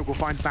the smoke will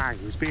find Fang,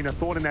 who's been a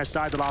thorn in their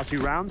side the last few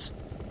rounds.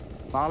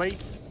 Farley,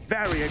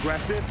 very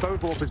aggressive.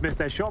 Both Orphans missed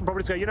their shot and probably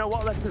just go, you know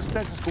what, let's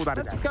just call that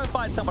a day. Let's go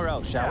find somewhere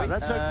else, shall we?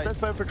 Let's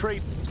both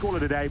retreat. Let's call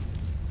it a day.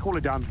 Call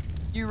it done.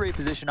 You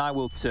reposition, I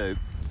will too.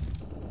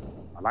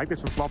 I like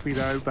this from Floppy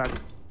though, but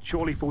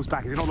surely falls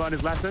back. Has he not learned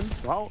his lesson?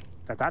 Well,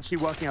 that's actually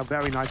working out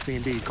very nicely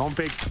indeed.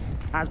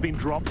 Config has been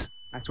dropped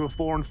back to a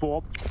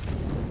 4-4.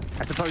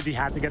 I suppose he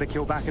had to get a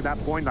kill back at that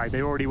point. Like,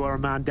 they already were a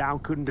man down,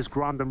 couldn't just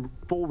grant them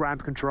full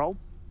ramp control.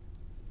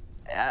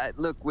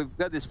 Look, we've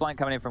got this flank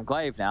coming in from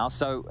Glaive now,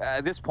 so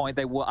at this point,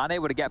 they were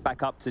unable to get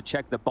back up to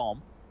check the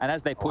bomb. And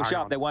as they push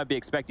up, they won't be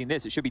expecting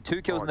this. It should be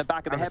 2 kills in the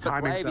back of the head,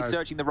 but Glaive is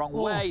searching the wrong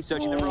way,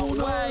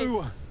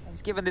 way.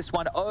 He's given this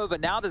one over.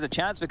 Now there's a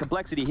chance for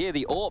Complexity here.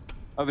 The AWP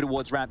over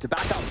towards ramp to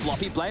back up.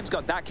 Floppy Blame's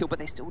got that kill, but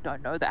they still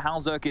don't know that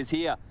Halzerk is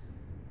here.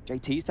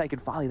 JT's taken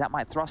Farley. That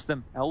might thrust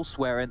them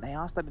elsewhere, and they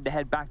are starting to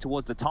head back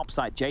towards the top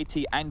side.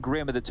 JT and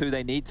Grim are the two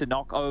they need to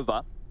knock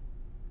over.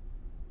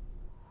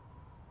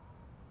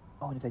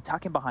 Oh, and if they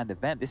tuck him behind the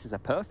vent, this is a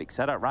perfect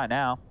setup right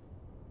now.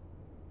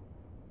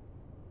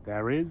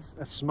 There is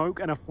a smoke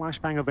and a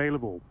flashbang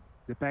available.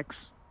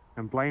 Zipex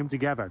and Blame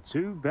together.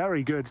 Two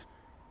very good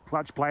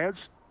clutch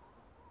players.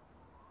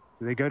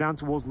 Do they go down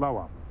towards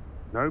lower?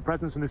 No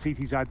presence from the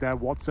CT side there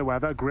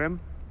whatsoever.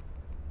 Grim,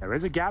 there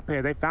is a gap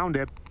here. They found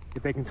it.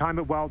 If they can time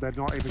it well, they're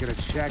not even going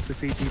to check the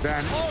CT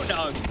vent. Oh,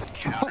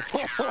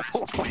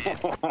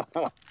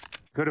 no!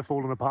 Could have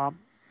fallen apart.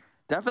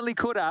 Definitely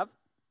could have.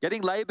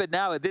 Getting labored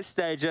now at this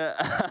stage.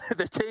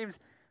 The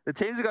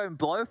teams are going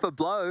blow for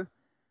blow.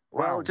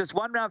 Well, Wow. Just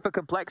one round for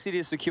Complexity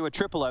to secure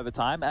triple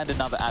overtime and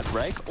another ad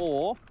break,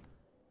 or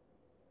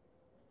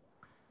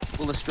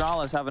will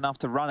Astralis have enough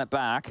to run it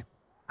back?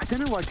 I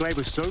don't know why Glaive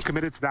was so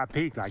committed to that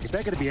peak. Like, if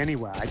they're going to be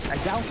anywhere, I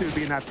doubt it would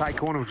be in that tight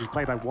corner, which is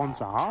played like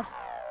once a half.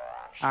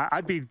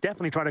 I'd be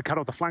definitely trying to cut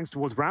off the flanks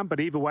towards ramp, but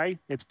either way,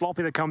 it's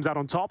Floppy that comes out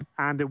on top,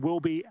 and there will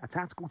be a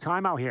tactical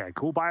timeout here.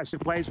 Cool bias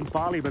plays from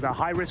Farley, but the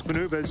high-risk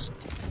maneuvers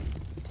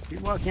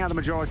been working out the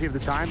majority of the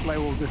time. Play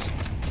will just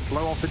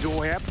blow off the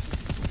door here,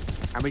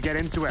 and we get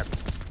into it.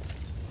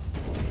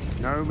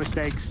 No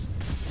mistakes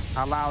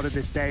allowed at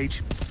this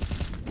stage.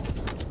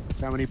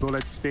 So many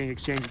bullets being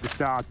exchanged at the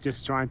start,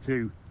 just trying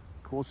to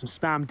cause some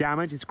spam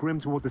damage. It's Grim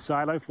toward the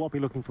silo, Floppy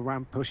looking for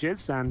ramp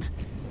pushes, and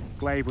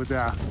Glaive with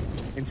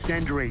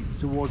incendiary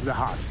towards the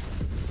huts.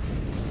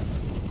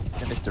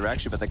 In this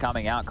direction, but they're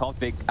coming out.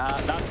 Config,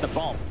 that's the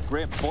bomb.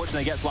 Grim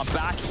fortunately gets one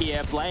back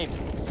here. Blame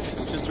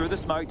pushes through the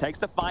smoke, takes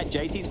the fight.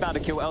 JT's found a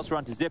kill elsewhere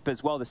onto Zip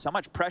as well. There's so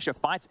much pressure,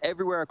 fights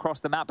everywhere across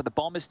the map, but the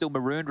bomb is still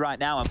marooned right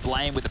now, and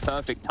Blame with the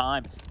perfect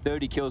time.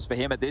 30 kills for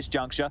him at this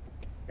juncture.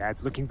 Yeah,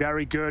 it's looking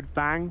very good.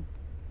 Fang,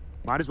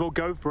 might as well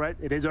go for it.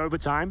 It is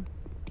overtime.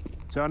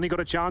 Certainly got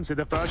a chance here.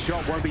 The first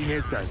shot won't be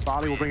his though.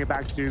 Farley will bring it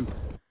back to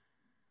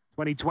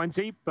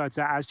 2020, but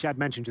as Chad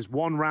mentioned, just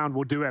one round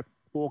will do it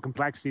for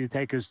Complexity to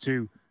take us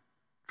to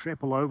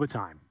triple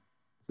overtime.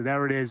 So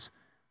there it is.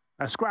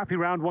 A scrappy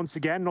round once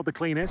again, not the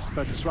cleanest,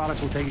 but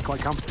Astralis will take it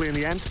quite comfortably in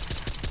the end.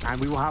 And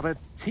we will have a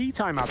tea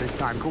timeout this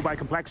time, called by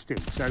Complexity.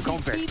 So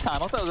Config. Tea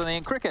time? I thought it was only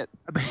in cricket.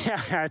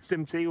 Yeah,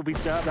 some tea will be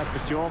served,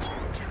 that's for sure.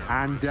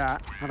 And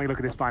having a look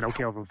at this final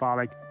kill from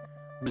Farley.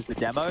 was the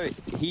demo,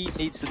 he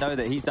needs to know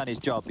that he's done his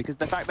job, because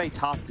the fact they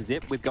task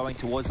Zip with going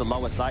towards the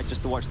lower side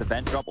just to watch the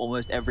vent drop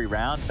almost every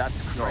round,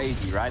 that's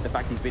crazy, right? The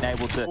fact he's been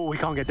able to... Oh, he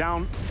can't get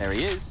down. There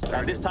he is.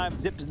 And this time,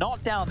 Zip's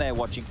not down there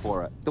watching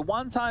for it. The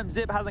one time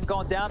Zip hasn't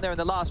gone down there in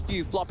the last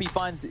few, Floppy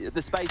finds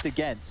the space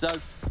again. So,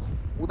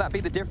 will that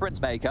be the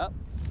difference maker?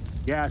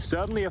 Yeah,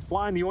 certainly a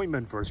fly in the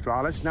ointment for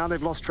Astralis. Now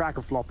they've lost track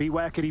of Floppy.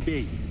 Where could he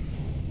be?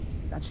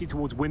 Actually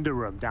towards window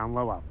room, down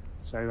lower.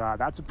 So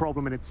that's a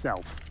problem in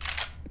itself.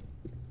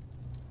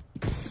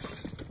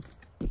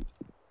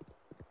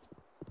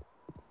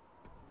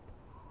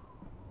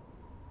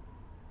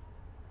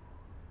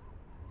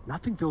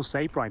 Nothing feels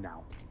safe right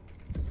now.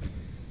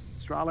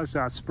 Astralis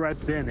are spread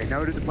thin. They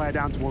know there's a player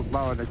down towards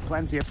lower. There's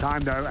plenty of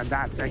time, though, and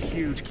that's a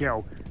huge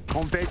kill.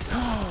 Config,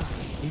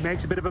 he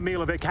makes a bit of a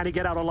meal of it. Can he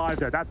get out alive,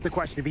 though? That's the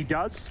question. If he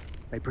does,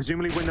 they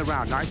presumably win the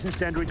round. Nice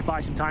incendiary to buy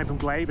some time from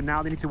Glaive, and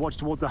now they need to watch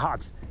towards the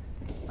hut.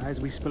 As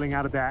we spilling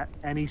out of there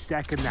any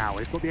second now.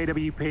 They've got the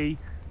AWP.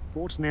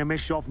 Fortunately, a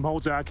missed shot from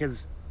Holzerk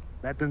has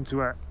led them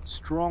to a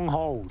strong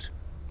hold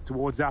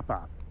towards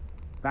upper.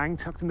 Bang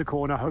tucked in the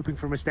corner, hoping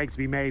for a mistake to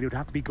be made. It would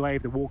have to be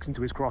Glaive that walks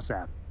into his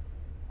crosshair.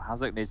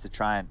 Holzerk needs to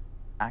try and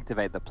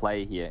activate the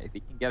play here. If he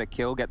can get a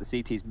kill, get the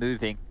CTs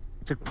moving.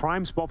 It's a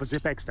prime spot for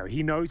Zipex, though.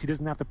 He knows he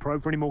doesn't have to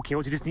probe for any more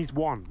kills. He just needs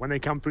one. When they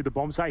come through the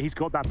bomb site, he's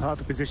got that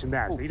perfect position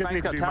there. Ooh, so he doesn't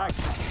need to do much.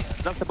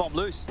 That's the bomb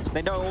loose.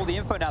 They know all the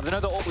info now. They know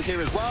the AWP was here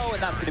as well,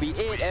 and that's going to be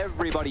it.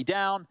 Everybody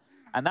down.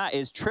 And that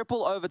is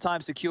triple overtime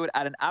secured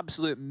at an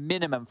absolute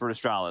minimum for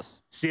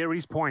Astralis.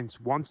 Series points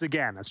once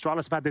again.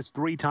 Astralis have had this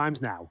 3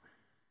 times now.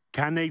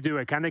 Can they do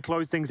it? Can they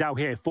close things out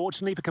here?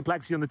 Fortunately for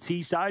Complexity on the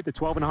T side, the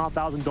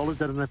 $12,500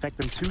 doesn't affect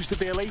them too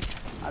severely.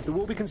 There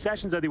will be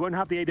concessions, though. They won't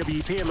have the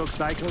AWP, it looks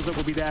like. Holzerk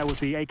will be there with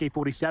the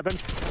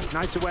AK-47.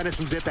 Nice awareness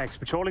from Zipex,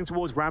 patrolling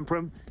towards ramp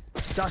room,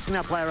 sussing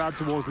that player out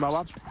towards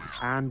lower,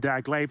 and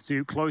Glaive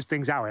to close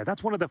things out here.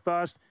 That's one of the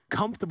first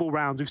comfortable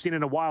rounds we've seen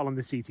in a while on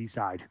the CT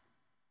side.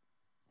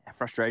 Yeah,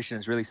 frustration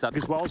is really sudden.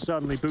 As well,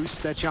 certainly boosts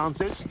their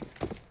chances.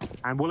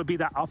 And will it be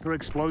that upper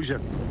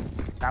explosion?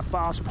 That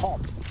fast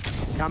pop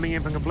coming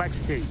in from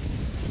Complexity?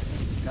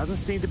 Doesn't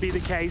seem to be the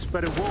case,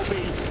 but it will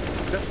be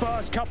the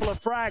first couple of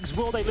frags.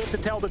 Will they live to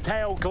tell the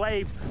tale?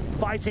 Glaive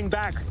fighting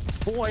back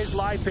for his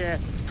life here,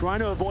 trying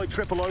to avoid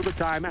triple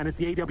overtime, and it's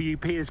the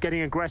AWP that's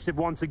getting aggressive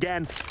once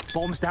again.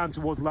 Bombs down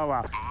towards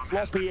lower.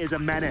 Floppy is a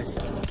menace.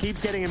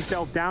 Keeps getting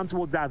himself down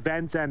towards that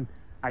vent, and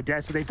I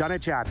dare say they've done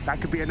it, Chad. That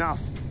could be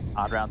enough.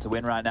 Hard round to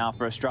win right now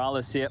for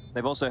Astralis here.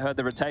 They've also heard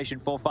the rotation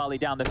for Farley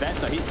down the vent,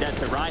 so he's dead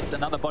to rights.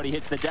 Another body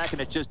hits the deck, and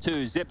it's just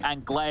 2. Zip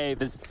and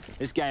Glaive, as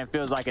this game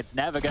feels like it's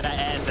never going to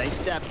end. They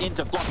step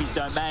into Floppy's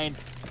domain,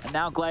 and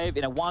now Glaive,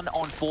 in a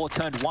 1-on-4,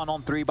 turned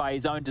 1-on-3 by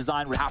his own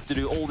design, would have to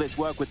do all this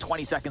work with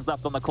 20 seconds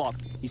left on the clock.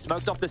 He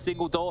smoked off the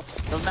single door,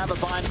 doesn't have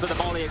a bind for the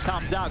molly. It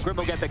comes out. Grim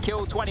will get the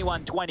kill,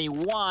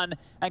 21-21.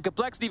 And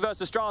Complexity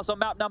versus Astralis on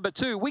map number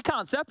 2. We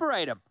can't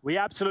separate them. We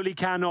absolutely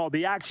cannot.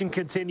 The action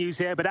continues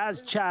here, but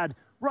as Chad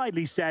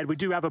rightly said, we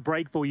do have a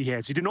break for you here,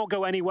 so do not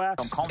go anywhere.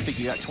 On config,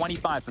 you got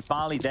 25 for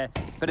Farley there,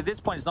 but at this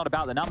point, it's not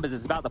about the numbers,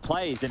 it's about the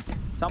plays, and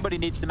somebody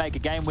needs to make a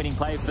game-winning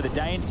play for the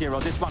Danes here, or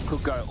this one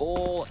could go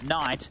all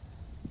night.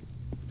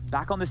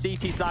 Back on the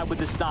CT side with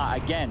the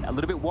start, again, a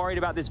little bit worried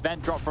about this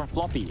vent drop from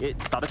Floppy.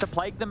 It started to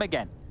plague them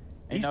again.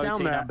 He's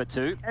down there number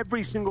 2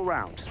 every single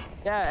round.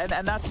 Yeah,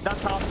 and that's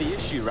half the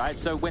issue, right?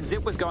 So when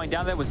Zip was going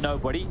down, there was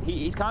nobody.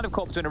 He's kind of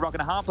caught between a rock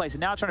and a hard place,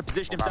 and now trying to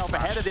position himself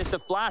ahead of this. The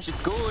flash,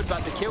 it's good,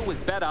 but the kill was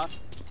better.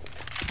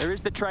 There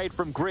is the trade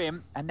from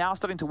Grim, and now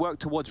starting to work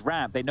towards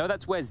ramp. They know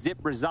that's where Zip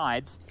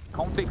resides.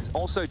 Configs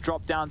also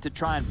dropped down to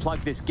try and plug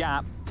this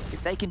gap.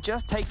 If they can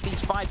just take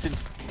these fights and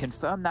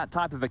confirm that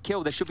type of a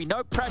kill, there should be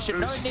no pressure,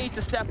 no need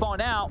to step on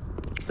out.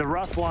 It's a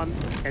rough one.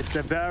 It's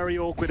a very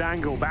awkward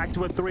angle. Back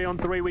to a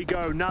 3-on-3 we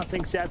go.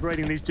 Nothing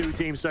separating these two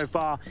teams so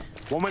far.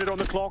 1 minute on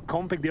the clock.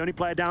 Config, the only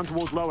player down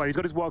towards lower. He's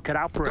got his work cut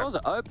out for it. The doors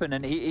are open,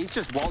 and he's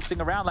just waltzing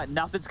around like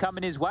nothing's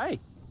coming his way.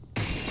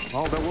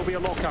 Well, there will be a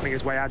lot coming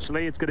his way,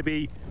 actually. It's going to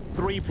be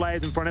 3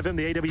 players in front of him.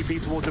 The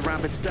AWP towards the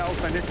ramp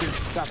itself, and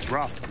that's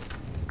rough.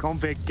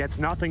 Config gets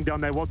nothing done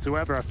there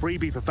whatsoever. A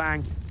freebie for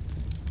Fang.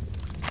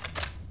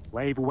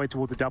 Wave away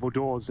towards the double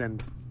doors,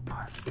 and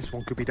this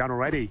one could be done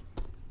already.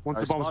 Once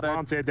the bomb's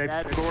planted, they've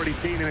already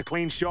seen in a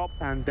clean shot,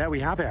 and there we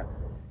have it.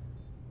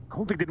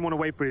 Config didn't want to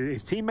wait for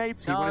his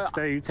teammates. He wanted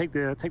to take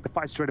the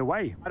fight straight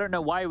away. I don't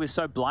know why he was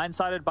so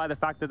blindsided by the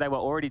fact that they were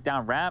already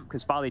down ramp,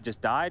 because Farley just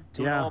died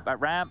 2-0 at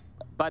ramp.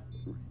 But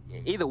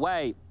either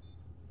way,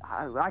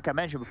 like I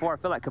mentioned before, I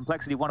feel like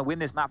Complexity want to win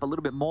this map a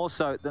little bit more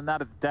so than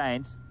that of the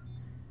Danes.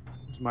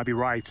 You might be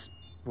right.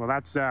 Well,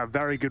 that's a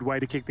very good way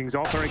to kick things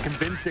off. Very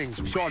convincing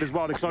shot as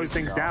well to close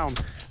things down.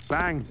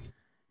 Bang.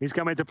 He's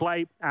coming to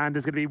play, and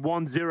there's going to be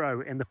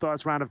 1-0 in the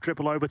first round of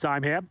triple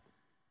overtime here.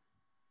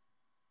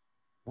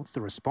 What's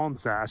the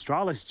response?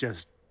 Astralis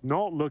just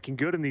not looking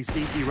good in these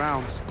CT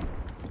rounds.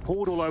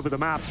 Pulled all over the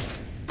map,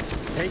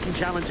 taking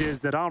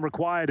challenges that aren't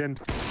required, and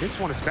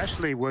this one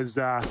especially was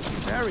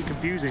very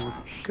confusing.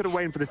 Could have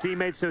waited for the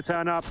teammates to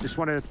turn up, just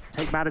want to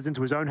take matters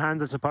into his own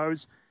hands, I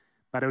suppose.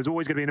 But it was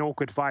always going to be an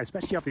awkward fight,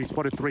 especially after you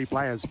spotted 3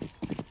 players.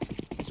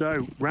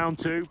 So, round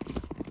 2.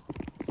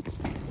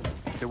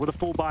 Still with a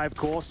full buy, of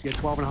course. You get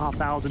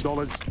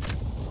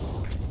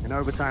 $12,500 in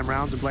overtime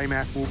rounds, and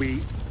BlameF will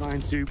be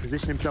trying to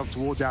position himself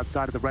towards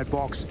outside of the red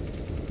box.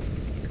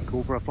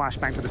 Call for a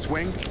flashbang for the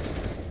swing.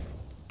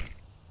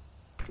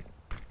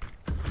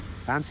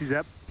 Fancies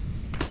it.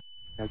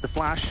 There's the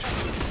flash.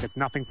 Gets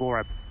nothing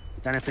for it.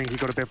 If anything, he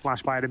got a bit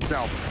flash by it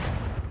himself.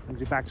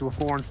 Brings it back to a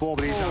 4-4,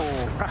 but these are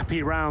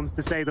scrappy rounds,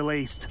 to say the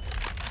least.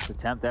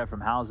 Attempt there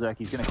from Halzerk.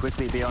 He's going to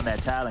quickly be on their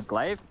tail. And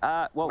Glaive,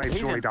 well,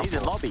 he's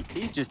in lobby.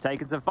 He's just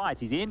taking some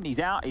fights. He's in, he's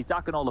out, he's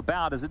ducking all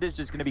about, as it is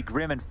just going to be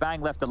Grim and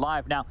Fang left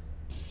alive. Now,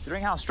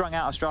 considering how strung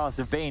out Astralis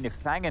have been, if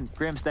Fang and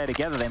Grim stay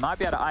together, they might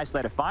be able to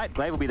isolate a fight.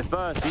 Glaive will be the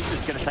first. He's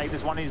just going to take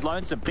this one. He's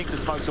lonesome. Thinks it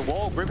smokes a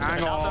wall. Grim's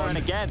another, and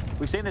again,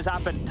 we've seen this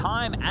happen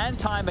time and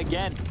time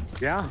again.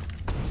 Yeah.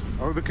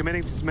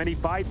 Overcommitting to so many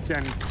fights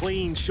and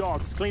clean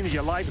shots. Clean as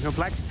you like with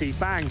Complexity.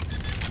 Fang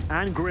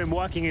and Grim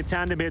working in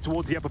tandem here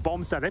towards the upper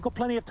bomb site. They've got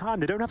plenty of time.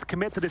 They don't have to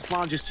commit to this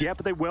plan just yet,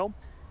 but they will.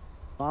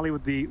 Farley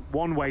with the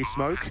one-way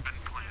smoke.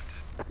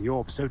 The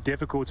orb so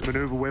difficult to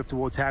maneuver with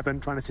towards heaven,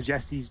 trying to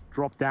suggest he's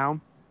dropped down.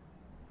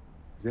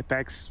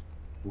 Zipex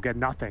will get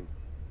nothing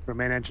from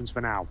main entrance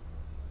for now.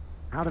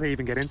 How do they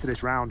even get into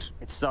this round?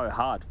 It's so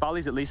hard.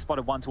 Farley's at least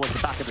spotted one towards the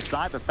back of the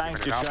side, but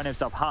Fang's just shown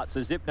himself hut,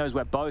 so Zip knows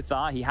where both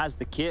are. He has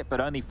the kit, but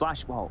only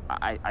Flash. Well,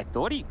 I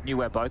thought he knew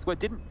where both were.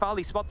 Didn't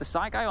Farley spot the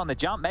side guy on the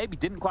jump? Maybe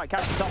didn't quite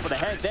catch the top of the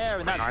head there,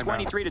 and that's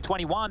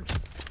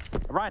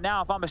 23-21. Right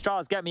now, if I'm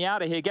Astralis, get me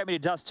out of here, get me to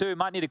dust 2.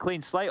 Might need a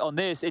clean slate on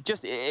this. It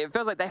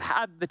feels like they've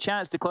had the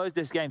chance to close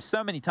this game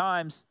so many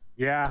times.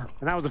 Yeah,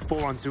 and that was a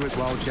 4-on-2 as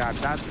well, Chad.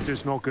 That's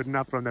just not good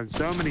enough from them.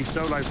 So many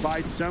solo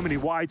fights, so many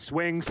wide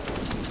swings.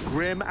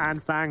 Grim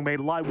and Fang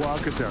made light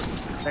work of them.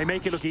 They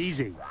make it look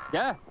easy.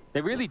 Yeah, they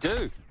really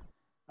do.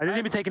 I didn't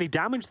even take any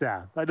damage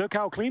there. Like, look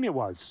how clean it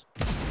was.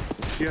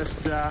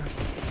 Just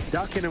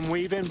ducking and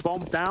weaving,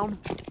 bomb down.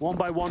 One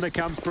by one they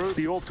come through.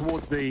 The orb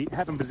towards the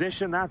heaven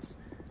position. That's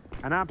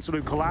an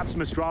absolute collapse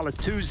from Astralis.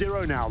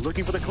 2-0 now,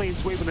 looking for the clean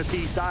sweep on the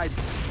T side.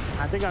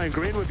 I think I'm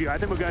agreeing with you. I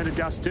think we're going to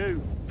dust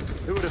 2.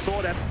 Who would have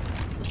thought it?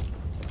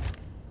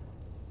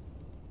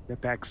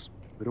 Zipex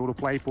with all to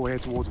play for here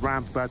towards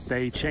ramp, but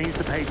they changed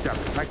the pace up.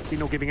 Complexity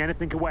not giving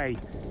anything away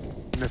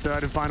in the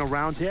 3rd and final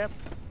round here.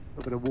 A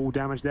little bit of wall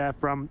damage there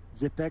from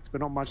Zipex,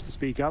 but not much to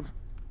speak of.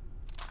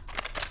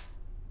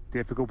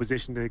 Difficult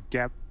position to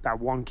get that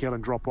 1 kill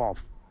and drop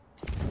off.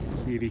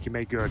 See if he can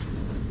make good.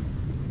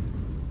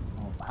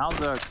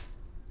 Halzerk,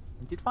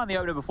 he did find the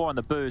opener before on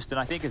the boost,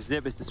 and I think if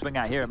Zip is to swing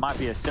out here, it might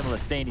be a similar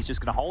scene. He's just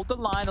going to hold the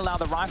line, allow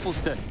the rifles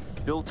to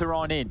filter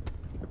on in.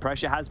 The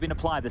pressure has been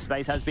applied, the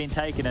space has been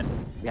taken, and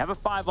we have a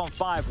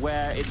 5-on-5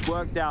 where it's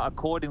worked out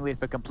accordingly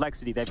for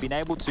Complexity. They've been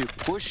able to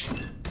push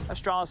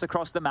Astralis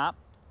across the map,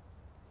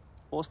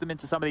 force them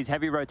into some of these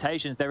heavy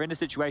rotations. They're in a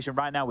situation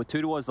right now with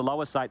 2 towards the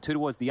lower side, 2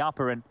 towards the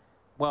upper, and,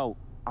 well,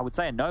 I would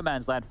say in no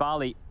man's land.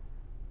 Farley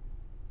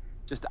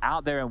just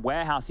out there in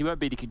warehouse. He won't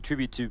be to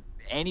contribute to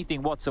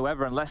anything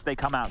whatsoever unless they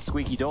come out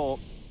squeaky door.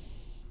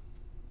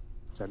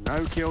 So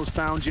no kills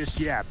found just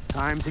yet.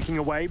 Time ticking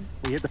away.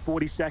 We hit the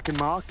 40-second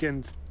mark,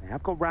 and they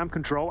have got ramp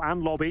control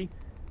and lobby.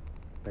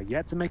 They're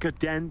yet to make a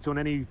dent on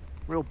any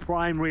real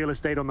prime real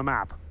estate on the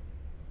map.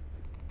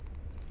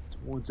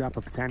 Towards upper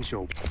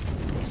potential.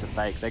 It's a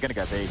fake. They're going to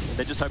go big.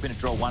 They're just hoping to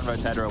draw 1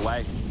 rotator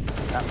away.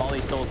 That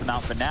molly stalls them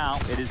out for now.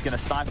 It is going to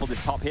stifle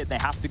this top hit. They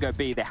have to go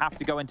B. They have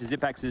to go into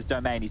Zipex's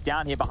domain. He's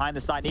down here behind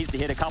the site. Needs to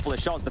hit a couple of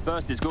shots. The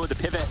first is good. The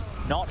pivot,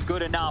 not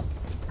good enough.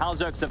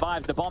 Halzerk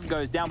survives. The bomb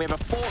goes down. We have a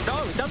 4.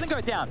 No, it doesn't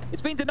go down.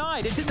 It's been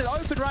denied. It's in the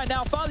open right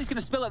now. Farley's going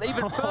to spill it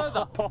even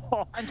further.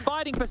 And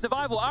fighting for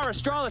survival are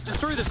Astralis just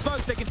through the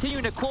smokes. They're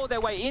continuing to claw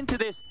their way into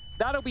this.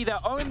 That'll be their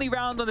only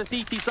round on the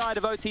CT side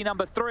of OT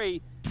number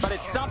 3. But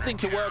it's something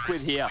to work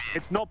with here.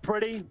 It's not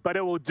pretty, but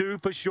it will do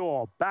for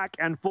sure. Back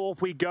and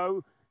forth we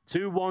go.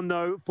 2-1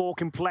 though for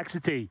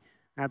Complexity.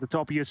 At the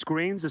top of your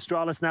screens,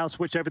 Astralis now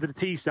switch over to the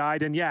T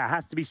side. And yeah, it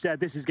has to be said,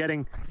 this is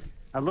getting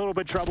a little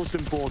bit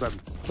troublesome for them.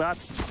 But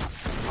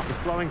after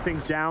slowing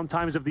things down,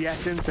 time is of the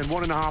essence, and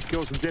 1.5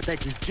 kills from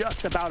Zipex is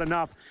just about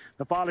enough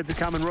for Farley to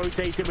come and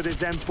rotate him with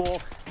his M4,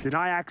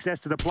 deny access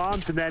to the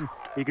plant, and then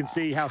you can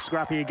see how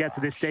scrappy it gets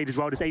to this stage as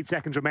well. Just 8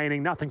 seconds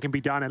remaining, nothing can be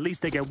done. At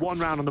least they get 1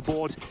 round on the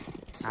board,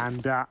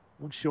 and not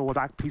sure what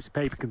that piece of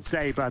paper can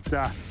say, but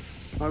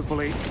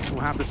hopefully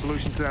we'll have the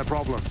solution to their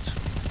problems.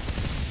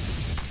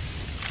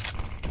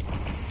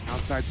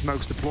 Outside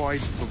smokes deployed,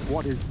 but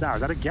what is that?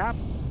 Is that a gap?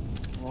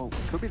 Well,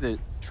 it could be the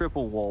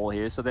triple wall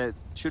here, so that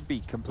should be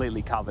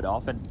completely covered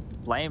off. And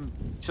Blame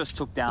just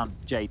took down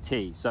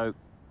JT, so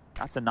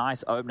that's a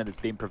nice opener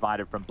that's been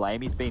provided from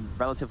Blame. He's been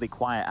relatively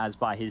quiet as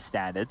by his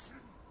standards.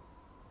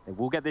 They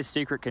will get this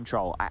secret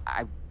control.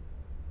 I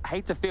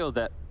hate to feel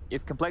that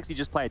if Complexity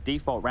just play a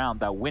default round,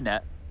 they'll win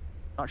it.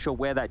 Not sure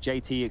where that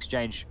JT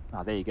exchange...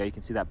 Oh, there you go. You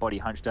can see that body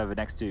hunched over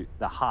next to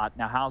the hut.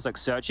 Now Halzerk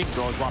searching,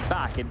 draws one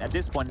back, and at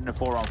this point in a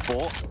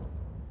 4-on-4,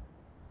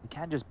 you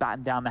can just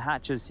batten down the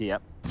hatches here.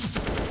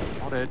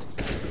 Spotted.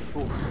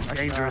 Oof,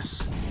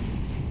 dangerous.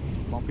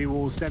 Floppy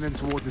will send him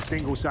towards a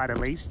single side at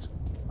least.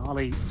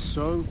 Farley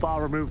so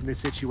far removed from this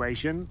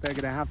situation, they're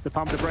going to have to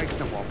pump the brakes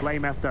somewhat.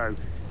 Blame F though,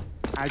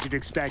 as you'd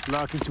expect,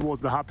 lurking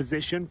towards the hut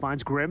position,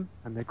 finds Grim,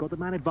 and they've got the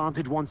man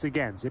advantage once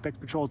again. Zipex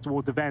patrols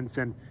towards the vents,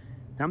 and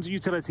in terms of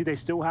utility, they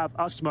still have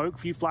a smoke,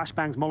 few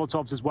flashbangs,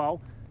 Molotovs as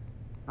well.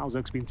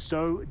 Halzerk's been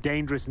so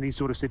dangerous in these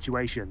sort of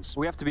situations.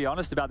 We have to be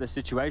honest about this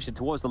situation.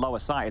 Towards the lower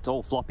side, it's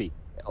all Floppy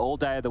all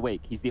day of the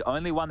week. He's the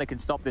only one that can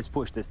stop this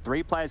push. There's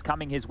 3 players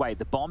coming his way.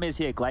 The bomb is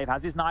here. Glaive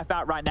has his knife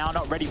out right now,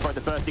 not ready for it.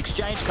 The first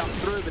exchange comes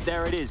through, but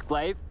there it is.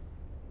 Glaive,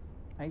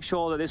 make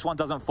sure that this one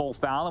doesn't fall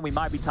foul, and we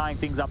might be tying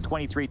things up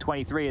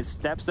 23-23 as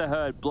steps are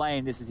heard.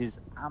 Blame, this is his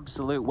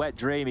absolute wet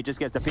dream. He just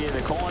gets to peer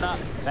the corner.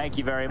 Thank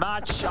you very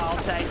much. I'll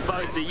take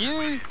both of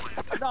you.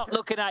 Not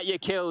looking at your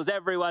kills,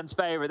 everyone's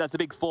favorite. That's a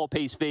big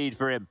 4-piece feed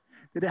for him.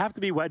 Did it have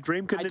to be wet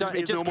dream? Couldn't it just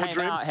be a normal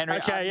dream? Out, Henry.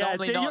 Okay, yeah,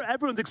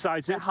 everyone's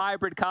excited.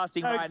 Hybrid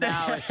casting right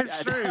now.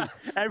 It's true.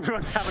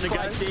 Everyone's having a go.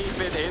 Quite deep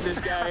in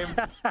this game.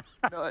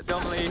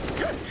 normally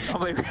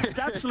it's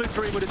absolute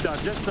dream would have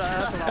done. Just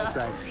that's what I'll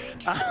say.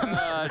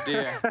 Oh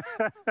dear.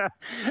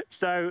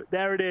 So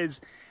there it is.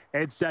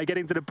 It's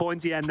getting to the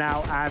pointy end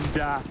now, and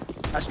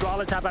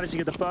Astralis have managed to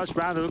get the first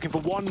round. They're looking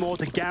for one more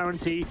to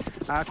guarantee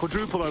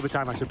quadruple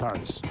overtime, I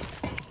suppose.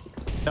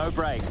 No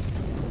break.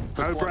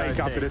 No break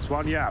after this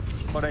one, yeah.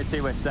 Quad OT,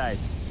 we're safe.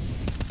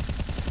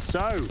 So,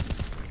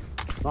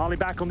 Farley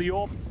back on the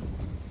AWP.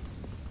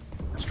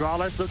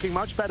 Astralis looking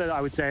much better,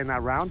 I would say, in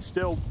that round.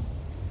 Still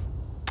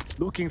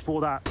looking for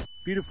that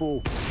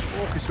beautiful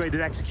orchestrated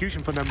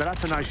execution from them, but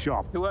that's a nice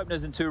shot. 2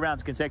 openers in 2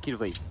 rounds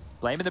consecutively.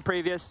 Blaming the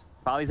previous,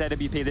 Farley's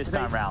AWP this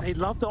time round. They'd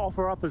love to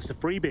offer up as a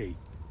freebie.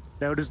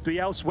 They would just be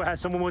elsewhere.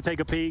 Someone will take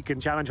a peek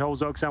and challenge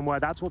Halzerk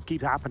somewhere. That's what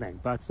keeps happening.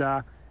 But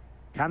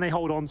can they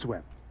hold on to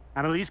it?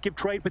 And at least give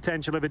trade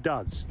potential if it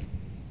does.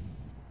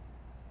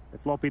 The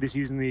Floppy just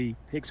using the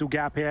pixel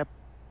gap here.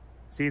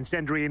 See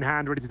Incendiary in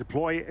hand, ready to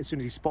deploy as soon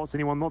as he spots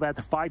anyone. Not there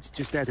to fight,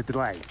 just there to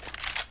delay.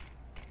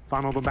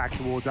 Funnel them back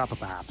towards upper,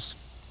 perhaps.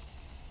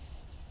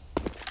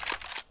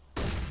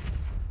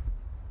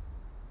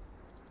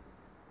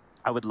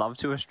 I would love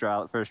to for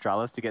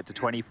Astralis to get to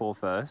 24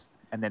 first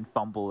and then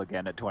fumble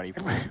again at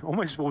 24.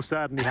 Almost will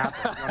certainly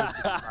happen.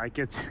 Like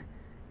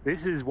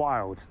this is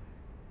wild.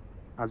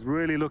 I was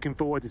really looking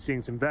forward to seeing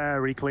some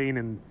very clean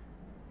and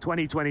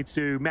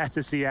 2022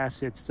 meta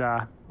CS. It's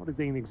not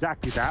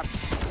exactly that.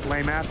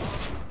 Flame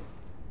F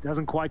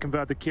doesn't quite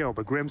convert the kill,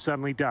 but Grim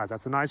certainly does.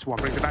 That's a nice one.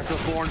 Brings it back to a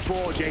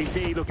 4-4.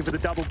 JT looking for the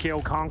double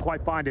kill, can't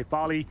quite find it.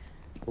 Farley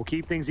will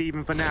keep things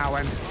even for now,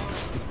 and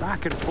it's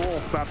back and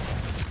forth, but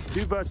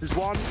 2 versus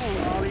 1.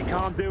 Farley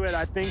can't do it.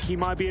 I think he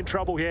might be in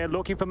trouble here.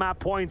 Looking for map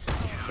points.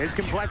 It's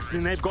Complexity,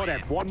 and they've got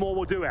it. One more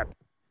will do it.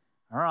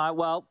 All right,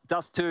 well,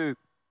 Dust 2.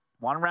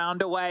 1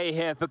 round away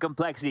here for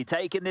Complexity,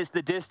 taking this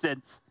the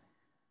distance.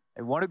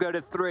 They want to go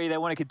to 3. They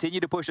want to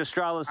continue to push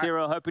Astralis here,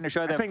 hoping to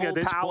show their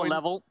full power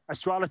level.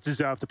 Astralis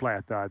deserve to play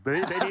a 3rd,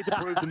 but they need to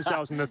prove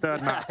themselves in the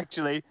 3rd map.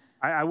 Actually,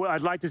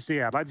 I'd like to see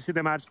it. I'd like to see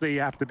them actually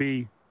have to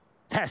be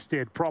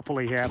tested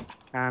properly here,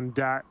 and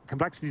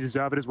Complexity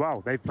deserve it as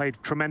well. They've played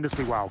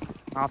tremendously well.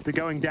 After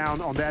going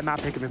down on their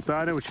map pick of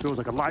Inferno, which feels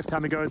like a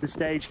lifetime ago at this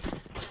stage,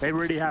 they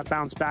really have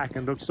bounced back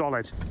and looked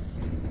solid.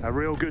 A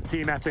real good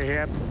team effort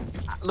here.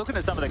 Looking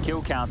at some of the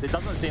kill counts, it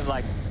doesn't seem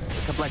like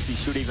Complexity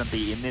should even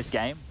be in this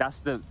game. That's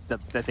the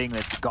thing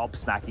that's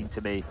gobsmacking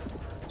to me.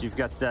 You've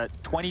got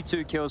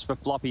 22 kills for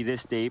Floppy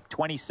this deep,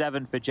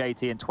 27 for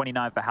JT, and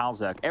 29 for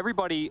Halzerk.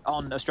 Everybody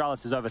on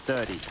Astralis is over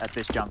 30 at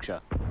this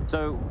juncture.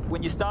 So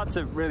when you start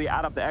to really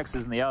add up the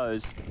X's and the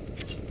O's,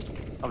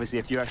 obviously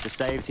a few extra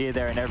saves here,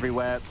 there, and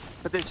everywhere,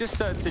 but there's just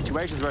certain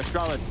situations where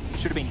Astralis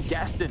should have been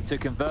destined to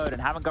convert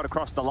and haven't got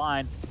across the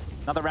line.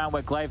 Another round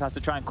where Glaive has to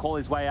try and call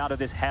his way out of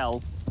this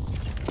hell.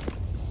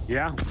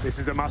 Yeah, this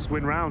is a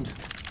must-win round.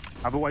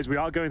 Otherwise, we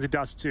are going to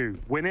Dust 2.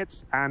 Win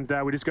it, and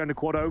we're just going to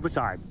quarter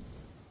overtime.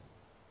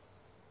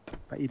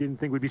 But you didn't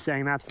think we'd be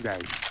saying that today.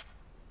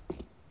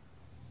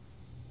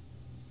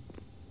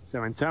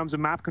 So in terms of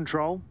map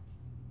control,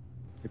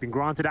 they've been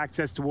granted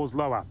access towards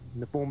lower in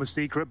the form of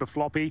Secret, but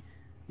Floppy,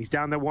 he's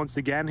down there once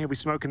again. He'll be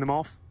smoking them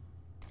off.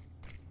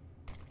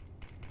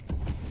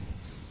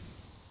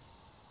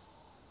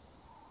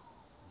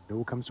 It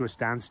all comes to a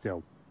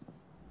standstill.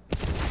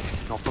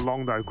 Not for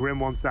long, though. Grim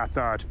wants that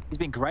 3rd. He's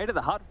been great at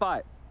the hut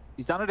fight.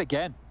 He's done it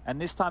again.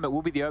 And this time it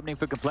will be the opening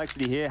for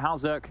Complexity here.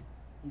 Halzerk,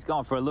 he's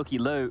gone for a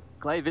looky-loo.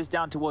 Glaive is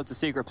down towards the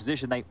Secret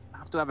position. They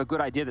have to have a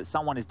good idea that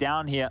someone is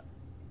down here.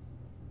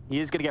 He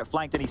is going to get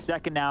flanked any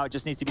second now. It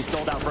just needs to be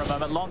stalled out for a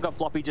moment longer.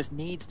 Floppy just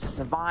needs to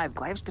survive.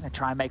 Glaive's going to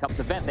try and make up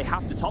the vent. They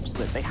have to top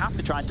split. They have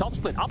to try and top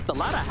split up the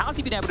ladder. How's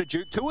he been able to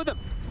juke 2 of them?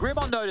 Grim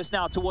on notice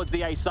now towards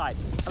the A site.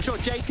 I'm sure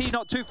JT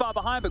not too far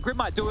behind, but Grim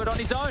might do it on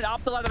his own.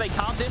 Up the ladder they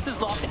come. This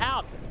is locked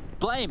out.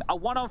 Blame, a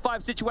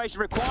 1-on-5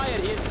 situation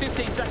required. Here's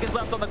 15 seconds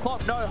left on the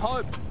clock. No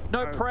hope,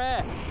 no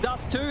prayer.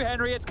 Dust 2,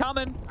 Henry, it's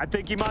coming. I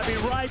think you might be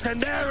right,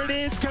 and there it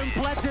is.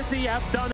 Complexity have done